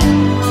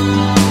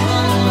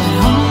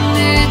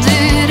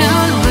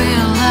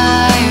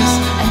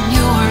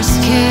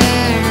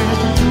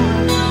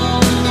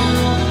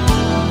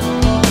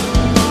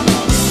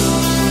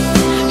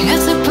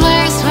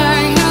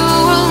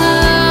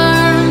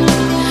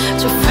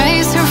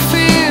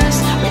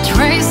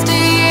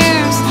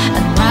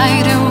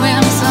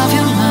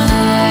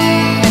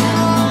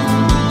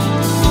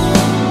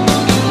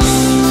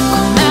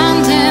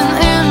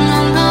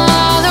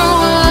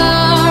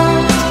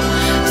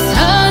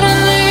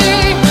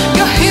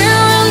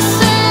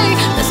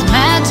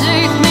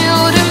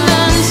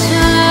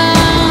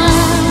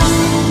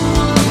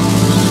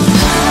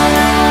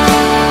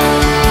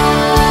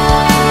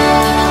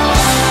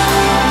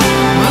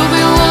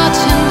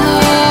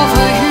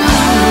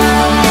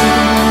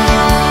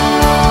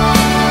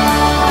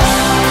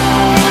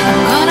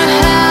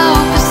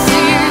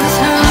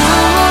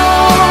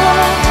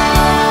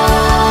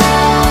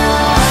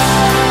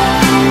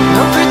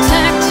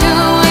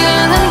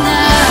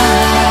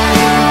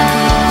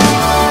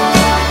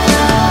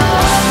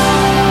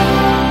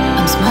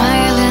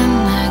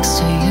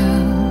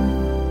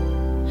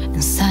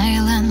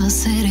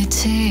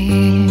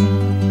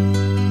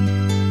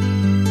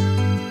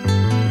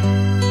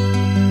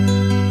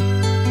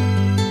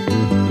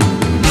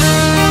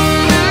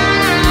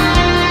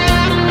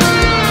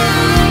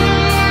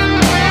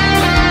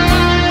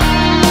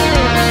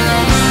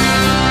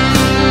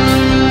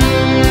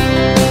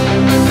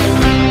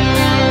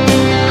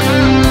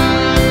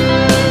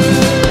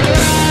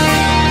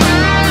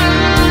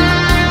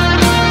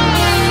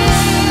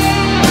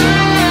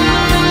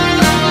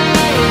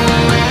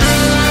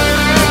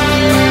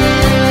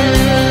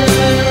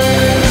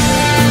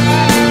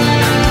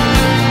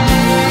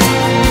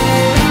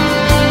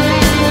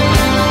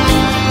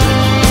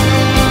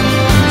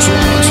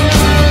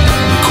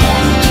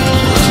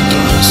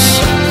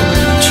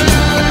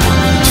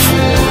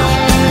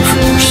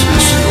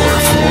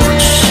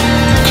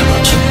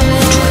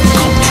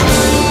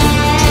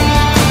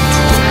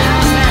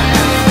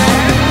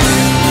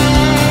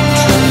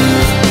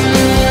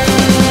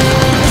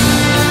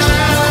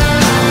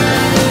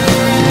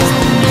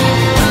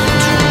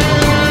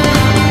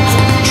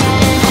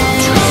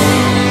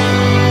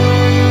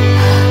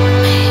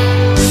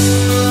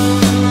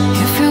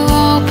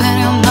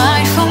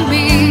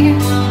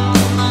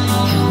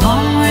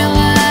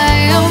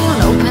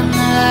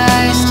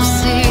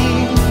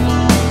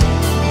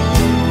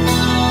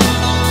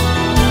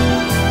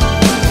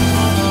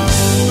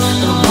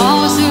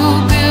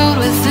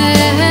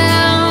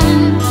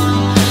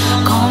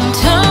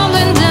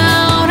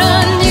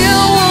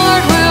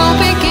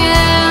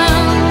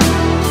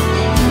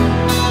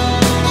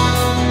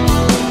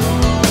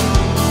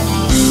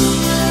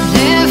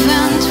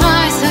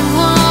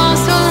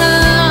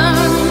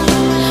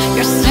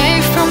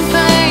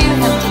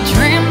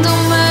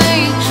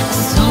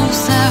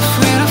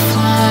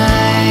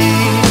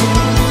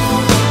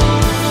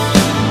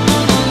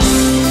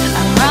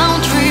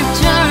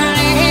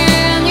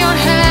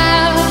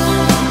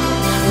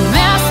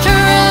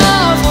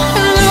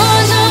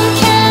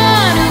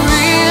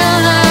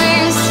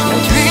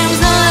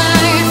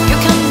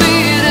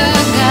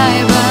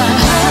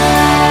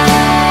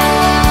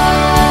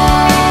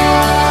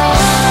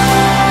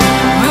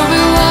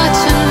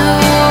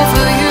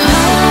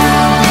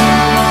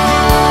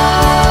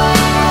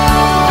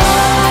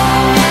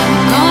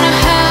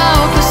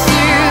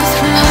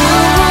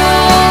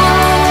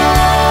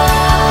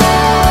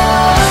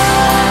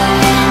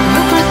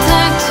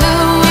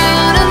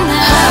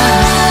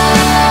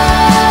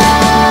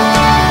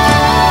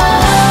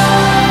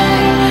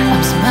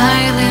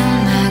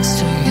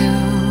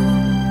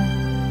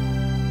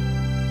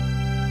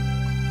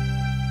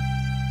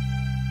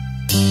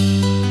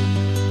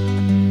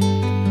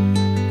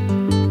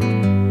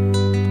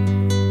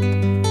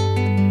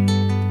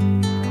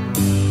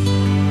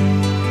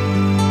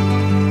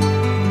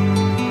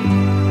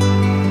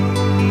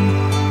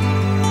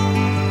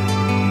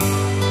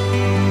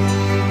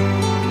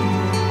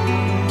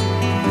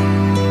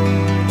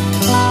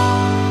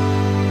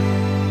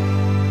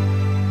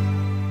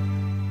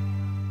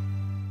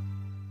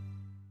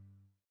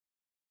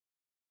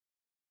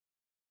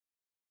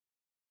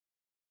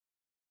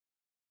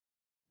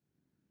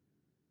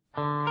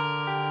 Time,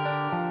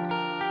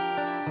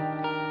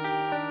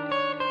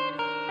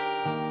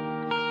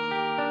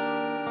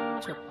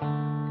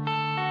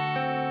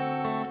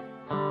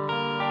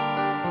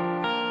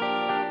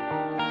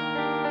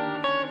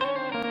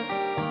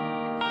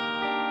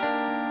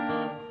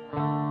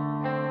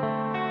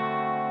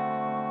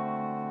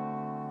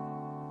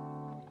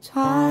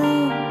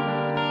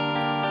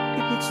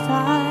 if it's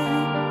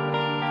time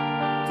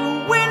to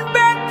win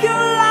back your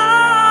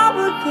love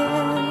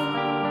again,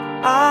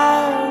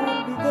 I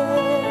will be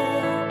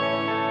there.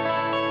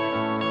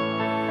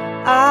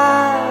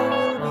 I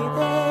will be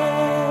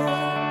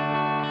there.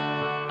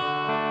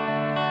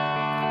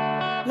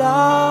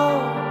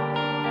 Love,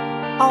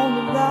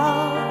 only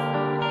love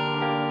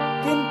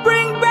can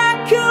bring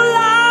back your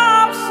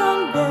love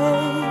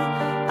someday.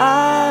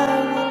 I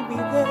will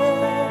be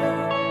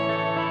there.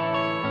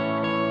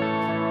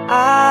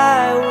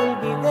 I will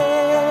be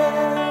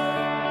there.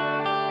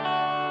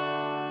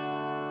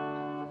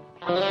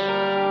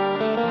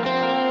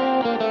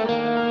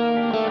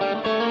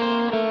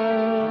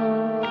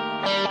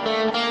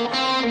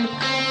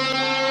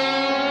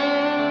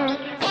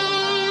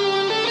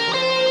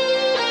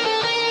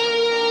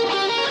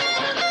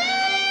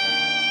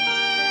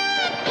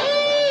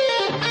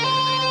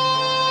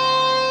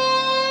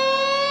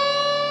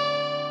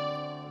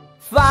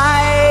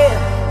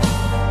 Fight,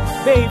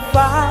 babe,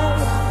 fight.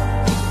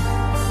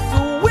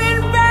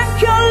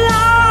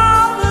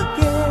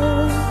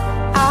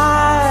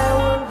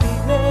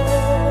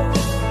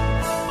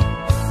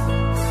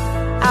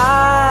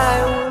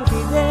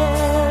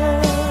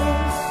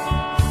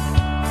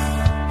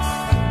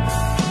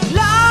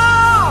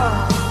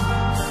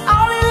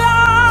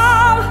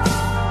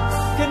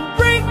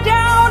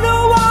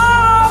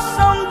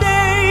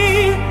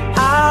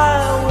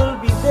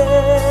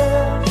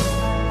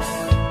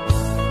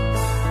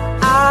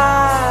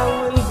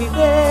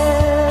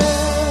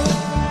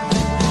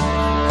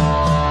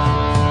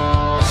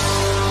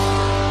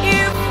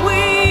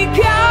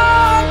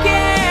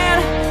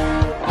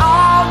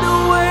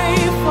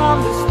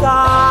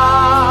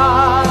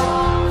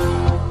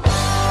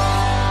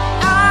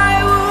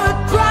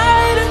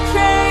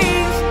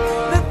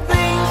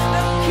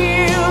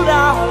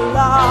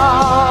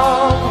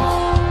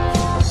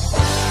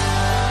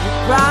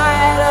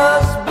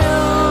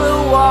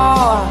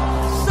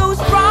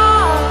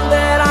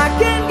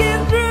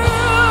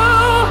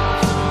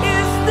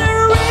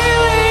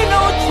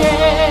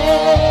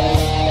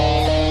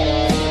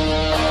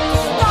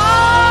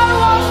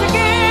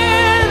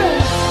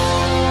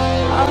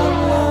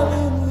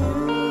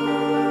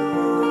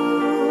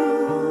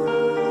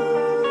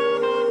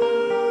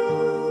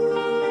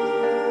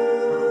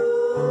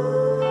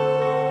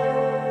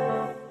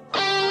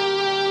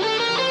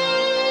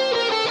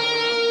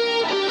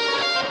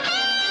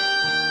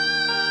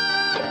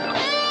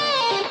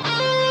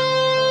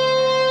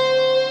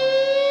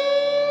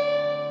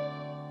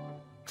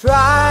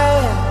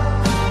 Try,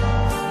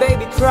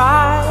 baby,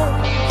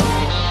 try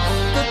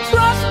to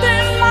trust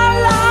in my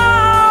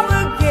love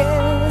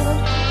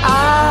again.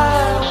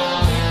 I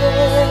will be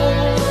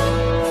there.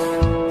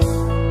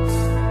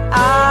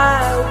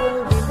 I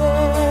will be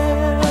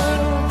there.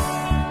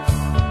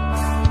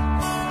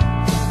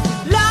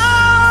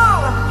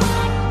 Love,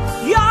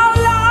 your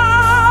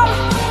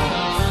love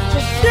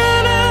just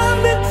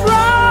shouldn't be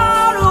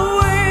thrown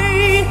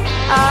away.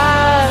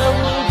 I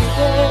will be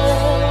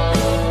there.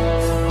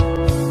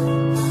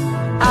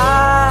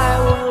 I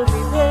will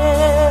be there.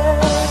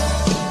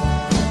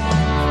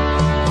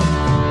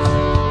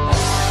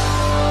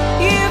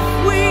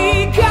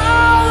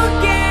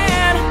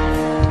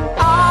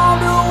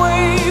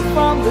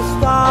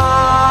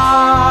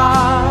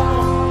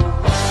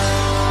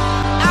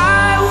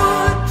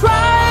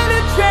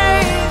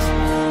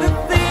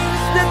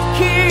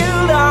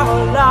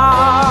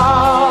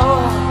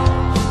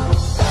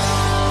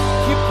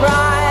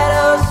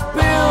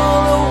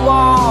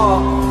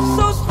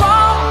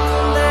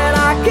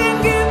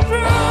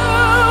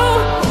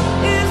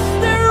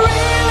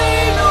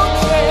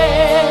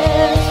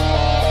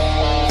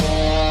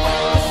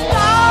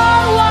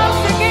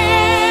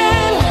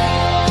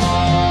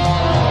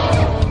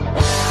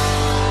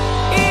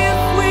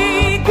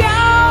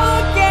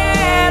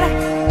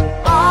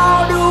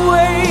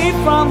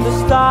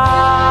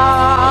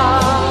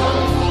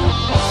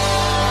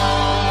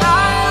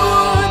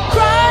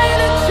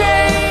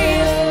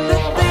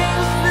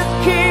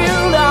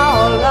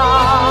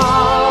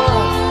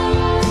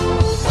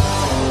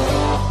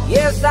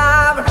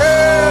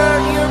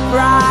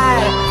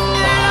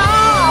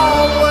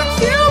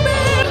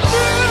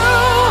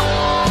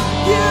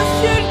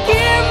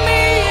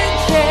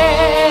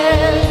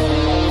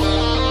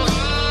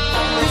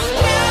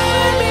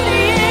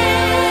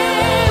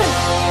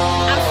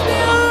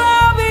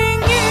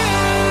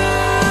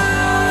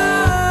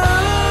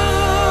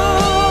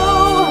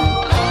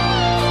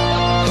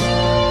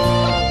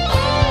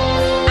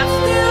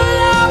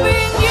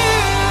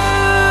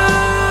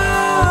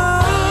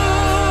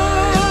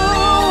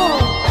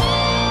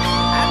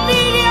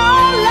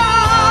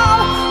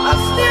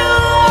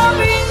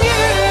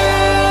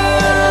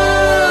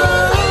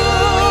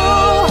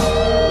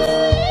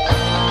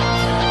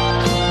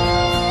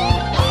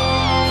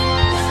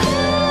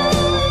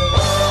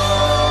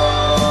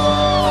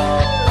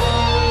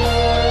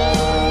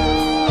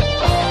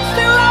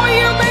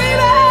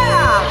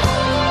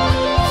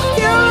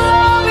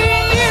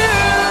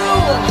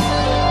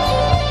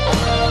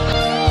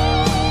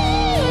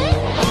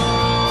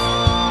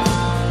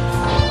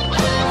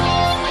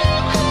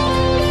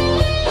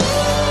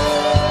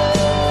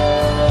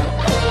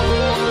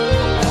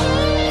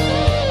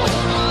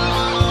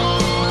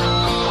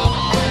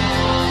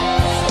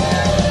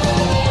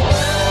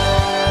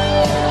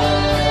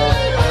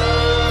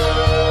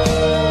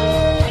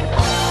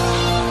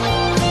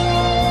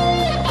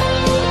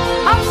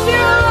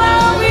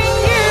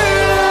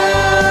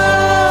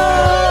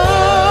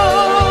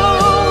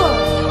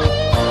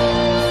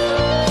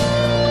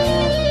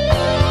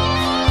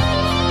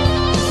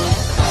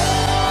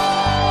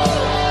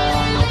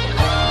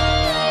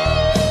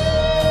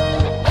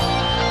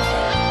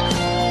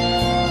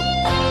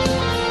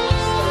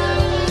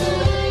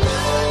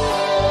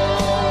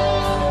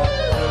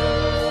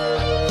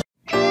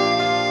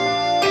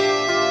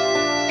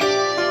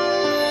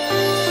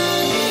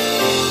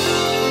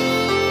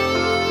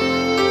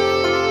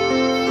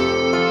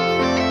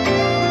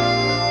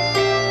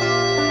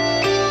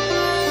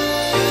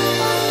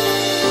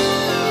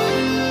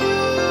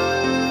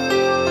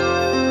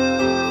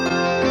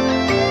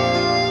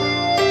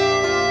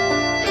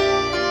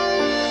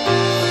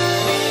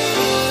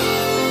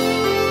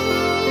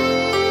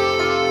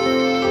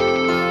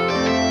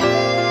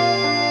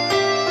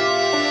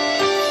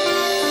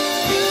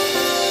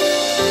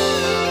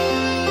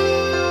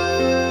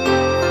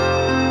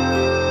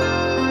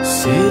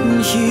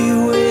 he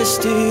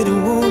wasted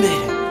and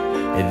wounded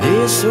at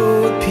this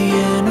old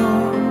piano,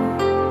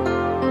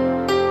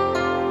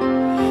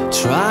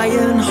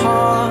 trying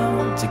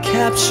hard to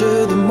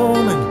capture the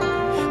moment.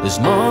 This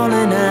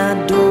morning I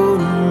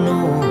don't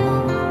know,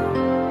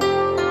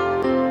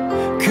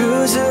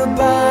 'cause a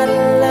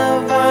bottle of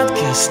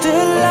vodka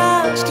still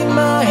lost in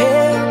my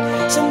head.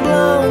 Some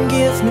blonde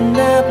gives me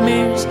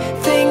nightmares,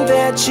 think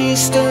that she's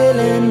still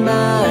in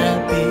my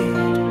bed.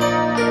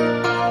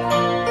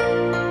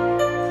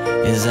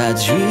 As I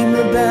dream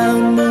about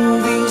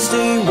movies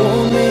they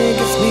won't make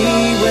of me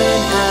when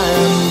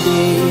I'm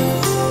dead.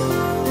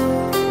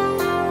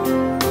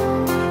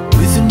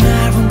 With an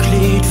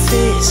ironclad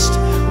fist,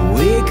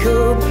 wake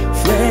up,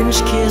 French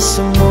kiss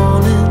some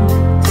morning.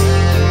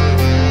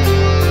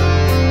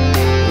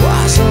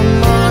 While some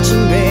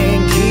marching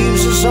band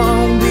keeps us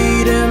on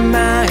beat in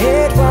my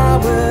head while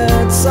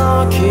we're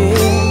talking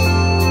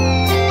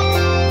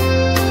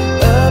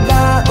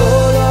about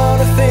all of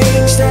the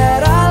things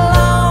that I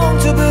long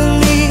to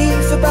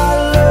believe about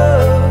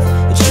love,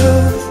 the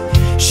truth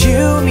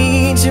you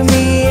mean to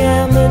me,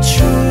 and the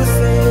truth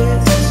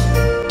is,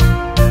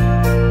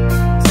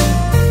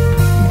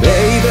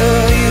 baby,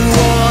 you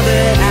are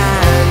that I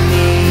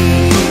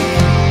need.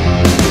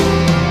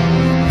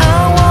 I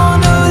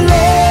wanna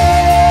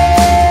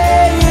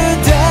lay you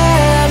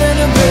down in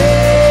a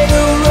bed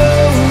of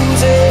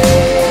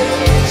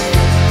roses.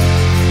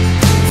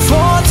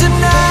 For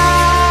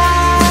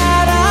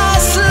tonight I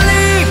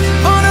sleep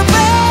on a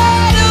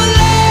bed of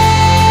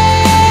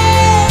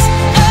lace.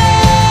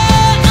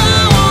 I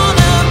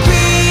wanna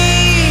be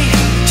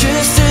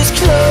just as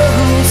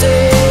close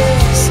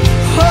as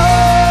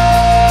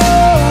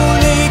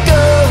Holy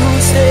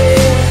Ghost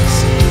is.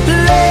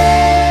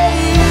 Lay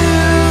you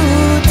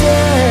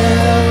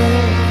down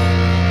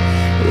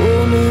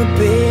on a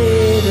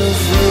bed of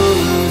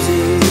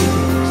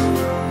roses.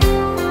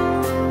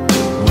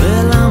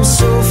 Well, I'm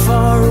so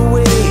far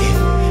away,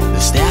 the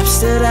steps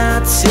that I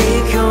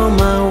take on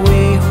my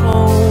way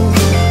home,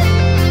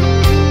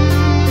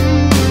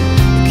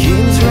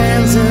 king's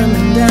ransom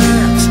and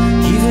dimes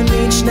given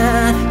each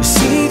night to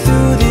see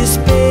through this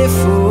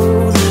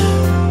barefoot.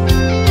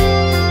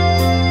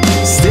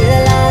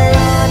 Still I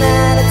run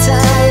out of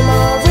time,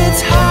 or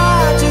it's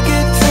hard to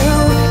get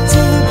through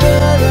till the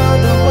bell on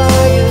the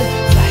wire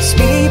flies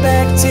me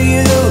back to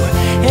you,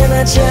 and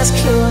I just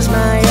close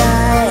my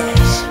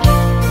eyes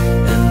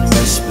and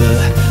whisper,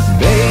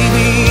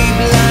 baby,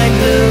 blind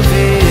love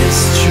is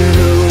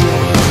true.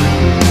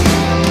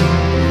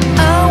 I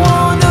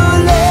wanna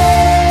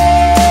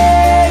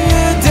lay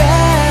you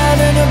down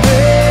in a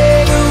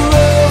bed of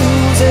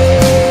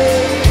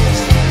roses.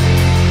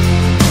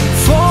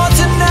 For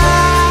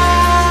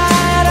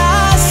tonight I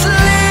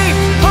sleep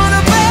on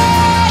a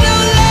bed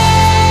of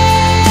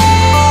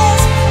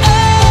lace.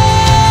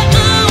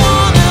 I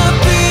wanna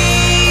be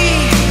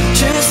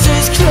just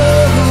as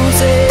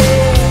close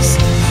as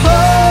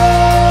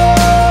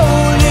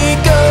Holy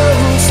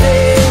Ghost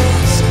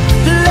is.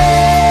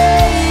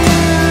 Lay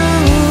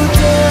you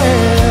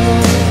down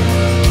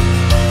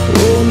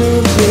on a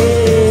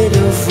bed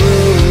of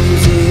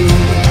roses.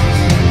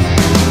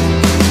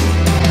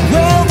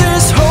 Well,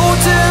 there's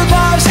hotel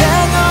bars,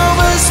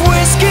 hangovers,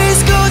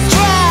 whiskey's go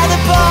dry. The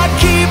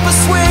barkeeper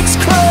swigs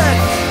crud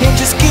and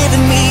just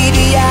giving me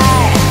the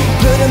eye.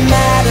 But I'm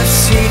out of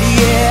city,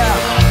 yeah.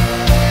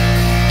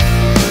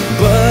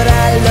 But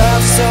I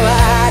love so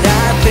hard,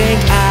 I think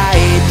I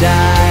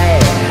die.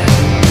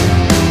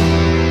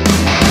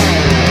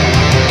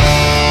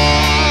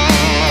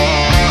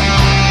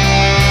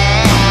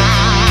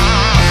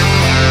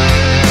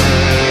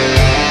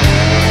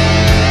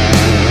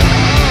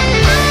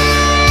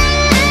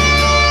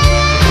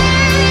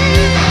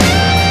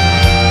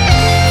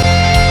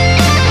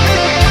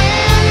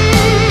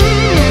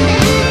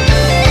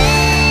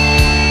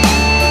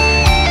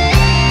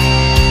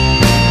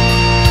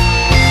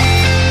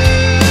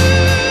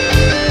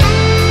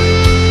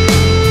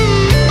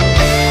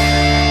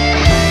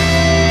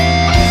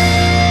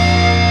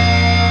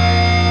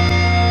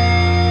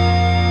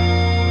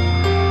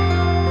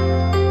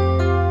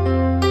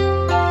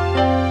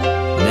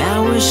 Now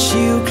wish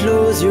you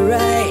close your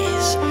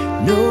eyes,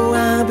 know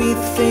I'll be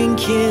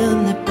thinking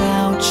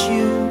about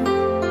you.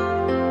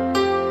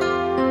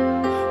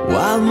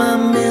 While my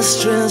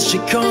mistress, she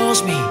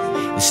calls me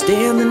and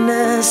stand in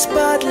the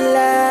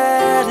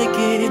spotlight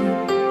again.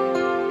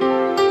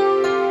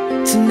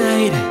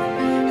 Tonight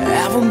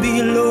I won't be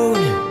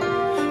alone,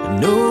 I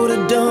know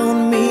that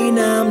don't mean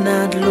I'm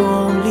not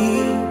lonely.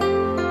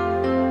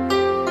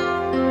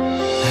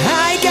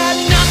 I got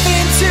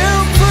nothing to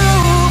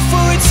prove,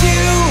 for it's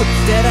you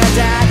that I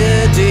died a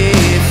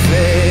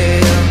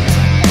defend.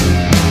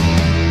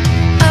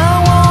 I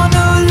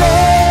wanna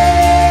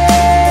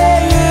lay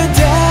you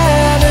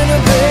down in a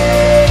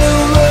bed of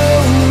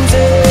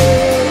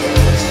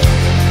roses.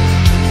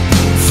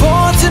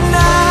 For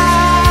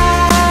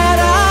tonight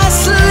I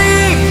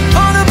sleep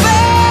on a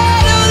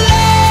bed of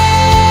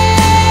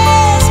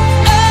lace.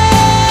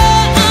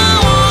 I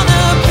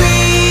wanna be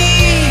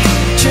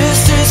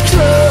just as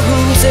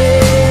close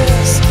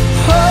as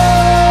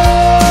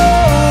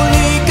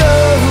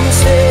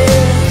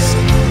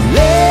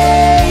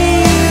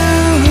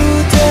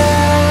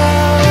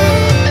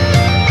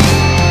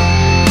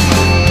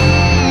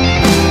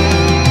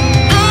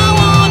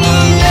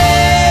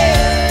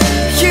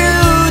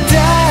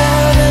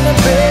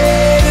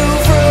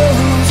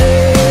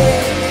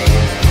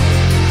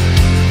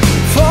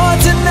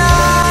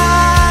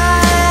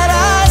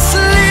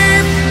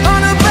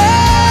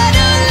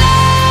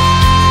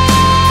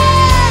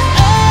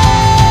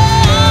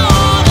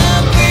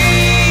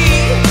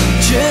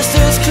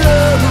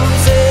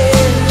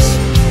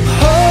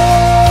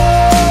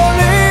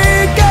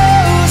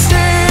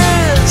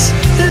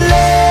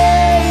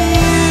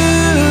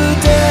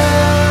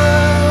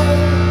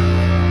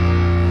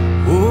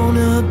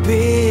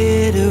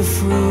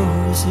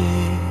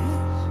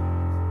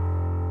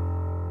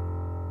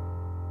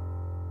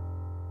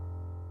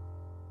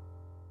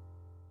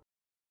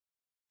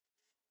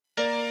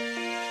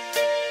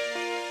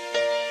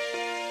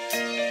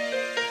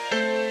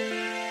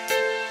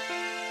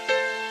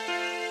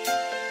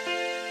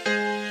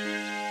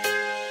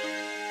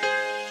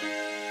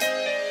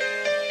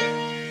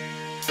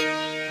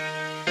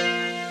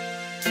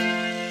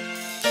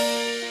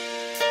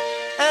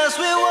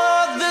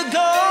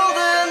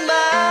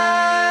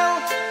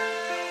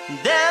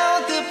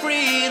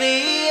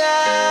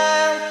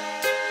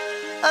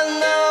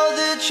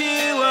that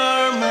you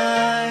are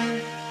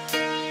mine.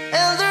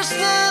 And there's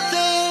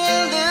nothing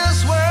in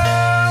this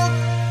world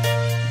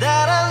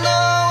that I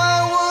know I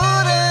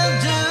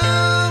wouldn't do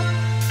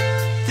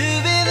to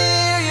be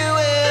near you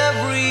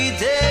every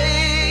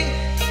day,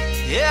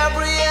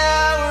 every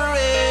hour,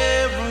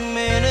 every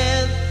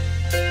minute.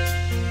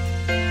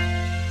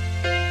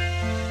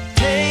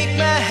 Take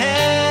my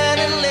hand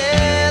and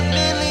let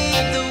me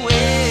lead the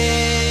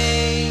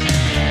way.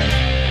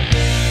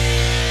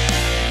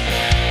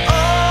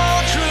 All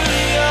through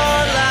your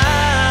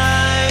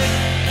life,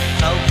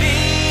 I'll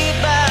be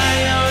by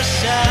your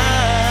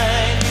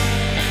side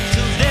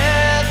till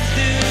death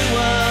do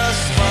us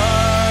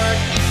part.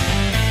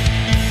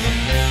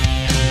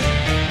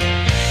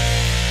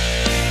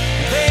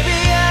 Baby,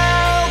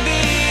 I'll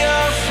be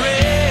your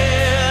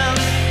friend.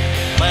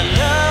 My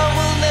love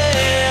will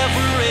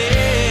never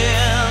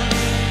end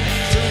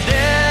till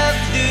death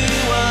do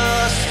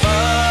us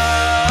part.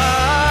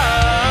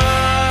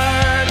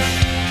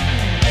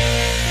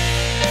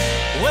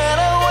 When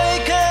I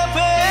wake up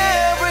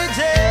every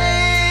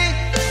day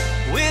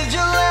with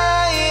you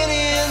lying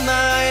in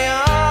my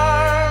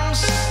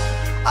arms,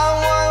 I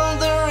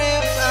wonder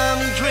if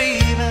I'm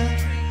dreaming.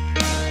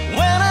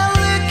 When I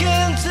look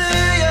into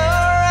your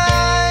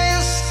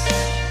eyes,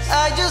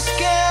 I just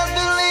can't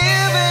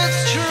believe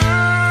it's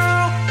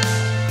true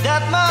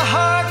that my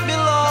heart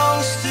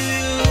belongs to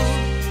you.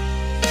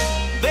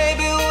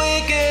 Baby, we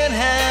can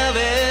have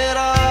it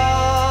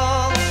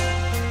all.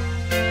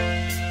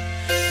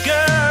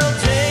 Girl,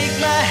 take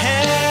my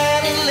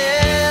hand and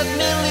let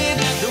me lead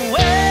the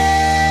way.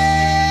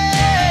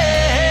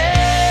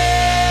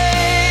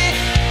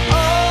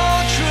 All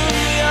through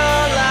your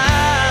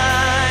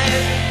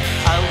life,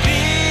 I'll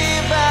be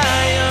by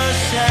your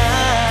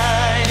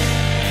side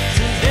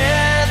till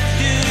death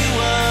do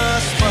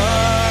us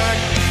part.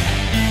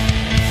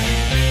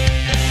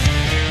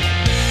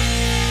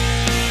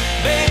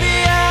 Baby,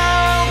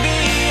 I'll be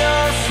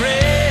your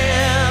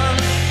friend.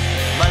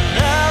 My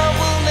love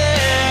will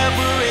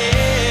never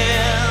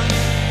end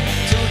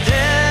till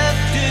death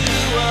do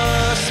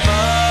us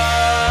part.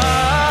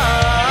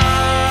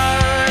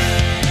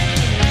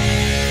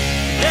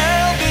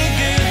 There'll be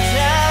good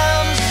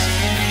times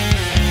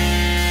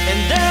and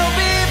there'll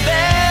be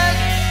bad,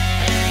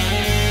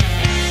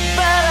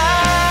 but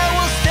I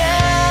will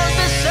stand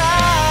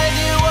beside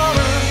you,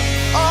 woman,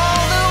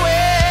 all the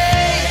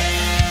way.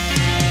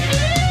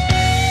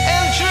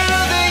 And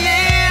through the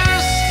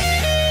years,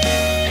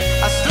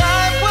 as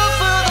life will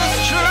put us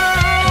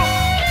through,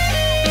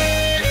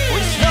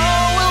 when snow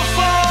will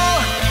fall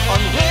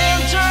on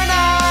winter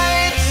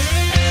nights,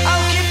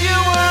 I'll keep you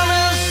warm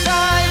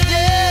inside,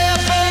 yeah,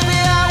 baby,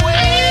 I will.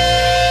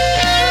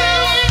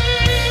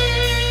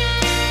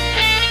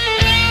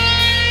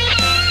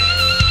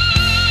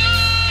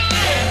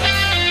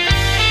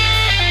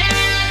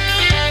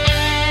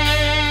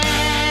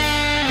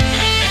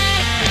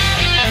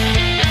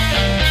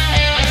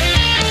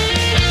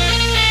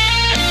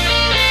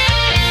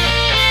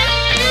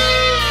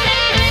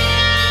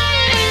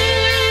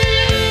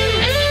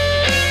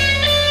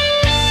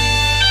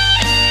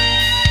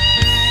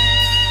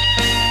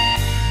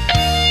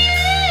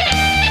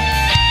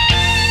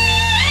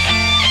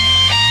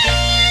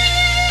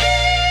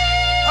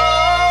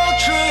 All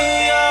through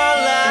your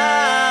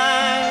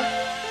life,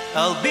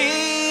 I'll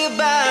be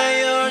by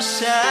your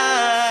side